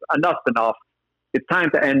think it's enough. It's time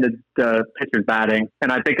to end the pitchers batting,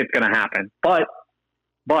 and I think it's going to happen. But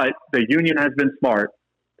the union has been smart.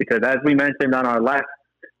 Because as we mentioned on our last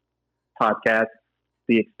podcast,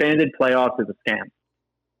 the expanded playoffs is a scam.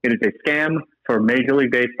 It is a scam for Major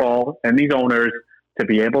League Baseball and these owners to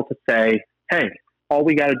be able to say, hey, all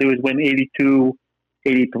we got to do is win 82,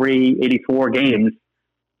 83, 84 games,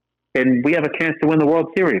 and we have a chance to win the World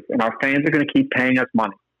Series, and our fans are going to keep paying us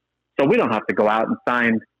money. So we don't have to go out and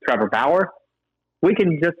sign Trevor Bauer. We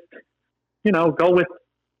can just, go with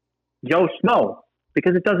Joe Schmo,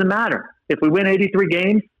 because it doesn't matter. If we win 83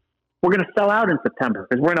 games, we're going to sell out in September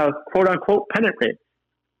because we're in a quote-unquote pennant race.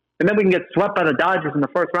 And then we can get swept by the Dodgers in the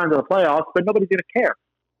first round of the playoffs, but nobody's going to care.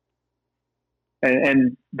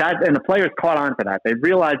 And the players caught on to that. They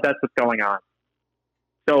realized that's what's going on.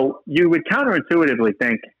 So you would counterintuitively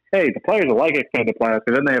think, hey, the players will like expanded playoffs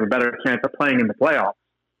because then they have a better chance of playing in the playoffs.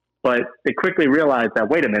 But they quickly realized that,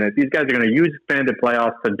 wait a minute, these guys are going to use expanded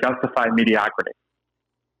playoffs to justify mediocrity.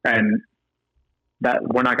 And that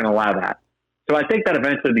we're not going to allow that. So I think that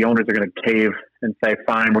eventually the owners are going to cave and say,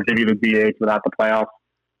 fine, we'll give you the DH without the playoffs.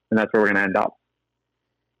 And that's where we're going to end up.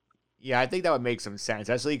 Yeah, I think that would make some sense,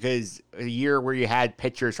 especially because a year where you had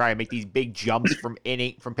pitchers trying to make these big jumps from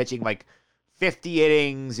pitching like 50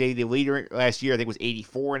 innings. The leader last year, I think, was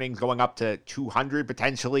 84 innings, going up to 200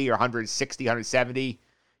 potentially, or 160, 170.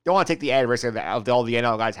 Don't want to take the added risk of all the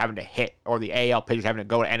NL guys having to hit, or the AL pitchers having to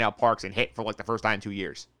go to NL parks and hit for like the first time in 2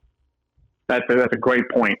 years. That's a great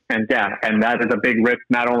point. And and that is a big risk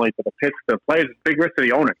not only to the pitch, to the players, it's a big risk to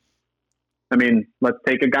the owners. I mean, let's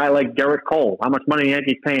take a guy like Garrett Cole. How much money are the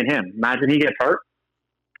Yankees paying him? Imagine he gets hurt.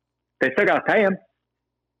 They still got to pay him.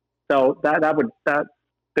 So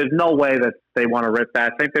there's no way that they want to rip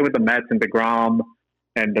that. Same thing with the Mets and DeGrom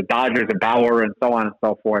and the Dodgers and Bauer and so on and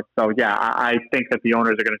so forth. So, yeah, I think that the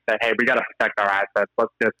owners are going to say, hey, we got to protect our assets.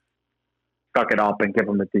 Let's just suck it up and give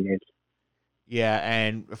them the DH. Yeah,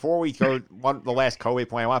 and before we go, the last COVID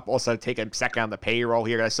point, I want to also take a second on the payroll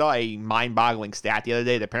here. I saw a mind-boggling stat the other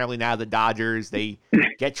day that apparently now the Dodgers, they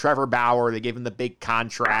get Trevor Bauer, they give him the big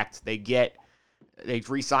contract, they've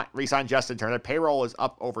re-signed Justin Turner. Their payroll is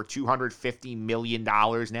up over $250 million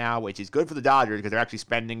now, which is good for the Dodgers because they're actually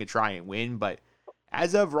spending to try and win. But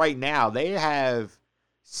as of right now, they have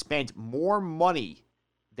spent more money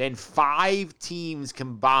than 5 teams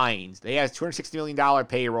combined. They have $260 million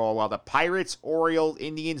payroll, while the Pirates, Orioles,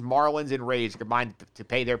 Indians, Marlins, and Rays combined to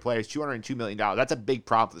pay their players $202 million. That's a big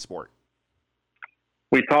problem for the sport.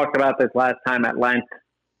 We talked about this last time at length,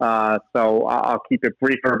 so I'll keep it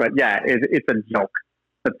briefer. But, yeah, it's a joke.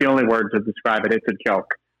 That's the only word to describe it. It's a joke.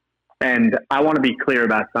 And I want to be clear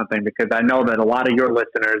about something because I know that a lot of your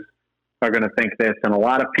listeners are going to think this, and a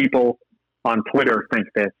lot of people on Twitter think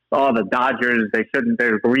this. Oh, the Dodgers,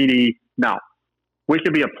 they're greedy. No. We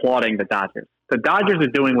should be applauding the Dodgers. The Dodgers are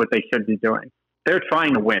doing what they should be doing. They're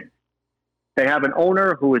trying to win. They have an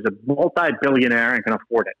owner who is a multi-billionaire and can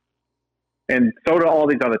afford it. And so do all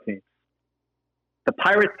these other teams. The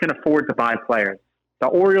Pirates can afford to buy players. The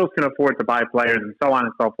Orioles can afford to buy players and so on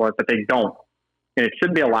and so forth, but they don't. And it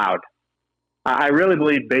shouldn't be allowed. I really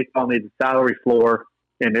believe baseball needs a salary floor.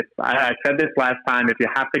 And I said this last time, if you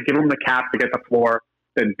have to give them the cap to get the floor,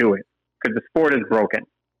 then do it. Because the sport is broken.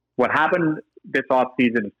 What happened this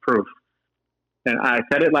offseason is proof. And I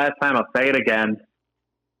said it last time, I'll say it again.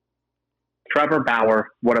 Trevor Bauer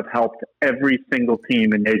would have helped every single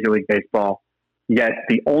team in Major League Baseball. Yet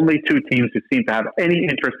the only 2 teams who seem to have any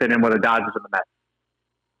interest in him were the Dodgers and the Mets.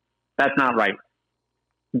 That's not right.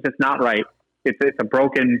 It's just not right. It's a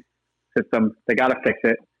broken system. They got to fix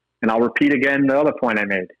it. And I'll repeat again the other point I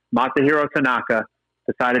made. Masahiro Tanaka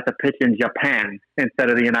decided to pitch in Japan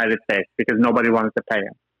instead of the United States because nobody wanted to pay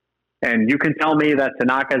him. And you can tell me that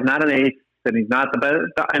Tanaka is not an ace, that he's not the best,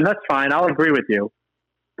 and that's fine. I'll agree with you.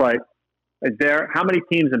 But how many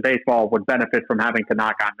teams in baseball would benefit from having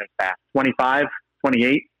Tanaka on their staff? 25,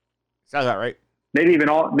 28? Sounds about right. Maybe even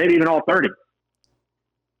all 30.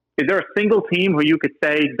 Is there a single team who you could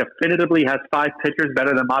say definitively has 5 pitchers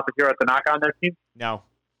better than Masahiro Tanaka on their team? No.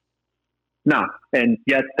 No. And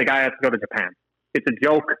yes, the guy has to go to Japan. It's a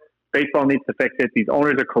joke. Baseball needs to fix it. These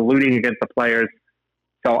owners are colluding against the players.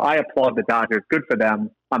 So I applaud the Dodgers. Good for them.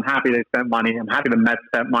 I'm happy they spent money. I'm happy the Mets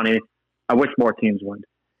spent money. I wish more teams would.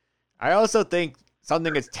 I also think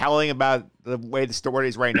something that's telling about the way the story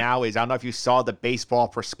is right now is, I don't know if you saw the baseball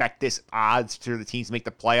prospectus odds for the teams to make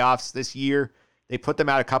the playoffs this year. They put them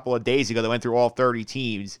out a couple of days ago. They went through all 30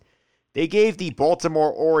 teams. They gave the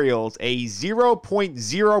Baltimore Orioles a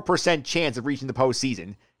 0.0% chance of reaching the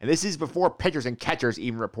postseason. And this is before pitchers and catchers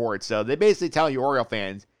even report. So they basically tell you, Oriole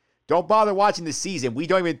fans, don't bother watching the season. We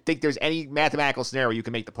don't even think there's any mathematical scenario you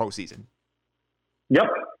can make the postseason. Yep.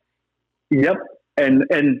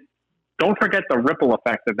 And don't forget the ripple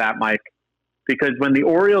effect of that, Mike. Because when the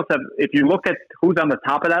Orioles if you look at who's on the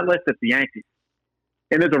top of that list, it's the Yankees.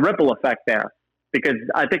 And there's a ripple effect there. because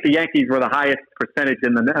I think the Yankees were the highest percentage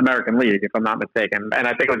in the American League, if I'm not mistaken, and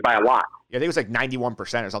I think it was by a lot. Yeah, I think it was like 91%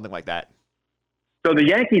 or something like that. So the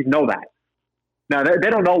Yankees know that. Now, they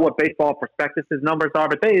don't know what Baseball Prospectus's numbers are,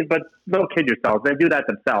 but don't kid yourselves. They do that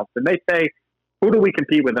themselves. And they say, who do we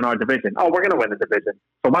compete with in our division? Oh, we're going to win the division.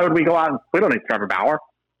 So why would we go out and – we don't need Trevor Bauer.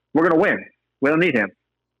 We're going to win. We don't need him.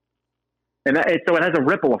 And so it has a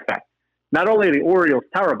ripple effect. Not only are the Orioles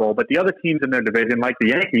terrible, but the other teams in their division, like the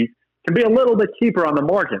Yankees, can be a little bit cheaper on the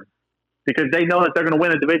margin because they know that they're going to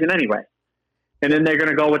win a division anyway. And then they're going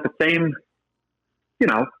to go with the same,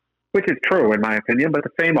 which is true in my opinion, but the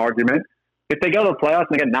same argument. If they go to the playoffs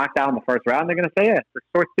and they get knocked out in the first round, they're going to say, it's a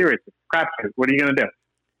short series. It's a crapshoot. What are you going to do?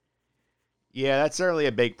 Yeah, that's certainly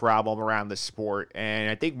a big problem around the sport. And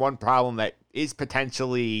I think one problem that is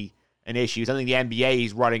potentially an issue, something the NBA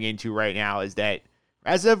is running into right now, is that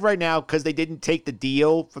as of right now, because they didn't take the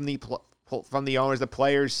deal from the owners, the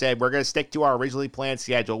players said, we're going to stick to our originally planned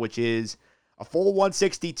schedule, which is a full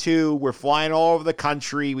 162. We're flying all over the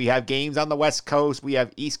country. We have games on the West Coast. We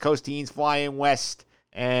have East Coast teams flying west.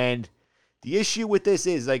 And the issue with this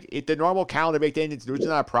is, if the normal calendar baked in, it's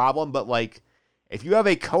not a problem, but, if you have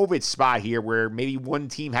a COVID spot here where maybe one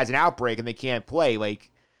team has an outbreak and they can't play,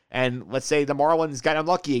 and let's say the Marlins got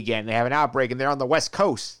unlucky again, they have an outbreak and they're on the West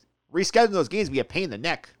Coast, rescheduling those games would be a pain in the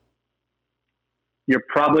neck. You're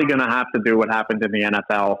probably going to have to do what happened in the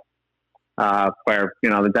NFL, where,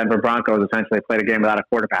 the Denver Broncos essentially played a game without a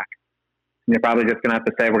quarterback. And you're probably just going to have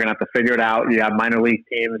to say, we're going to have to figure it out. You have minor league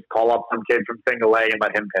teams, call up some kid from single A and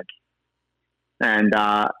let him pitch. And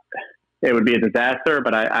it would be a disaster,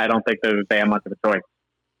 but I don't think that they have much of a choice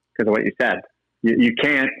because of what you said. You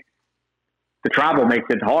can't. The travel makes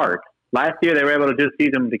it hard. Last year they were able to do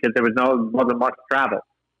season because there wasn't much travel.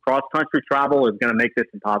 Cross country travel is going to make this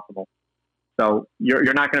impossible. So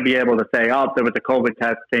you're not going to be able to say, oh, there was a COVID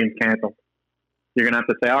test, game's canceled. You're going to have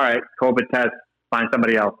to say, all right, COVID test, find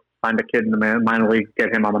somebody else, find a kid in the minor league,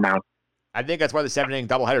 get him on the mound. I think that's why the 7-inning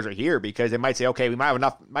doubleheaders are here, because they might say, okay, we might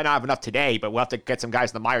not have enough today, but we'll have to get some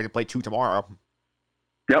guys in the minors to play 2 tomorrow.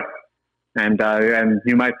 Yep. And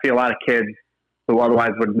you might see a lot of kids who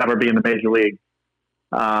otherwise would never be in the major league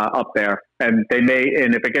up there. And they may,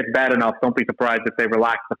 and if it gets bad enough, don't be surprised if they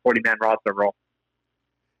relax the 40-man roster rule.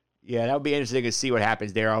 Yeah, that would be interesting to see what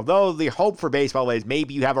happens there. Although the hope for baseball is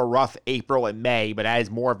maybe you have a rough April and May, but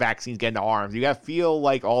as more vaccines get into arms, you feel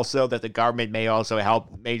like also that the government may also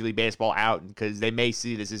help Major League Baseball out, because they may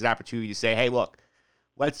see this as an opportunity to say, hey, look,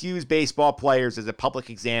 let's use baseball players as a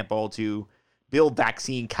public example to build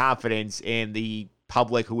vaccine confidence in the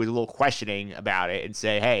public who is a little questioning about it, and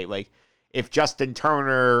say, hey, if Justin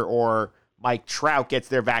Turner or Mike Trout gets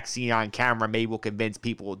their vaccine on camera, maybe we'll convince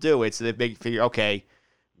people to do it. So they figure, okay,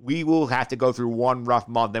 we will have to go through one rough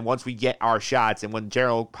month, and once we get our shots, and when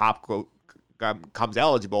General Pop comes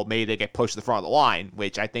eligible, maybe they get pushed to the front of the line,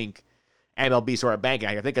 which I think MLB sort of banking.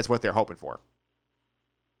 I think that's what they're hoping for.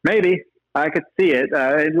 Maybe. I could see it.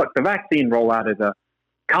 Look, the vaccine rollout is a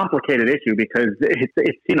complicated issue because it's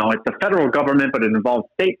the federal government, but it involves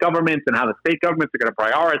state governments and how the state governments are going to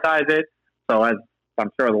prioritize it. So as I'm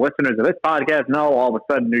sure the listeners of this podcast know, all of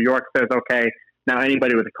a sudden New York says, okay, now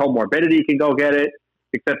anybody with a comorbidity can go get it.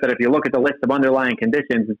 Except that if you look at the list of underlying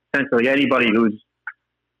conditions, it's essentially anybody who's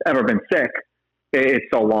ever been sick. It's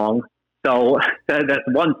so long. So that's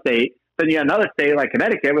one state. Then you have another state like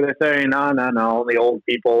Connecticut where they're saying, no, only old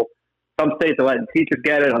people. Some states are letting teachers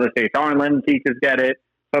get it. Other states aren't letting teachers get it.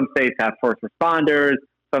 Some states have first responders.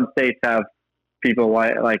 Some states have people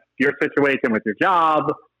like your situation with your job.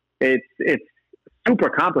 It's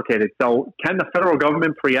super complicated. So can the federal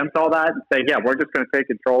government preempt all that and say, yeah, we're just going to take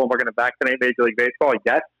control and we're going to vaccinate Major League Baseball?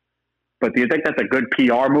 Yes. But do you think that's a good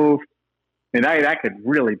PR move? And that could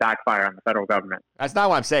really backfire on the federal government. That's not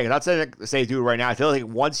what I'm saying. I'm not saying to say do it right now. I feel like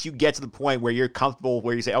once you get to the point where you're comfortable,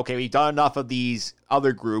 where you say, okay, we've done enough of these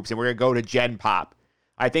other groups and we're going to go to Gen Pop.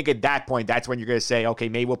 I think at that point, that's when you're going to say, okay,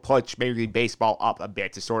 maybe we'll push Major League Baseball up a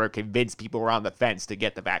bit to sort of convince people around the fence to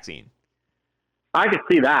get the vaccine. I could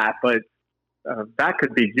see that, but that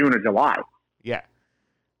could be June or July. Yeah.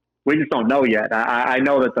 We just don't know yet. I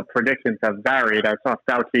know that the predictions have varied. I saw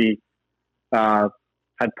Fauci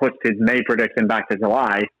had pushed his May prediction back to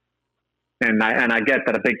July. And I get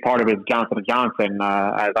that a big part of it is Johnson & Johnson.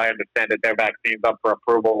 As I understand it, their vaccine's up for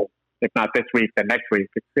approval, if not this week, then next week.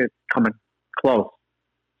 It's coming close.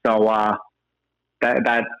 So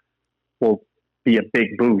that will be a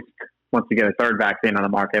big boost once you get a third vaccine on the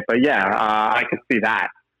market. But yeah, I could see that.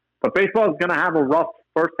 But baseball is going to have a rough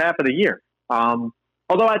first half of the year.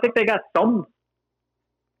 Although I think they got some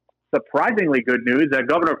surprisingly good news that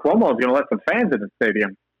Governor Cuomo is going to let some fans in the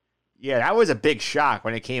stadium. Yeah, that was a big shock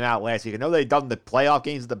when it came out last week. I know they'd done the playoff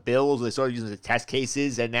games with the Bills. They started using the test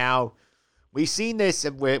cases, and now we've seen this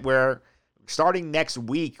where starting next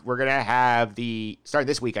week, we're going to have starting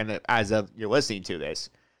this weekend as of you're listening to this,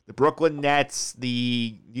 the Brooklyn Nets,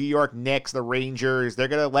 the New York Knicks, the Rangers, they're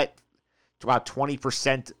going to let about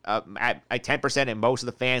 20%, at 10% in most of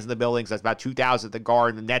the fans in the building. So that's about 2,000 at the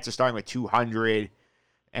Garden. The Nets are starting with 200.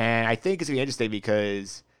 And I think it's going to be interesting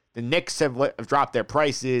because the Knicks have dropped their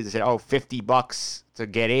prices. They said, $50 to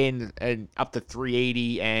get in and up to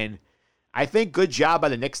 $380. And I think good job by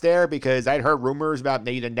the Knicks there because I'd heard rumors about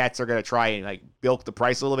maybe the Nets are going to try and bilk the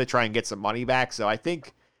price a little bit, try and get some money back. So I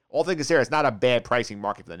think all things considered, it's not a bad pricing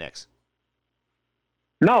market for the Knicks.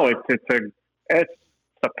 No, it's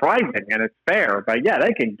surprising and it's fair, but yeah,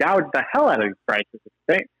 they can gouge the hell out of these prices.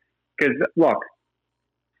 Because look,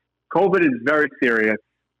 COVID is very serious,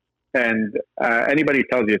 and anybody who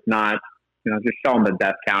tells you it's not, just show them the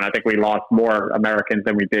death count. I think we lost more Americans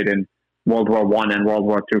than we did in World War I and World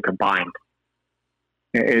War II combined.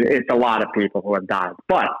 It's a lot of people who have died.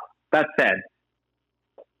 But that said,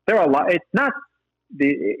 there are a lot.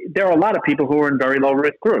 There are a lot of people who are in very low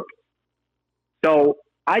risk groups. So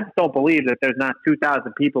I just don't believe that there's not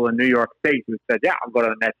 2,000 people in New York State who said, "Yeah, I'll go to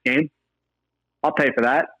the Nets game. I'll pay for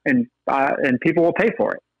that," and people will pay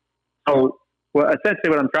for it. So, essentially,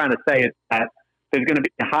 what I'm trying to say is that there's going to be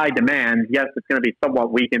high demand. Yes, it's going to be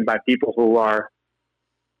somewhat weakened by people who are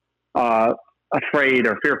afraid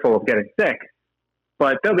or fearful of getting sick.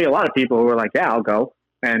 But there'll be a lot of people who are like, "Yeah, I'll go,"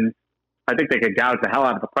 and I think they could gouge the hell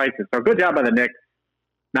out of the prices. So, good job by the Knicks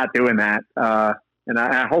not doing that. And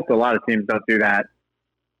I hope a lot of teams don't do that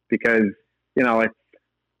because it's a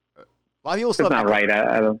lot of people still not right. A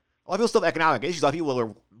lot of people still have economic issues. A lot of people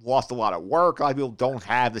have lost a lot of work. A lot of people don't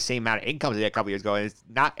have the same amount of income as they had a couple years ago. And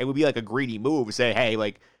it would be like a greedy move to say, hey,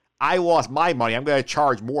 I lost my money. I'm going to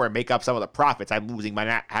charge more and make up some of the profits I'm losing by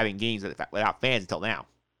not having games without fans until now.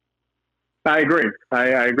 I agree. I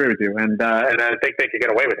agree with you. And I think they could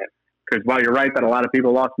get away with it. Because while you're right that a lot of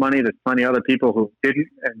people lost money, there's plenty of other people who didn't.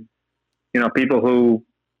 And, people who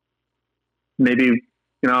maybe,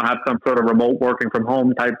 have some sort of remote working from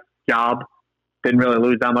home type job, didn't really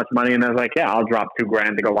lose that much money. And I was like, yeah, I'll drop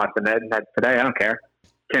 $2,000 to go watch the Nets today. I don't care.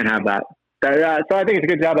 Can't have that. So I think it's a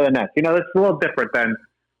good job of the Nets. This is a little different than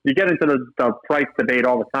you get into the price debate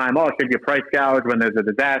all the time. Oh, should you price gouge when there's a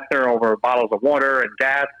disaster over bottles of water and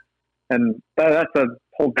gas? And that's a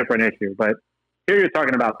whole different issue. But here you're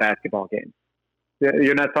talking about basketball games.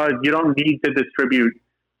 You don't need to distribute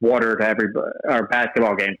water to everybody or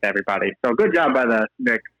basketball games to everybody. So good job by the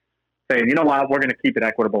Knicks saying, you know what, we're going to keep it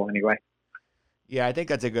equitable anyway. Yeah, I think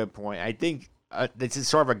that's a good point. I think this is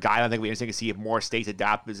sort of a guideline. I think we just need to see if more states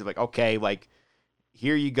adopt this. Okay,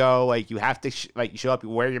 here you go. You have to you show up, you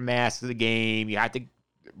wear your mask to the game. You have to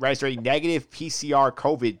register a negative PCR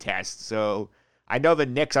COVID test. So I know the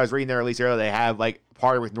Knicks, I was reading their release earlier, they have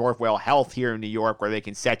partnered with Northwell Health here in New York where they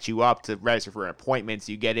can set you up to register for an appointment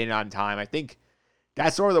so you get in on time. I think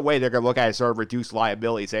that's sort of the way they're going to look at it, sort of reduce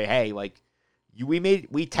liability. Say, hey,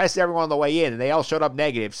 we tested everyone on the way in and they all showed up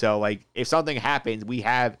negative. So if something happens, we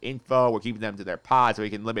have info. We're keeping them to their pods so we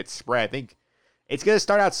can limit spread. I think it's going to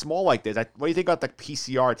start out small like this. What do you think about the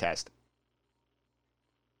PCR test?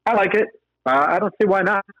 I like it. I don't see why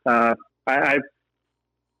not. Why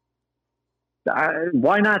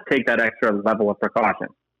not take that extra level of precaution?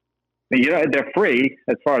 They're free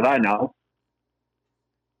as far as I know.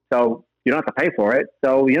 So you don't have to pay for it.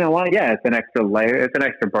 So you know what? Yeah, it's an extra layer. It's an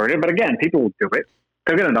extra burden. But again, people will do it.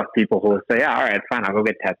 There'll get enough people who will say, yeah, all right, fine, I'll go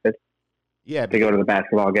get tested. Yeah. To go to the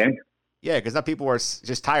basketball game. Yeah, because some people are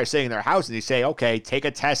just tired of sitting in their house and they say, okay, take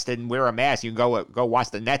a test and wear a mask. You can go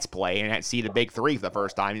watch the Nets play and see the big three for the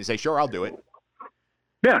first time. And you say, sure, I'll do it.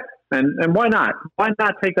 Yeah, and why not? Why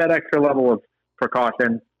not take that extra level of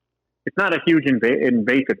precaution? It's not a huge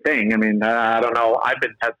invasive thing. I mean, I don't know. I've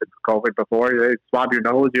been tested for COVID before. They swab your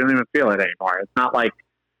nose, you don't even feel it anymore. It's not like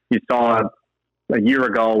you saw a year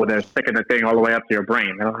ago where they're sticking the thing all the way up to your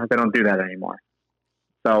brain. They don't do that anymore.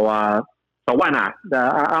 So why not?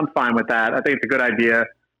 I'm fine with that. I think it's a good idea.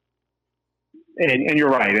 And you're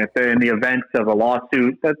right. If in the event of a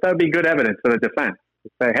lawsuit, that'd be good evidence for the defense to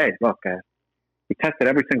say, hey, look, we tested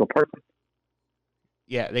every single person.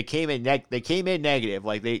 Yeah, they came in negative.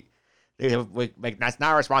 They have that's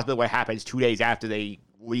not responsible. What happens 2 days after they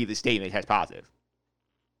leave the state and they test positive?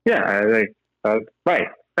 Yeah, right.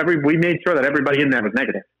 We made sure that everybody in there was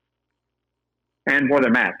negative and wore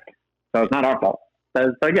their mask, so it's not our fault.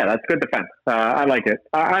 So yeah, that's good defense. I like it.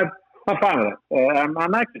 I'm fine with it.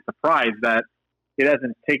 I'm actually surprised that it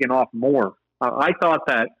hasn't taken off more. I thought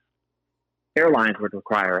that airlines would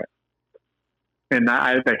require it. And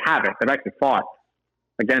they haven't. They've actually fought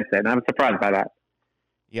against it, and I'm surprised by that.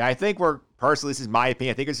 Yeah, I think personally, this is my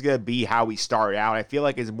opinion, I think it's going to be how we start out. I feel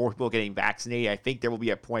like as more people getting vaccinated, I think there will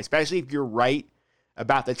be a point, especially if you're right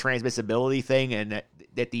about the transmissibility thing and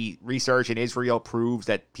that the research in Israel proves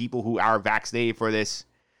that people who are vaccinated for this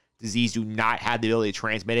disease do not have the ability to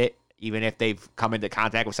transmit it, even if they've come into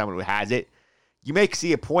contact with someone who has it. You may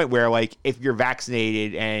see a point where, like, if you're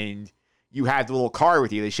vaccinated and you have the little card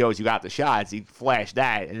with you that shows you got the shots, you flash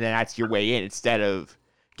that, and then that's your way in instead of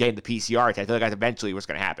getting the PCR test. I feel like that's eventually what's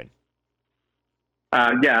going to happen.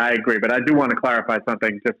 Yeah, I agree, but I do want to clarify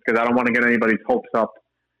something just because I don't want to get anybody's hopes up.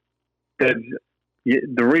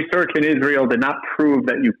 The research in Israel did not prove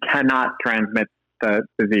that you cannot transmit the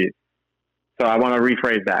disease. So I want to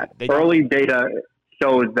rephrase that. Early data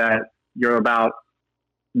shows that you're about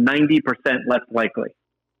 90% less likely.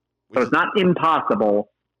 So it's not impossible,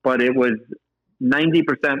 but it was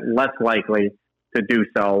 90% less likely to do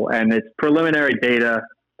so. And it's preliminary data.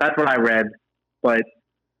 That's what I read. But,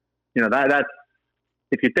 that's,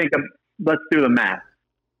 if you think of, let's do the math.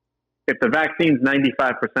 If the vaccine's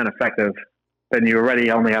 95% effective, then you already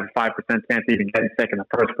only have a 5% chance of even getting sick in the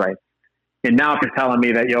first place. And now if you're telling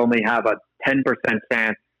me that you only have a 10%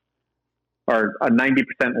 chance or a 90%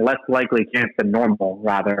 less likely chance than normal,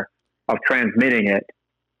 rather, of transmitting it,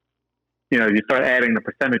 you start adding the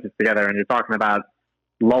percentages together and you're talking about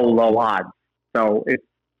low odds. So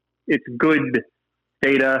it's good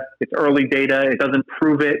data. It's early data. It doesn't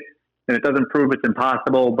prove it, and it doesn't prove it's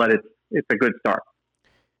impossible, but it's a good start.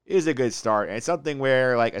 It is a good start. And it's something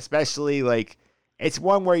where, like, especially, like, it's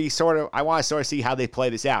one where I want to sort of see how they play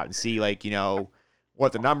this out and see, like,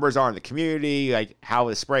 what the numbers are in the community, like, how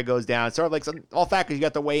the spread goes down. Sort of like all factors you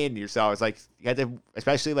got to weigh into yourself. It's like, you have to,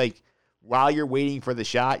 especially, like, while you're waiting for the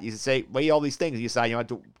shot, you say, weigh all these things. You decide,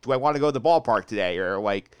 do I want to go to the ballpark today? Or,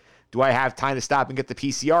 like, do I have time to stop and get the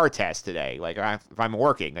PCR test today? Like, if I'm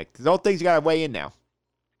working. Like, those things you got to weigh in now.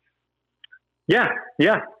 Yeah.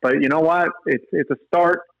 But you know what? It's a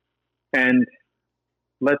start. And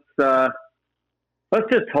let's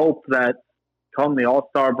just hope that come the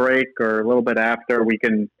All-Star break or a little bit after, we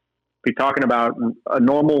can be talking about a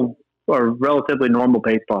normal or relatively normal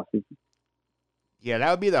baseball season. Yeah,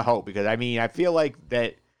 that would be the hope, because I feel like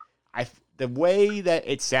that the way that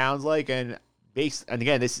it sounds like, and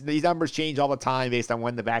again, these numbers change all the time based on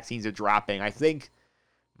when the vaccines are dropping. I think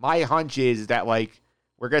my hunch is that, like,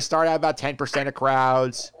 we're going to start out about 10% of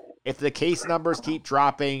crowds. If the case numbers keep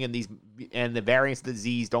dropping and the variants of the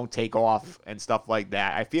disease don't take off and stuff like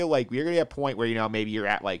that, I feel like we're going to get a point where, maybe you're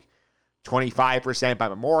at like 25% by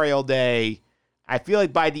Memorial Day. I feel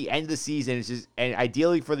like by the end of the season, it's just, and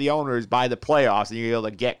ideally for the owners, by the playoffs, and you're able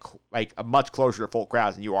to get like a much closer to full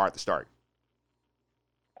crowds than you are at the start.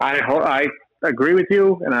 I agree with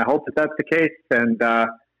you, and I hope that that's the case. And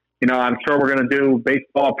I'm sure we're going to do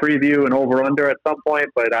baseball preview and over under at some point.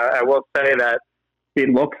 But I will say that it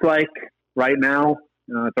looks like right now,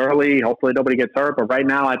 it's early. Hopefully nobody gets hurt. But right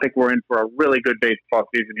now, I think we're in for a really good baseball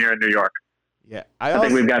season here in New York. Yeah, I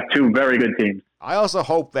think we've got two very good teams. I also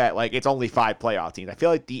hope that, like, it's only 5 playoff teams. I feel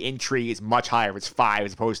like the intrigue is much higher if it's 5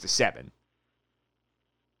 as opposed to 7.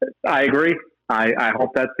 I agree. I hope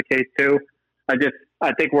that's the case too.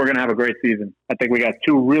 I think we're going to have a great season. I think we got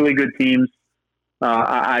 2 really good teams.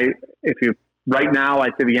 Right now, I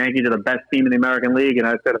say the Yankees are the best team in the American League, and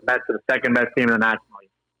I say the Mets are the second best team in the National League.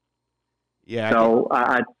 Yeah. So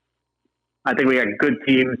I think we got good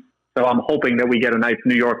teams. So I'm hoping that we get a nice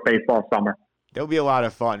New York baseball summer. It'll be a lot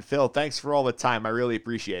of fun. Phil, thanks for all the time. I really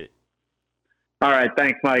appreciate it. All right.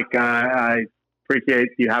 Thanks, Mike. I appreciate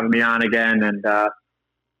you having me on again. And,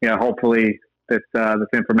 hopefully this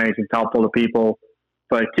information is helpful to people.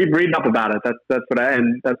 But keep reading up about it. That's what I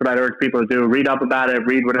urge people to do. Read up about it.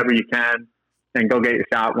 Read whatever you can, and go get your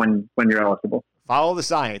shot when you're eligible. Follow the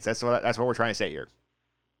science. That's what we're trying to say here.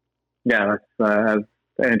 Yeah, that's as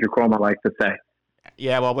Andrew Cuomo likes to say.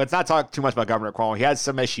 Yeah, well, let's not talk too much about Governor Cuomo. He had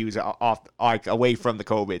some issues away from the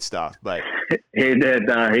COVID stuff, but he did.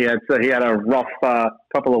 He had a rough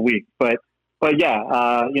couple of weeks, but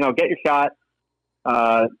yeah, get your shot.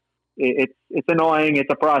 It's annoying. It's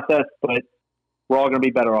a process, but we're all going to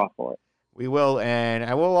be better off for it. We will, and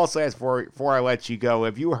I will also ask before I let you go,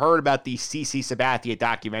 have you heard about the CC Sabathia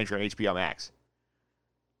documentary on HBO Max?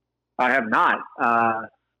 I have not.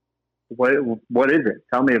 What is it?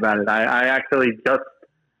 Tell me about it. I actually just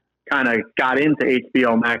kind of got into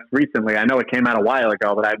HBO Max recently. I know it came out a while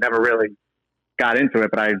ago, but I never really got into it.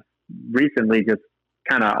 But I recently just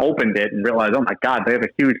kind of opened it and realized, oh my God, they have a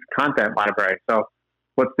huge content library. So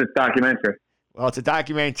what's this documentary? Well, it's a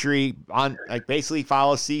documentary on basically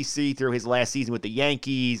follows CC through his last season with the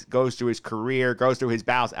Yankees, goes through his career, goes through his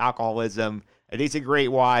battles with alcoholism. It's a great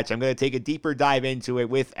watch. I'm going to take a deeper dive into it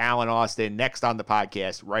with Alan Austin next on the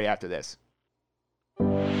podcast right after this.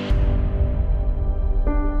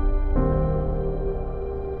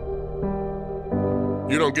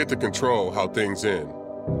 You don't get to control how things end.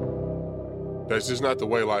 That's just not the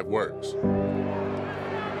way life works.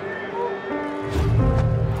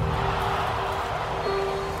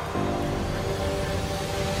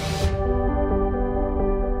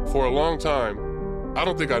 For a long time, I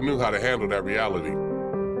don't think I knew how to handle that reality.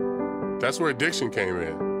 That's where addiction came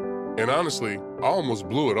in. And honestly, I almost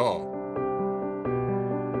blew it all.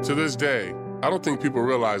 To this day, I don't think people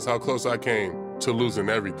realize how close I came to losing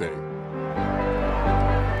everything.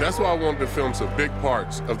 That's why I wanted to film some big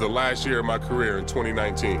parts of the last year of my career in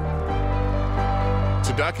 2019.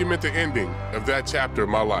 To document the ending of that chapter of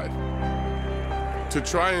my life. To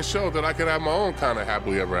try and show that I could have my own kind of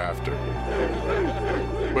happily ever after.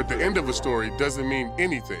 But the end of a story doesn't mean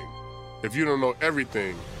anything if you don't know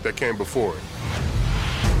everything that came before it.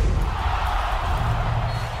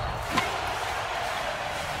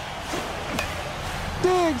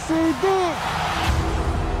 Dig, see, dig.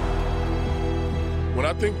 When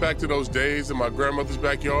I think back to those days in my grandmother's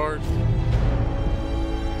backyard,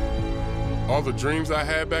 all the dreams I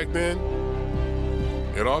had back then,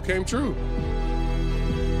 it all came true.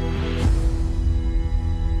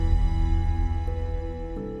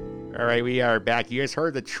 All right, we are back. You guys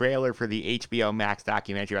heard the trailer for the HBO Max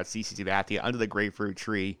documentary about CC Sabathia, Under the Grapefruit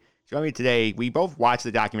Tree. Joining me today, we both watched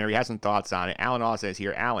the documentary, had some thoughts on it. Alan Austin is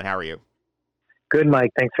here. Alan, how are you? Good, Mike.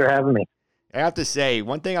 Thanks for having me. I have to say,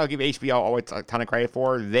 one thing I'll give HBO always a ton of credit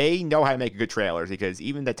for, they know how to make good trailers, because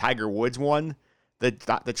even the Tiger Woods one, the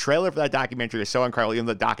trailer for that documentary is so incredible, even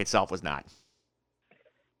the doc itself was not.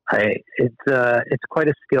 It's quite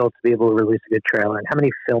a skill to be able to release a good trailer. And how many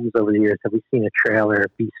films over the years have we seen a trailer,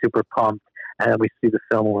 be super pumped, and then we see the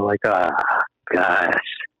film and we're like, gosh.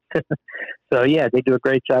 So yeah, they do a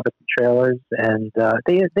great job at the trailers, and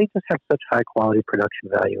they just have such high quality production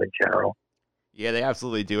value in general. Yeah, they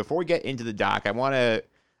absolutely do. Before we get into the doc, I want to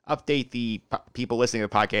update the people listening to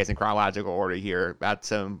the podcast in chronological order here about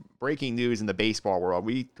some breaking news in the baseball world.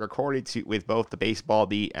 We recorded with both the baseball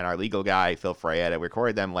beat and our legal guy, Phil Fraietta. We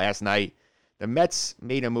recorded them last night. The Mets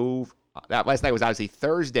made a move. That last night was obviously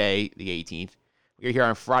Thursday, the 18th. We are here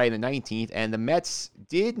on Friday, the 19th, and the Mets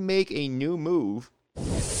did make a new move.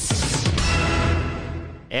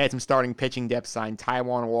 Add some starting pitching depth, signed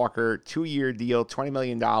Taijuan Walker, 2-year deal, $20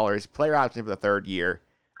 million, player option for the 3rd year.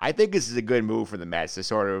 I think this is a good move for the Mets to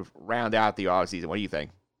sort of round out the offseason. What do you think?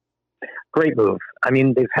 Great move. I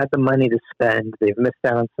mean, they've had the money to spend. They've missed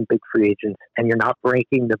out on some big free agents, and you're not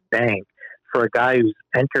breaking the bank for a guy who's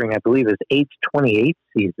entering, I believe, his age 28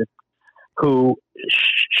 season, who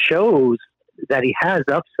shows that he has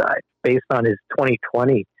upside based on his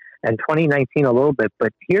 2020 and 2019 a little bit.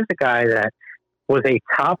 But here's a guy that was a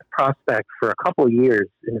top prospect for a couple of years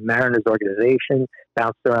in the Mariners organization,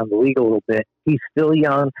 bounced around the league a little bit. He's still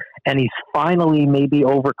young, and he's finally maybe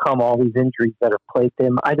overcome all these injuries that have plagued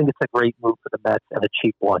him. I think it's a great move for the Mets and a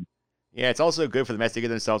cheap one. Yeah, it's also good for the Mets to give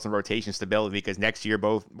themselves some rotation stability, because next year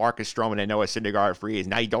both Marcus Stroman and Noah Syndergaard are free agents.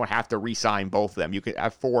 Now you don't have to re-sign both of them. You could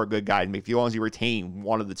have 4 good guys. If you only retain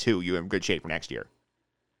one of the 2, you're in good shape for next year.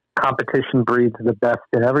 Competition breeds the best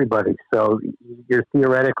in everybody, so you're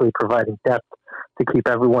theoretically providing depth to keep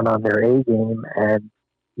everyone on their A game and,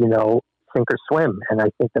 sink or swim. And I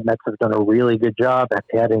think the Mets have done a really good job at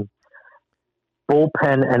adding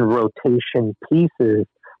bullpen and rotation pieces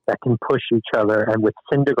that can push each other. And with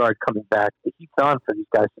Syndergaard coming back, the heat's on for these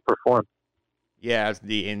guys to perform. Yeah,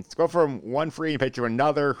 and to go from one free agent pitcher to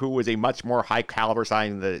another who was a much more high caliber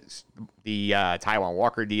signing the Taijuan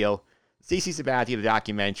Walker deal. CC Sabathia, the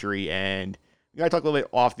documentary, and we got to talk a little bit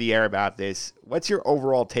off the air about this. What's your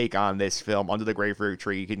overall take on this film, Under the Grapefruit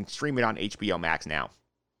Tree? You can stream it on HBO Max now.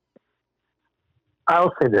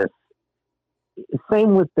 I'll say this.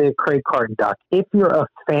 Same with the Craig Carton doc. If you're a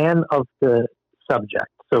fan of the subject,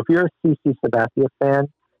 so if you're a CC Sabathia fan,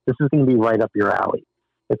 this is going to be right up your alley.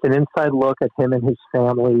 It's an inside look at him and his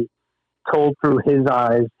family, told through his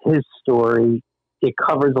eyes, his story. It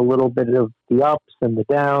covers a little bit of the ups and the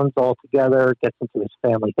downs all together, gets into his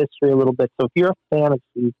family history a little bit. So if you're a fan of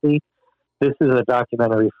CC, this is a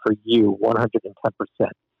documentary for you, 110%.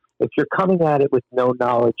 If you're coming at it with no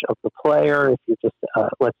knowledge of the player, if you're just,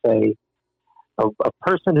 let's say, a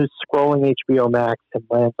person who's scrolling HBO Max and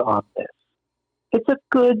lands on this, it's a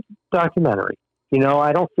good documentary.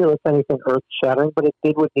 I don't feel it's anything earth-shattering, but it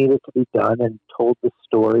did what needed to be done and told the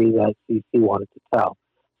story that CC wanted to tell.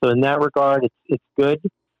 So in that regard, it's good.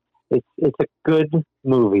 It's a good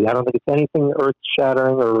movie. I don't think it's anything earth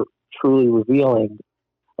shattering or truly revealing.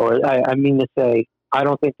 Or I mean to say, I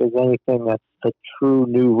don't think there's anything that's a true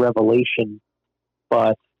new revelation,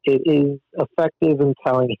 but it is effective in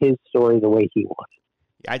telling his story the way he wants.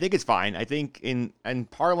 I think it's fine. I think in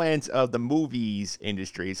parlance of the movies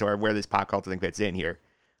industry, so where this pop culture thing fits in here,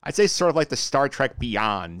 I'd say sort of like the Star Trek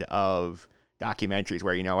Beyond of documentaries,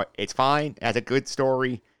 where, you know, it's fine, it has a good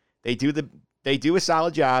story. They do a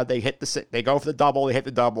solid job. They go for the double. They hit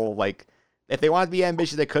the double. Like, if they wanted to be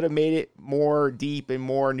ambitious, they could have made it more deep and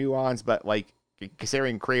more nuanced. But like,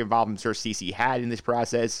 considering creative involvement, I'm sure CC had in this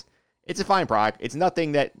process, it's a fine product. It's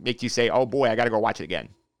nothing that makes you say, "Oh boy, I got to go watch it again."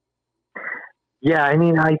 Yeah, I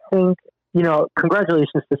mean, I think, you know,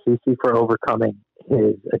 congratulations to CC for overcoming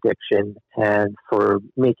his addiction and for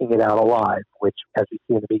making it out alive, which, as we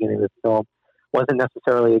see in the beginning of the film, wasn't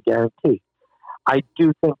necessarily a guarantee. I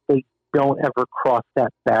do think they don't ever cross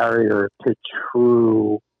that barrier to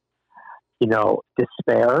true, you know,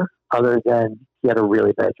 despair, other than he had a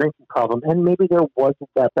really bad drinking problem. And maybe there wasn't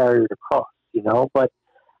that barrier to cross, you know, but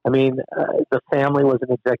I mean, the family was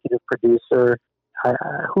an executive producer.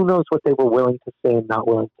 Who knows what they were willing to say and not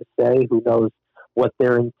willing to say? Who knows what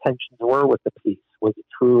their intentions were with the piece? Was it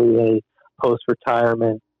truly a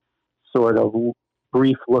post-retirement sort of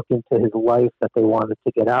brief look into his life that they wanted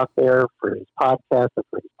to get out there for his podcast or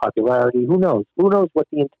for his popularity? Who knows? Who knows what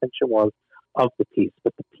the intention was of the piece?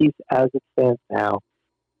 But the piece as it stands now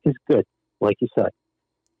is good, like you said.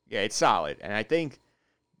 Yeah, it's solid. And I think,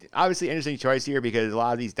 obviously, interesting choice here, because a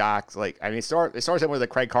lot of these docs, like, I mean, it starts with the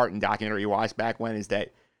Craig Carton documentary you watched back when, is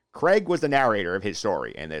that Craig was the narrator of his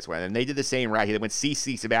story in this one, and they did the same route. They went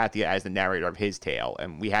CC Sabathia as the narrator of his tale,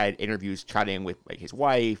 and we had interviews cut in with, like, his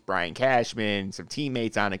wife, Brian Cashman, some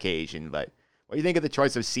teammates on occasion. But what do you think of the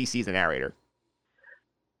choice of CC as the narrator?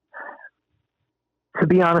 To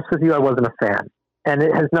be honest with you, I wasn't a fan, and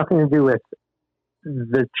it has nothing to do with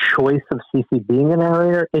the choice of CC being a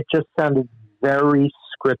narrator. It just sounded very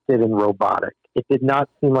scripted and robotic. It did not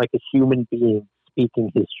seem like a human being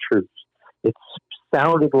speaking his truth. It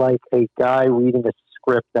sounded like a guy reading a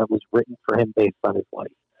script that was written for him based on his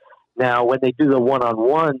life. Now, when they do the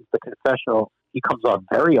one-on-ones, the confessional, he comes off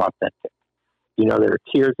very authentic. You know, there are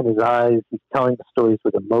tears in his eyes. He's telling the stories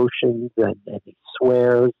with emotions, and he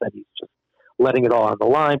swears, and he's just letting it all on the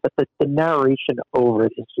line. But the narration over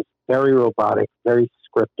it is just very robotic, very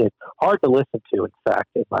scripted, hard to listen to, in fact,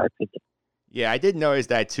 in my opinion. Yeah, I did notice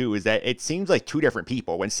that too, is that it seems like two different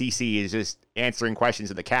people when CC is just answering questions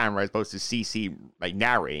to the camera as opposed to CC like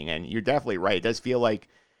narrating. And you're definitely right. It does feel like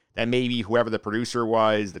that maybe whoever the producer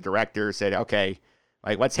was, the director, said, okay,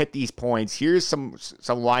 like, let's hit these points. Here's some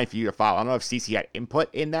line for you to follow. I don't know if CC had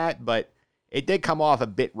input in that, but it did come off a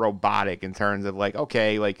bit robotic in terms of like,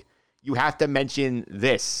 okay, like, you have to mention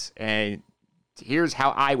this, and here's how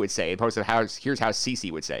I would say it, opposed to here's how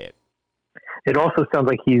CC would say it. It also sounds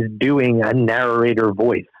like he's doing a narrator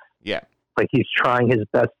voice. Yeah. Like he's trying his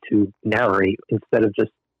best to narrate instead of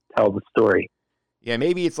just tell the story. Yeah,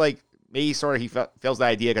 maybe it's like, maybe sort of he feels the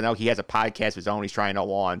idea, because I know he has a podcast of his own he's trying to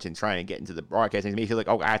launch and trying to get into the broadcasting. Maybe he feels like,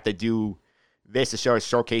 oh, I have to do this to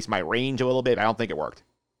showcase my range a little bit. I don't think it worked.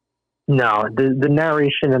 No, the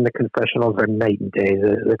narration and the confessionals are night and day.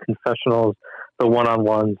 The confessionals, the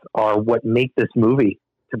one-on-ones are what make this movie,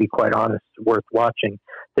 to be quite honest, worth watching.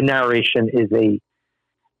 The narration is a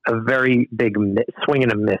very big swing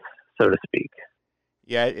and a miss, so to speak.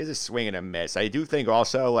 Yeah, it is a swing and a miss. I do think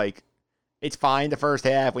also, like, it's fine the first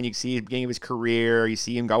half when you see the beginning of his career, you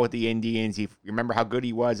see him go with the Indians, you remember how good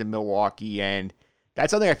he was in Milwaukee, and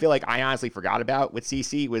that's something I feel like I honestly forgot about with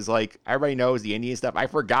CC, was like, everybody knows the Indian stuff. I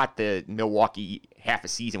forgot the Milwaukee half a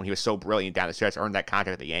season when he was so brilliant down the stretch, earned that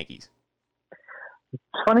contract with the Yankees. It's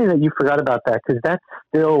funny that you forgot about that, because that's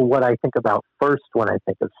still what I think about first when I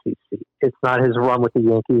think of CC. It's not his run with the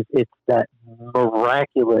Yankees. It's that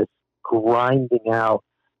miraculous grinding out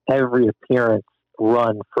every appearance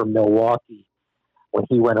run for Milwaukee when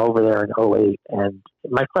he went over there in 2008. And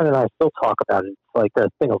my friend and I still talk about it. It's like a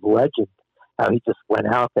thing of legend, how he just went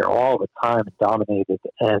out there all the time and dominated.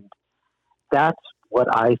 And that's what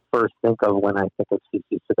I first think of when I think of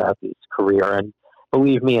CC Sabathia's career. And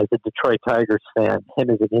believe me, as a Detroit Tigers fan,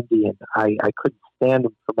 him as an Indian, I couldn't stand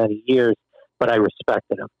him for many years, but I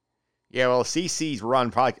respected him. Yeah, well, CC's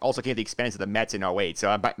run probably also came at the expense of the Mets in 2008,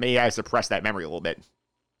 so maybe I suppressed that memory a little bit.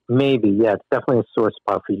 Maybe, yeah. It's definitely a sore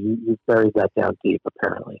spot for you. You buried that down deep,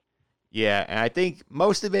 apparently. Yeah, and I think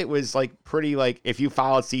most of it was, like, pretty, like, if you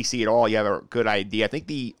followed CC at all, you have a good idea. I think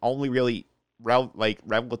the only really,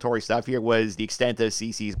 revelatory stuff here was the extent of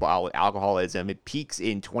CC's alcoholism. It peaks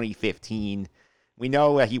in 2015 we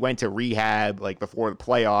know that he went to rehab like before the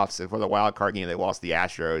playoffs and for the wild card game they lost the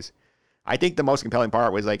Astros. I think the most compelling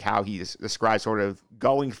part was like how he described sort of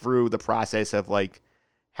going through the process of like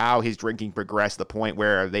how his drinking progressed to the point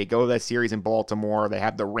where they go to that series in Baltimore, they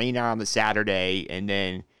have the rain out on the Saturday, and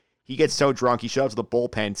then he gets so drunk he shows up to the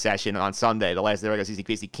bullpen session on Sunday, the last day of the regular season,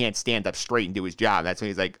 because he can't stand up straight and do his job. That's when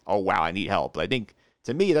he's like, oh wow, I need help. But I think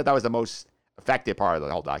to me that was the most effective part of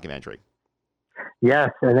the whole documentary. Yes,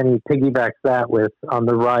 and then he piggybacks that with on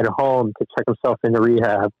the ride home to check himself into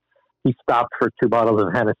rehab. He stopped for 2 bottles of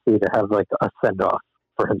Hennessy to have like a send off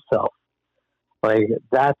for himself. Like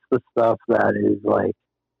that's the stuff that is like,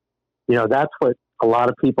 you know, that's what a lot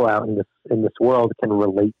of people out in this world can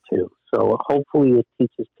relate to. So hopefully it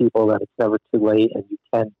teaches people that it's never too late and you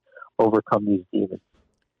can overcome these demons.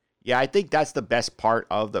 Yeah, I think that's the best part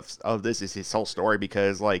of this is his whole story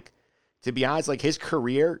because like to be honest, like his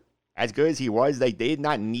career, as good as he was, they did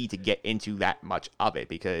not need to get into that much of it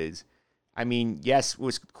because, I mean, yes, it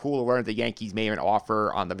was cool to learn that the Yankees made an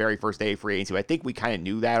offer on the very first day of free agency. I think we kind of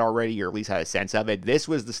knew that already, or at least had a sense of it. This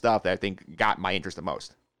was the stuff that I think got my interest the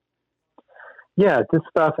most. Yeah, this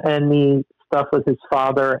stuff and the stuff with his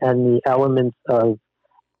father and the elements of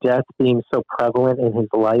death being so prevalent in his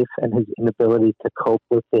life and his inability to cope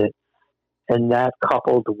with it. And that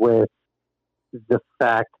coupled with the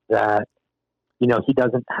fact that, you know, he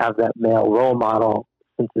doesn't have that male role model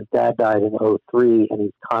since his dad died in 2003, and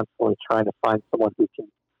he's constantly trying to find someone who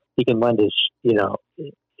he can lend his, you know,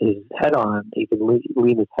 his head on. He can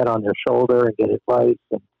lean his head on their shoulder and get advice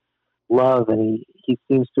and love. And he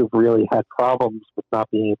seems to have really had problems with not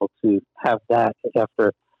being able to have that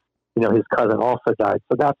after, you know, his cousin also died.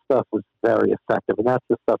 So that stuff was very effective, and that's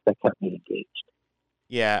the stuff that kept me engaged.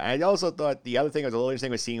 Yeah, I also thought the other thing that was a little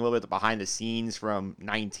interesting was seeing a little bit of the behind the scenes from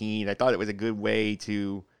 19. I thought it was a good way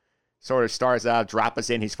to sort of start us out, drop us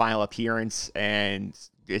in his final appearance, and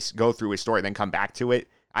just go through his story, then come back to it.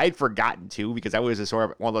 I had forgotten, too, because that was a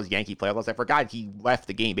sort of one of those Yankee playoffs. I forgot he left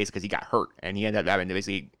the game basically because he got hurt, and he ended up having to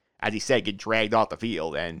basically, as he said, get dragged off the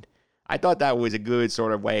field. And I thought that was a good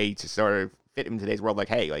sort of way to sort of fit in today's world. Like,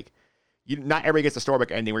 hey, like, not everybody gets the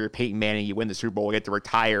storybook ending where you're Peyton Manning, you win the Super Bowl, you get to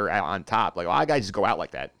retire on top. Like, a lot of guys just go out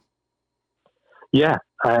like that. Yeah,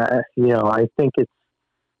 you know, I think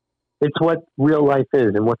it's what real life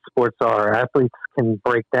is and what sports are. Athletes can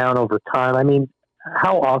break down over time. I mean,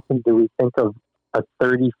 how often do we think of a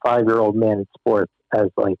 35-year-old man in sports as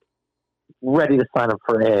like ready to sign up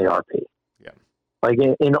for AARP? Yeah. Like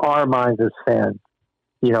in our minds as fans,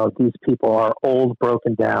 you know, these people are old,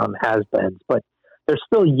 broken down has-beens, but they're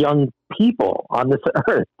still young people on this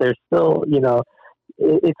earth. They're still, you know,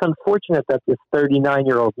 it's unfortunate that this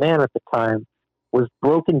 39-year-old man at the time was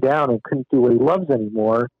broken down and couldn't do what he loves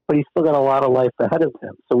anymore, but he's still got a lot of life ahead of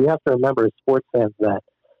him. So we have to remember as sports fans that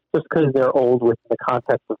just because they're old within the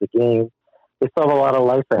context of the game, they still have a lot of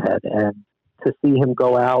life ahead. And to see him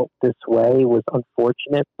go out this way was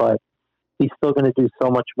unfortunate, but he's still going to do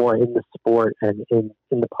so much more in the sport and in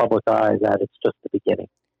the public eye that it's just the beginning.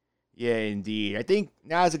 Yeah, indeed. I think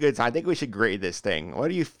now's a good time. I think we should grade this thing. What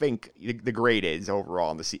do you think the grade is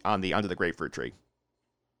overall on the Under the Grapefruit Tree?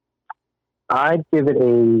 I'd give it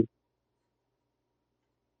a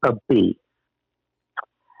B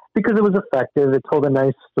because it was effective. It told a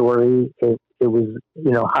nice story. It was,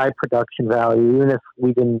 you know, high production value, even if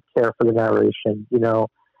we didn't care for the narration. You know,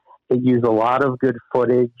 it used a lot of good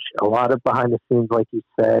footage, a lot of behind the scenes, like you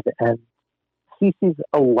said, and CeCe's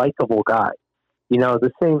a likable guy. You know,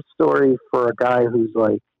 the same story for a guy who's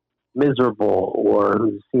like miserable or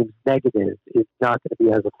who seems negative is not going to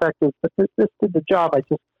be as effective. But this did the job.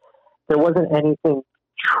 There wasn't anything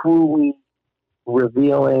truly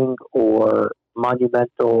revealing or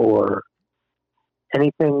monumental or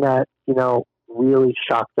anything that, you know, really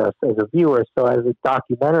shocked us as a viewer. So as a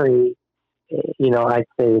documentary, you know, I'd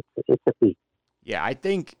say it's a B. Yeah, I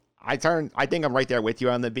think I'm right there with you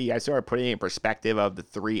on the B. I sort of putting it in perspective of the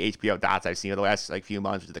 3 HBO dots I've seen over the last few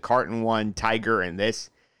months, the Carton one, Tiger, and this.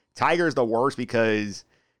 Tiger's the worst because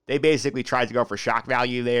they basically tried to go for shock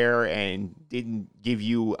value there and didn't give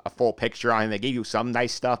you a full picture on it. They gave you some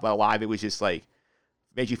nice stuff, but a lot of it was just like,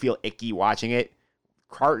 made you feel icky watching it.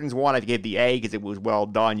 Carton's one, I give the A because it was well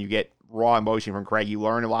done. You get raw emotion from Craig. You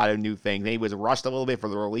learn a lot of new things. He was rushed a little bit for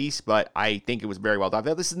the release, but I think it was very well done.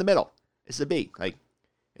 This is in the middle. This is a B. Like,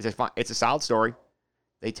 it's a solid story.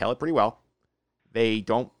 They tell it pretty well. They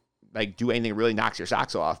don't like do anything that really knocks your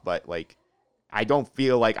socks off, but like, I don't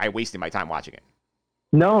feel like I wasted my time watching it.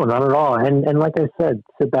 No, not at all. And like I said,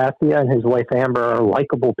 Sabathia and his wife Amber are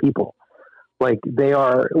likable people. Like they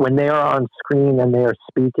are, when they are on screen and they are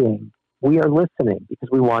speaking, we are listening because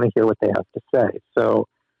we want to hear what they have to say. So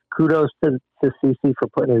kudos to CC for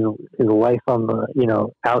putting his life on the,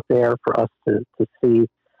 out there for us to see.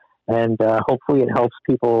 And hopefully it helps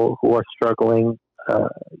people who are struggling,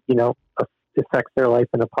 affects their life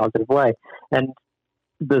in a positive way. And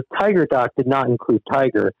the Tiger doc did not include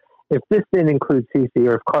Tiger. If this didn't include CC,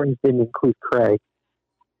 or if Cartons didn't include Craig,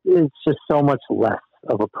 it's just so much less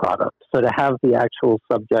of a product. So to have the actual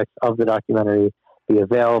subjects of the documentary be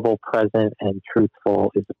available, present, and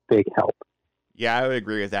truthful is a big help. Yeah, I would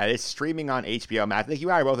agree with that. It's streaming on HBO Max. I think you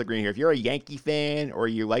and I are both agreeing here. If you're a Yankee fan or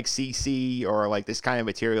you like CC or like this kind of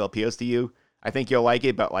material appeals to you, I think you'll like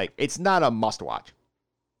it, but like it's not a must watch.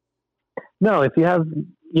 No, if you have,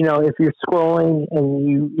 if you're scrolling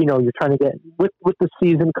and you're trying to get with the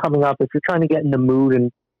season coming up, if you're trying to get in the mood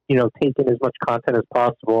and, take in as much content as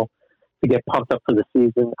possible to get pumped up for the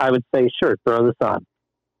season, I would say, sure, throw this on.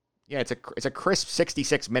 Yeah, it's a crisp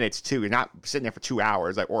 66 minutes too. You're not sitting there for 2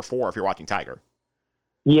 hours, or 4 if you're watching Tiger.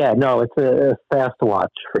 Yeah, no, it's a fast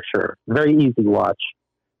watch for sure. Very easy watch.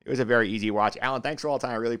 It was a very easy watch. Alan, thanks for all the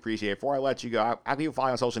time. I really appreciate it. Before I let you go, how can people follow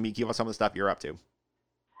you on social media? Give us some of the stuff you're up to.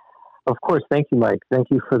 Of course. Thank you, Mike. Thank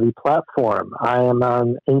you for the platform. I am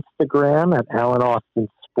on Instagram at Alan Austin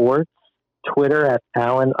Sports, Twitter at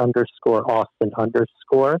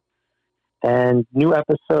Alan_Austin_. And new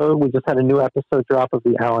episode, we just had a new episode drop of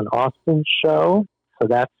the Alan Austin Show. So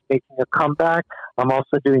that's making a comeback. I'm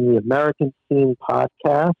also doing the American Scene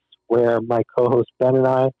podcast, where my co-host Ben and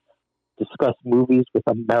I discuss movies with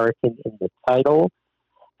American in the title.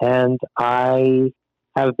 And I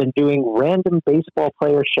have been doing random baseball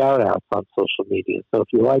player shout-outs on social media. So if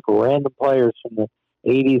you like random players from the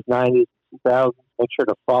 80s, 90s, 2000s, make sure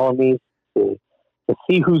to follow me to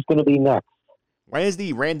see who's going to be next. When is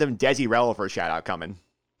the random Desi Relaford shout-out coming?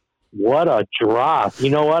 What a drop. You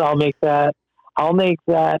know what? I'll make that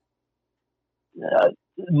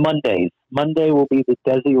Mondays. Monday will be the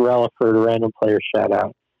Desi Relaford random player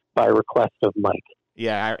shout-out by request of Mike.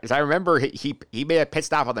 Yeah, as I remember, he made a pit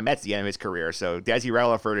stop on the Mets at the end of his career, so Desi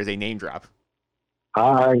Relaford is a name drop.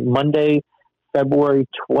 Monday, February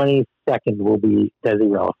 22nd will be Desi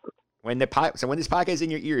Relaford. When this podcast is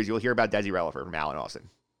in your ears, you'll hear about Desi Relaford from Alan Austin.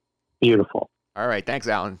 Beautiful. All right, thanks,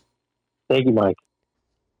 Alan. Thank you, Mike.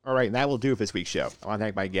 All right, and that will do it for this week's show. I want to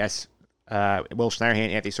thank my guests, Will Schneiderhan,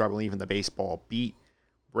 Anthony Starbling from the Baseball Beat,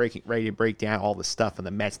 ready to break down all the stuff from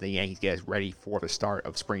the Mets and the Yankees, get us ready for the start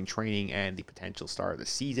of spring training and the potential start of the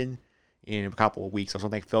season in a couple of weeks. I also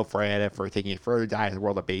thank Phil Ferreira for taking a further dive into the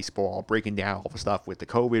world of baseball, breaking down all the stuff with the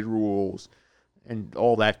COVID rules and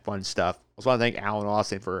all that fun stuff. I also want to thank Alan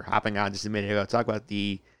Austin for hopping on just a minute ago to talk about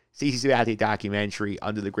the CC Sabathia documentary,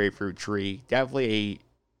 Under the Grapefruit Tree. Definitely a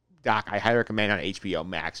doc I highly recommend on HBO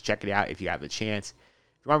Max. Check it out if you have the chance.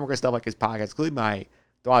 If you want more stuff like this podcast, including my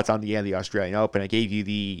thoughts on the end of the Australian Open. I gave you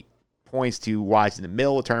the points to watch in the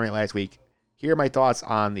middle of the tournament last week. Here are my thoughts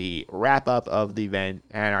on the wrap-up of the event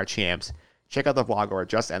and our champs. Check out the vlog over at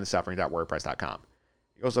justendthesuffering.wordpress.com.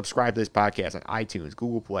 You can also subscribe to this podcast on iTunes,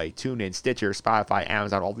 Google Play, TuneIn, Stitcher, Spotify,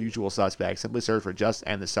 Amazon, all the usual suspects. Simply search for Just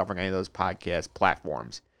End the Suffering on any of those podcast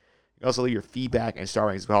platforms. You can also leave your feedback and star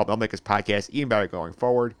ratings as well. They'll make this podcast even better going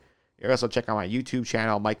forward. You can also check out my YouTube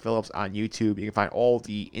channel, Mike Phillips on YouTube. You can find all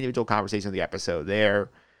the individual conversations of the episode there. If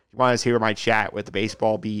you want to hear my chat with the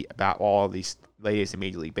Baseball Beat about all of these latest in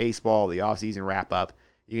Major League Baseball, the offseason wrap-up,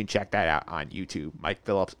 you can check that out on YouTube, Mike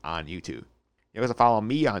Phillips on YouTube. You can also follow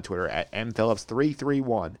me on Twitter at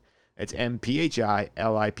mphillips331. It's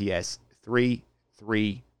MPHILIPS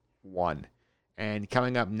 331. And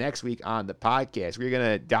coming up next week on the podcast, we're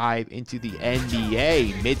going to dive into the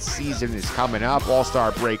NBA. Mid-season is coming up.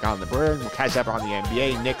 All-Star break on the burn. We'll catch up on the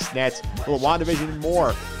NBA, Knicks, Nets, a little WandaVision and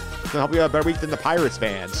more. It's going to help you have a better week than the Pirates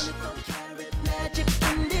fans.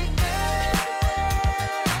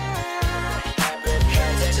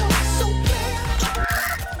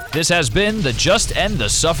 This has been the Just End the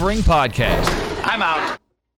Suffering podcast. I'm out.